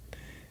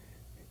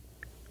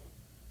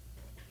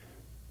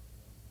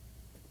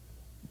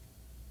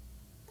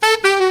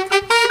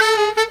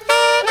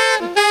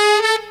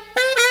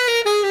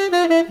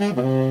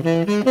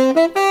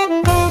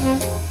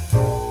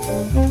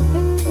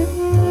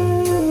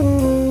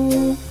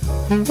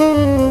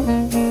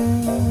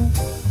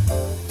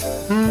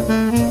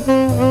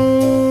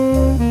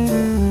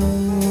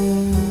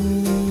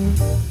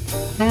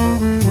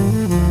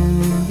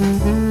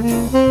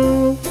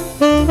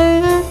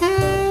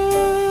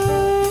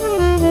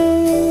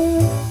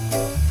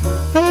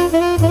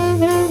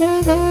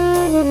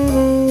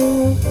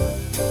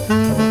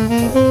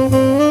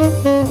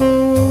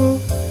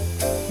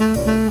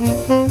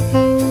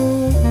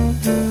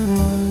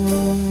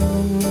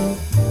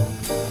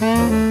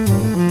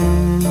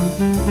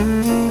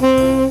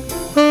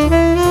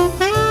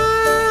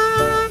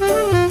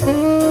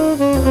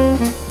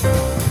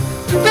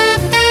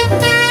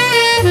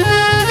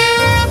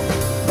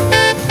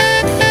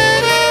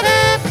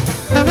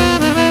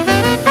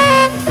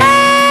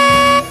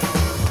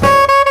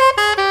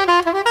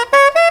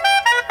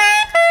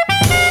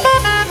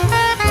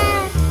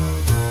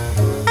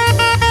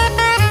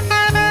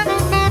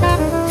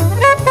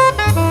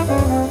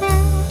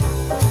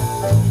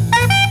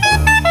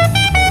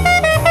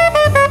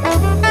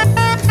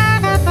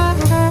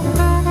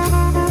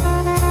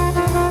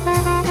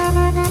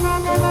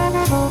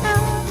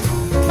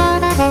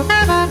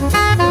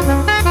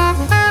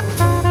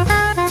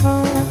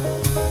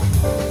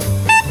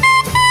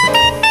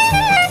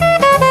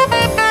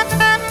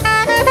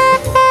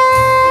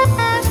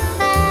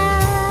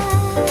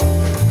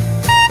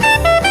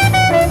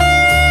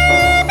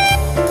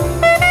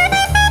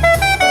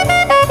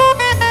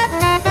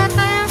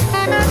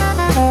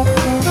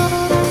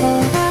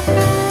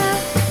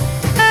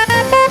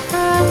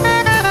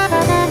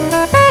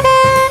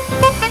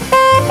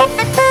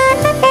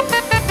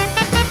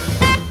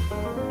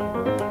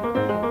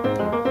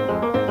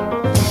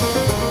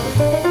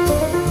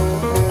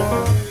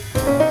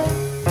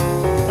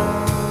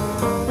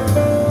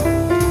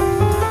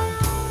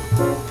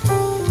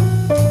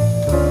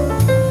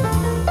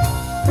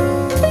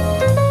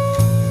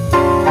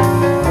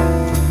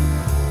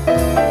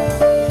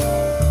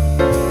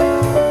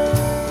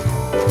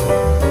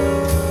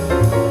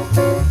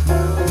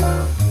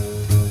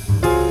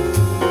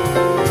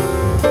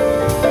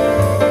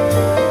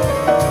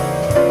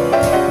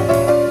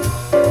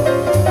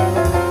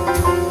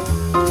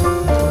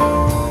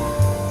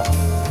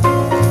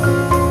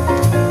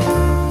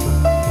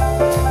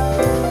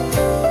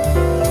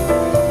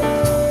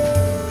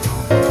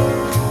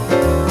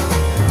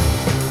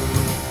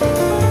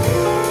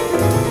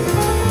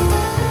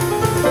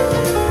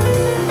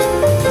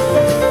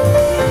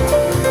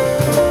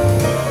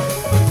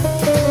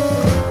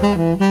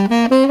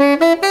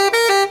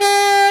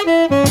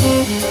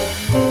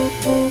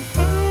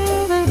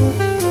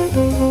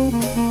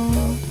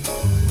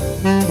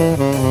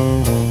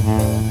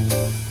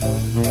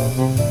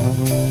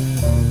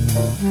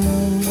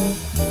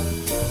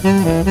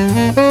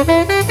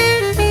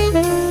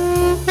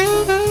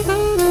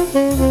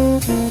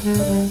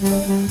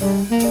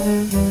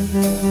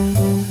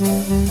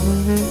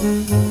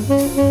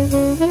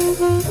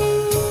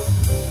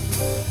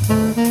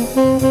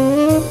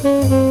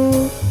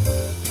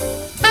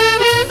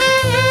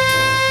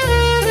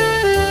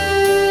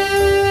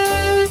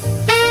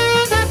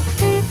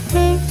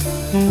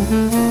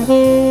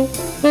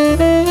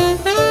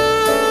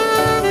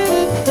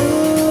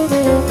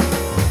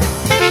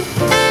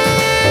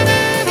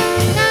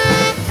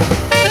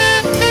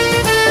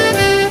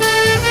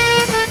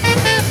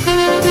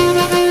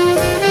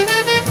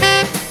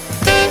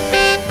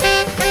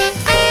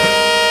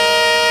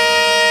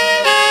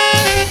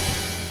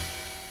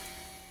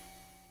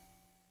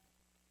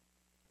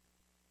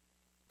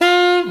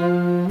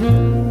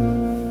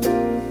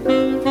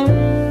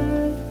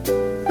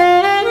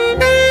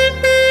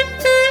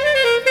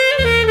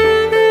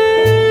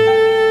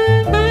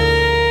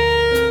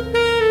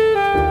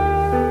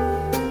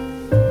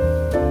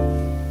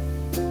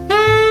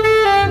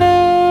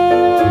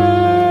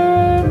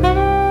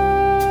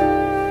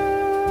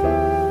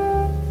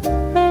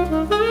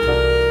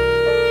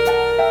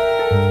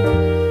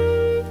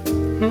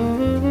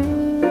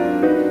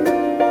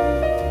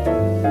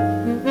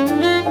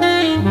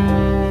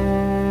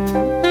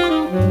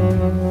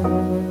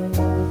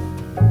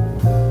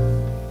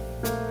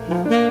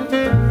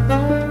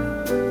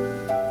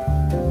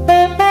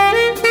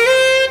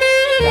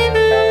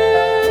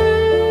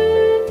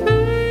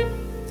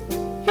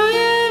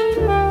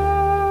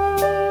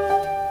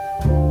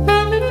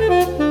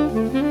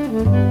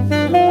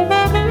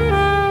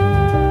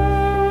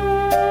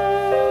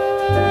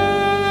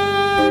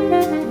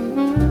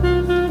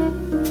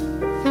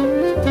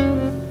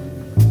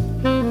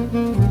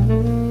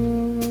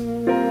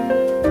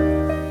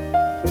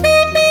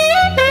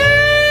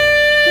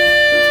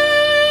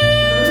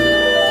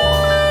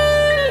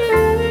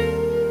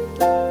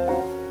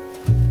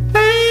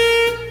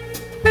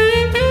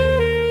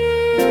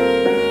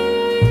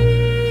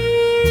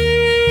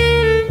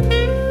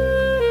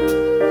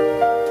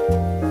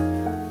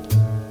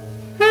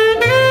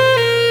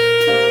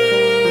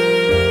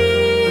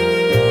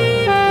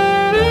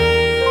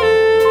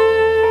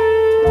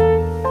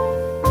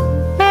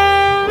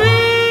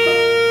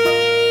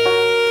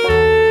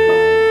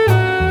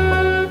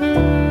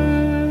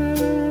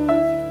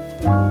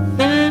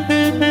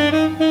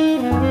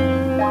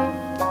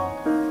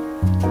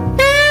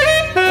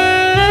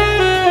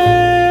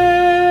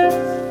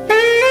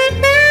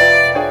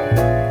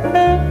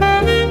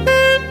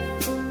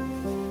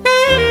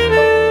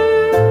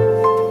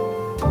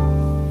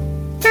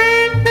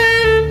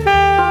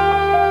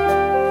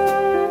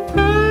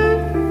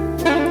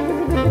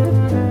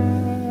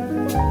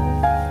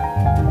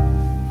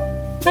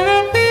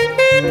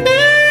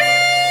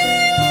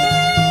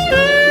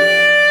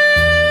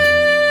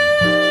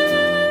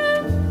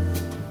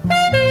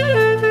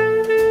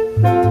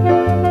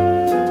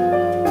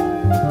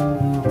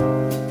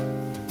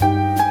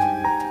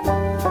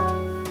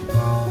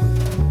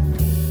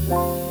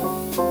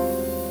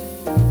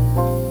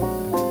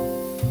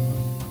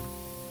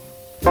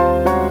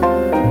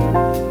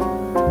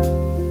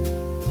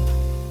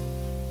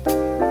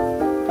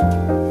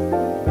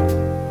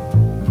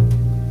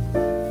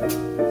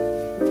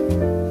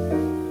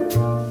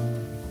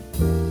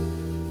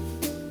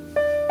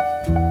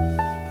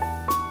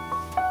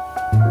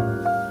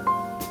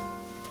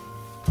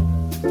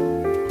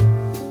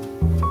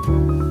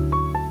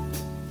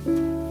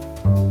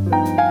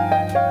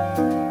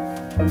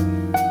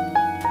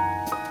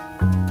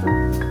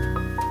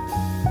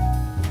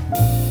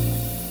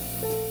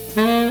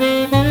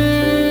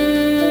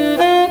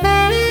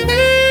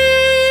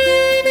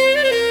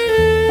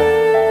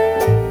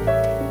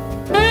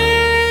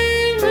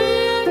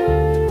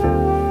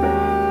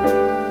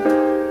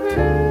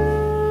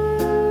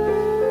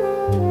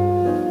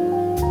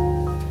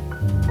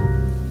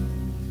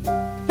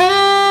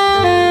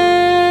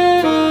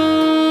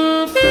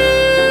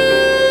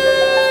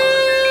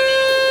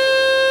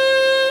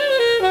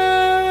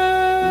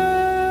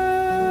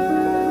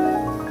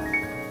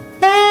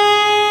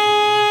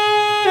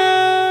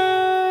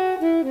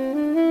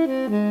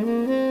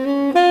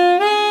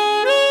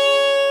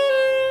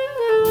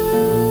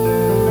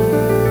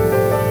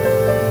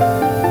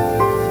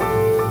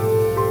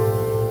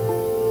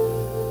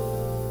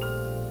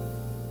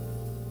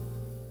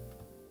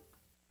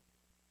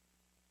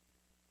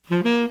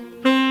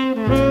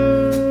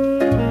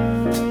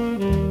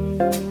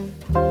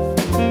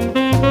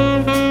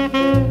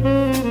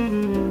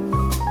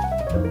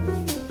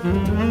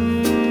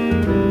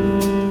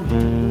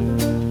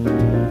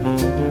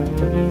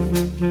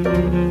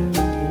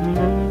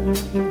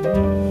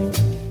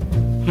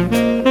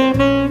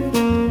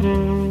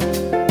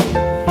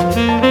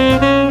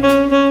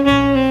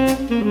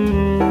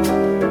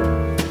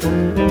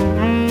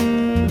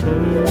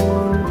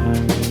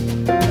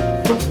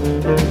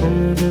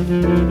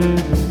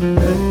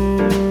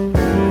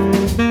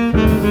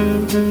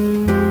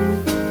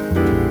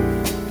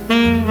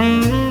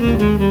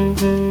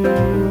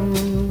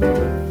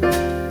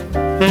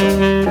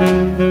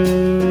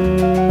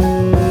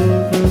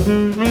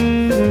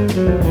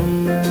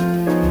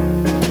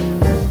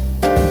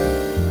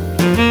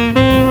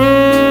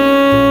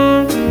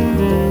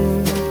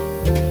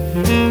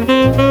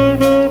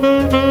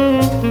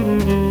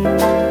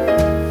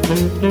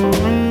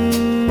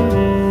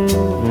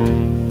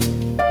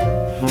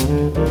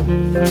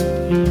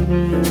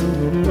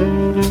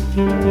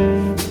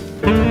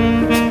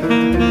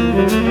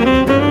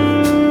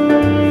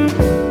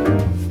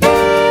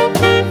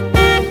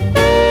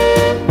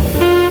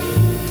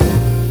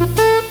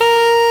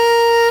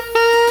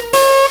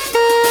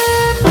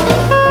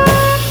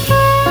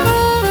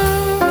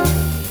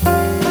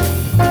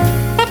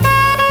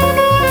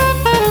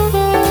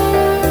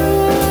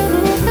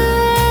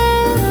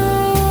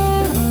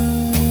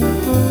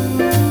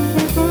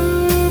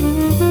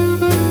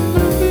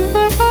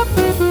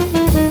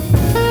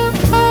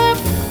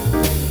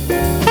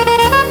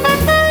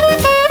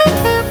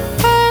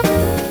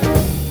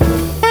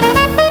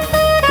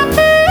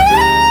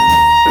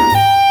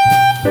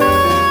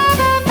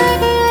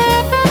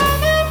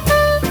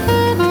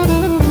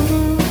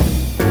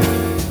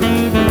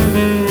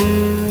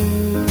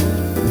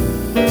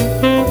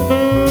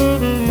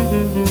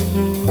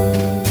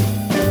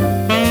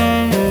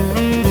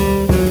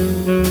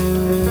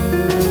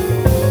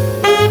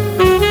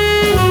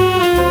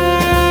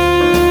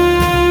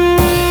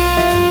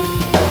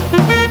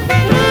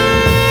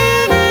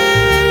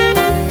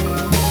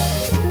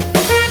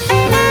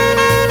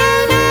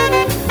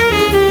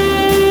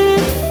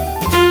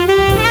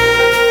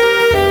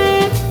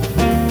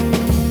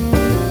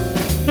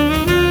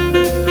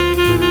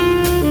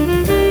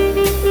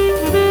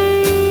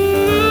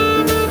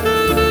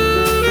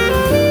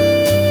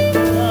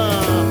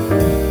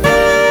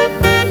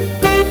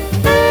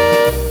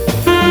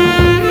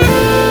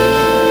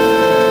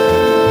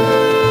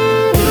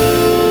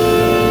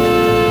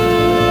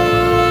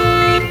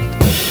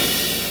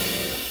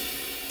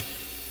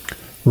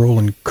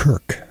 Roland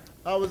Kirk.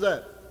 How was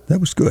that? That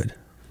was good.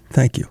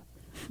 Thank you.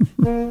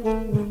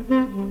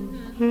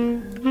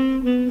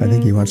 I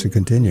think he wants to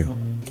continue.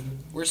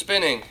 We're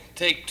spinning.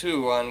 Take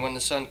 2 on When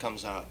the Sun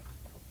Comes Out.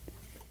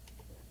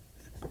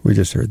 We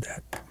just heard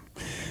that.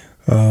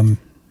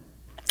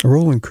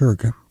 Roland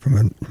Kirk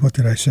from, what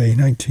did I say,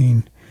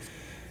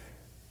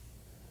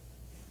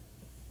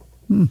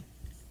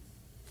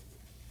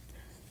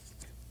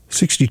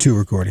 1962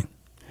 recording,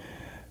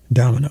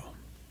 Domino.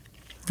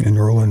 And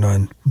Roland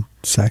on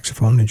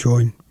saxophone, and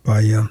joined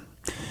by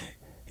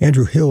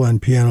Andrew Hill on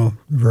piano,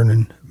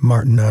 Vernon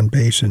Martin on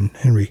bass, and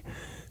Henry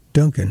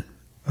Duncan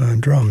on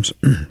drums.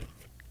 We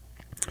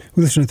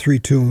listened to 3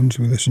 tunes.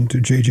 We listened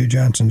to J.J.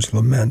 Johnson's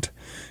Lament.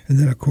 And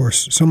then, of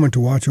course, Someone to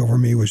Watch Over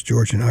Me was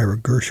George and Ira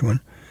Gershwin.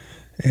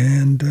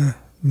 And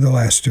the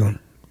last tune,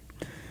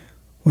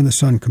 When the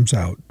Sun Comes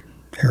Out,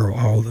 Harold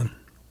Alden.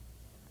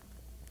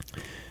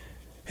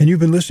 And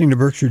you've been listening to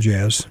Berkshire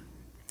Jazz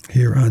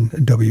here on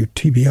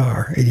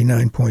WTBR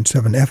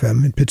 89.7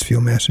 FM in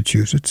Pittsfield,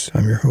 Massachusetts.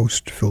 I'm your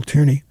host, Phil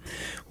Tierney.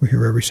 We're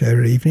here every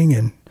Saturday evening,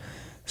 and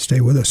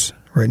stay with us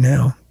right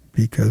now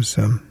because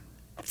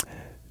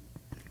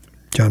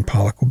John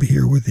Pollock will be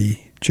here with the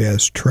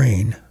Jazz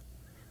Train.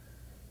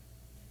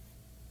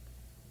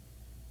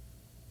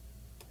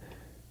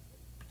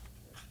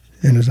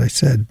 And as I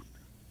said,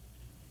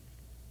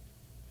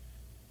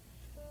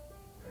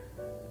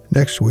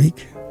 next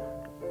week,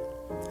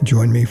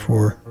 join me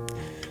for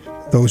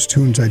those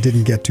tunes I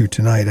didn't get to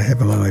tonight. I have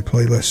them on my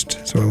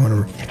playlist, so I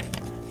want to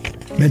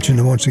mention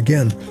them once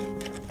again.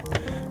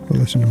 We'll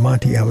listen to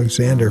Monty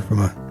Alexander from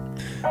a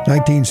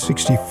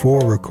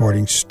 1964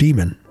 recording,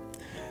 Steamin',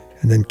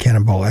 and then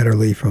Cannonball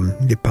Adderley from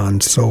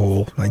Nippon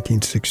Soul,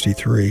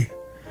 1963,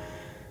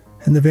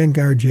 and the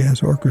Vanguard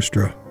Jazz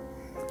Orchestra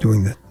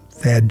doing the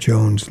Thad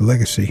Jones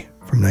Legacy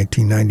from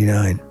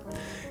 1999,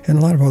 and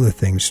a lot of other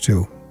things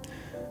too.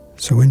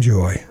 So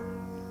enjoy.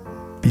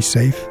 Be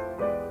safe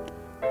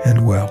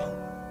and well.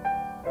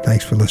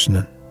 Thanks for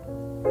listening.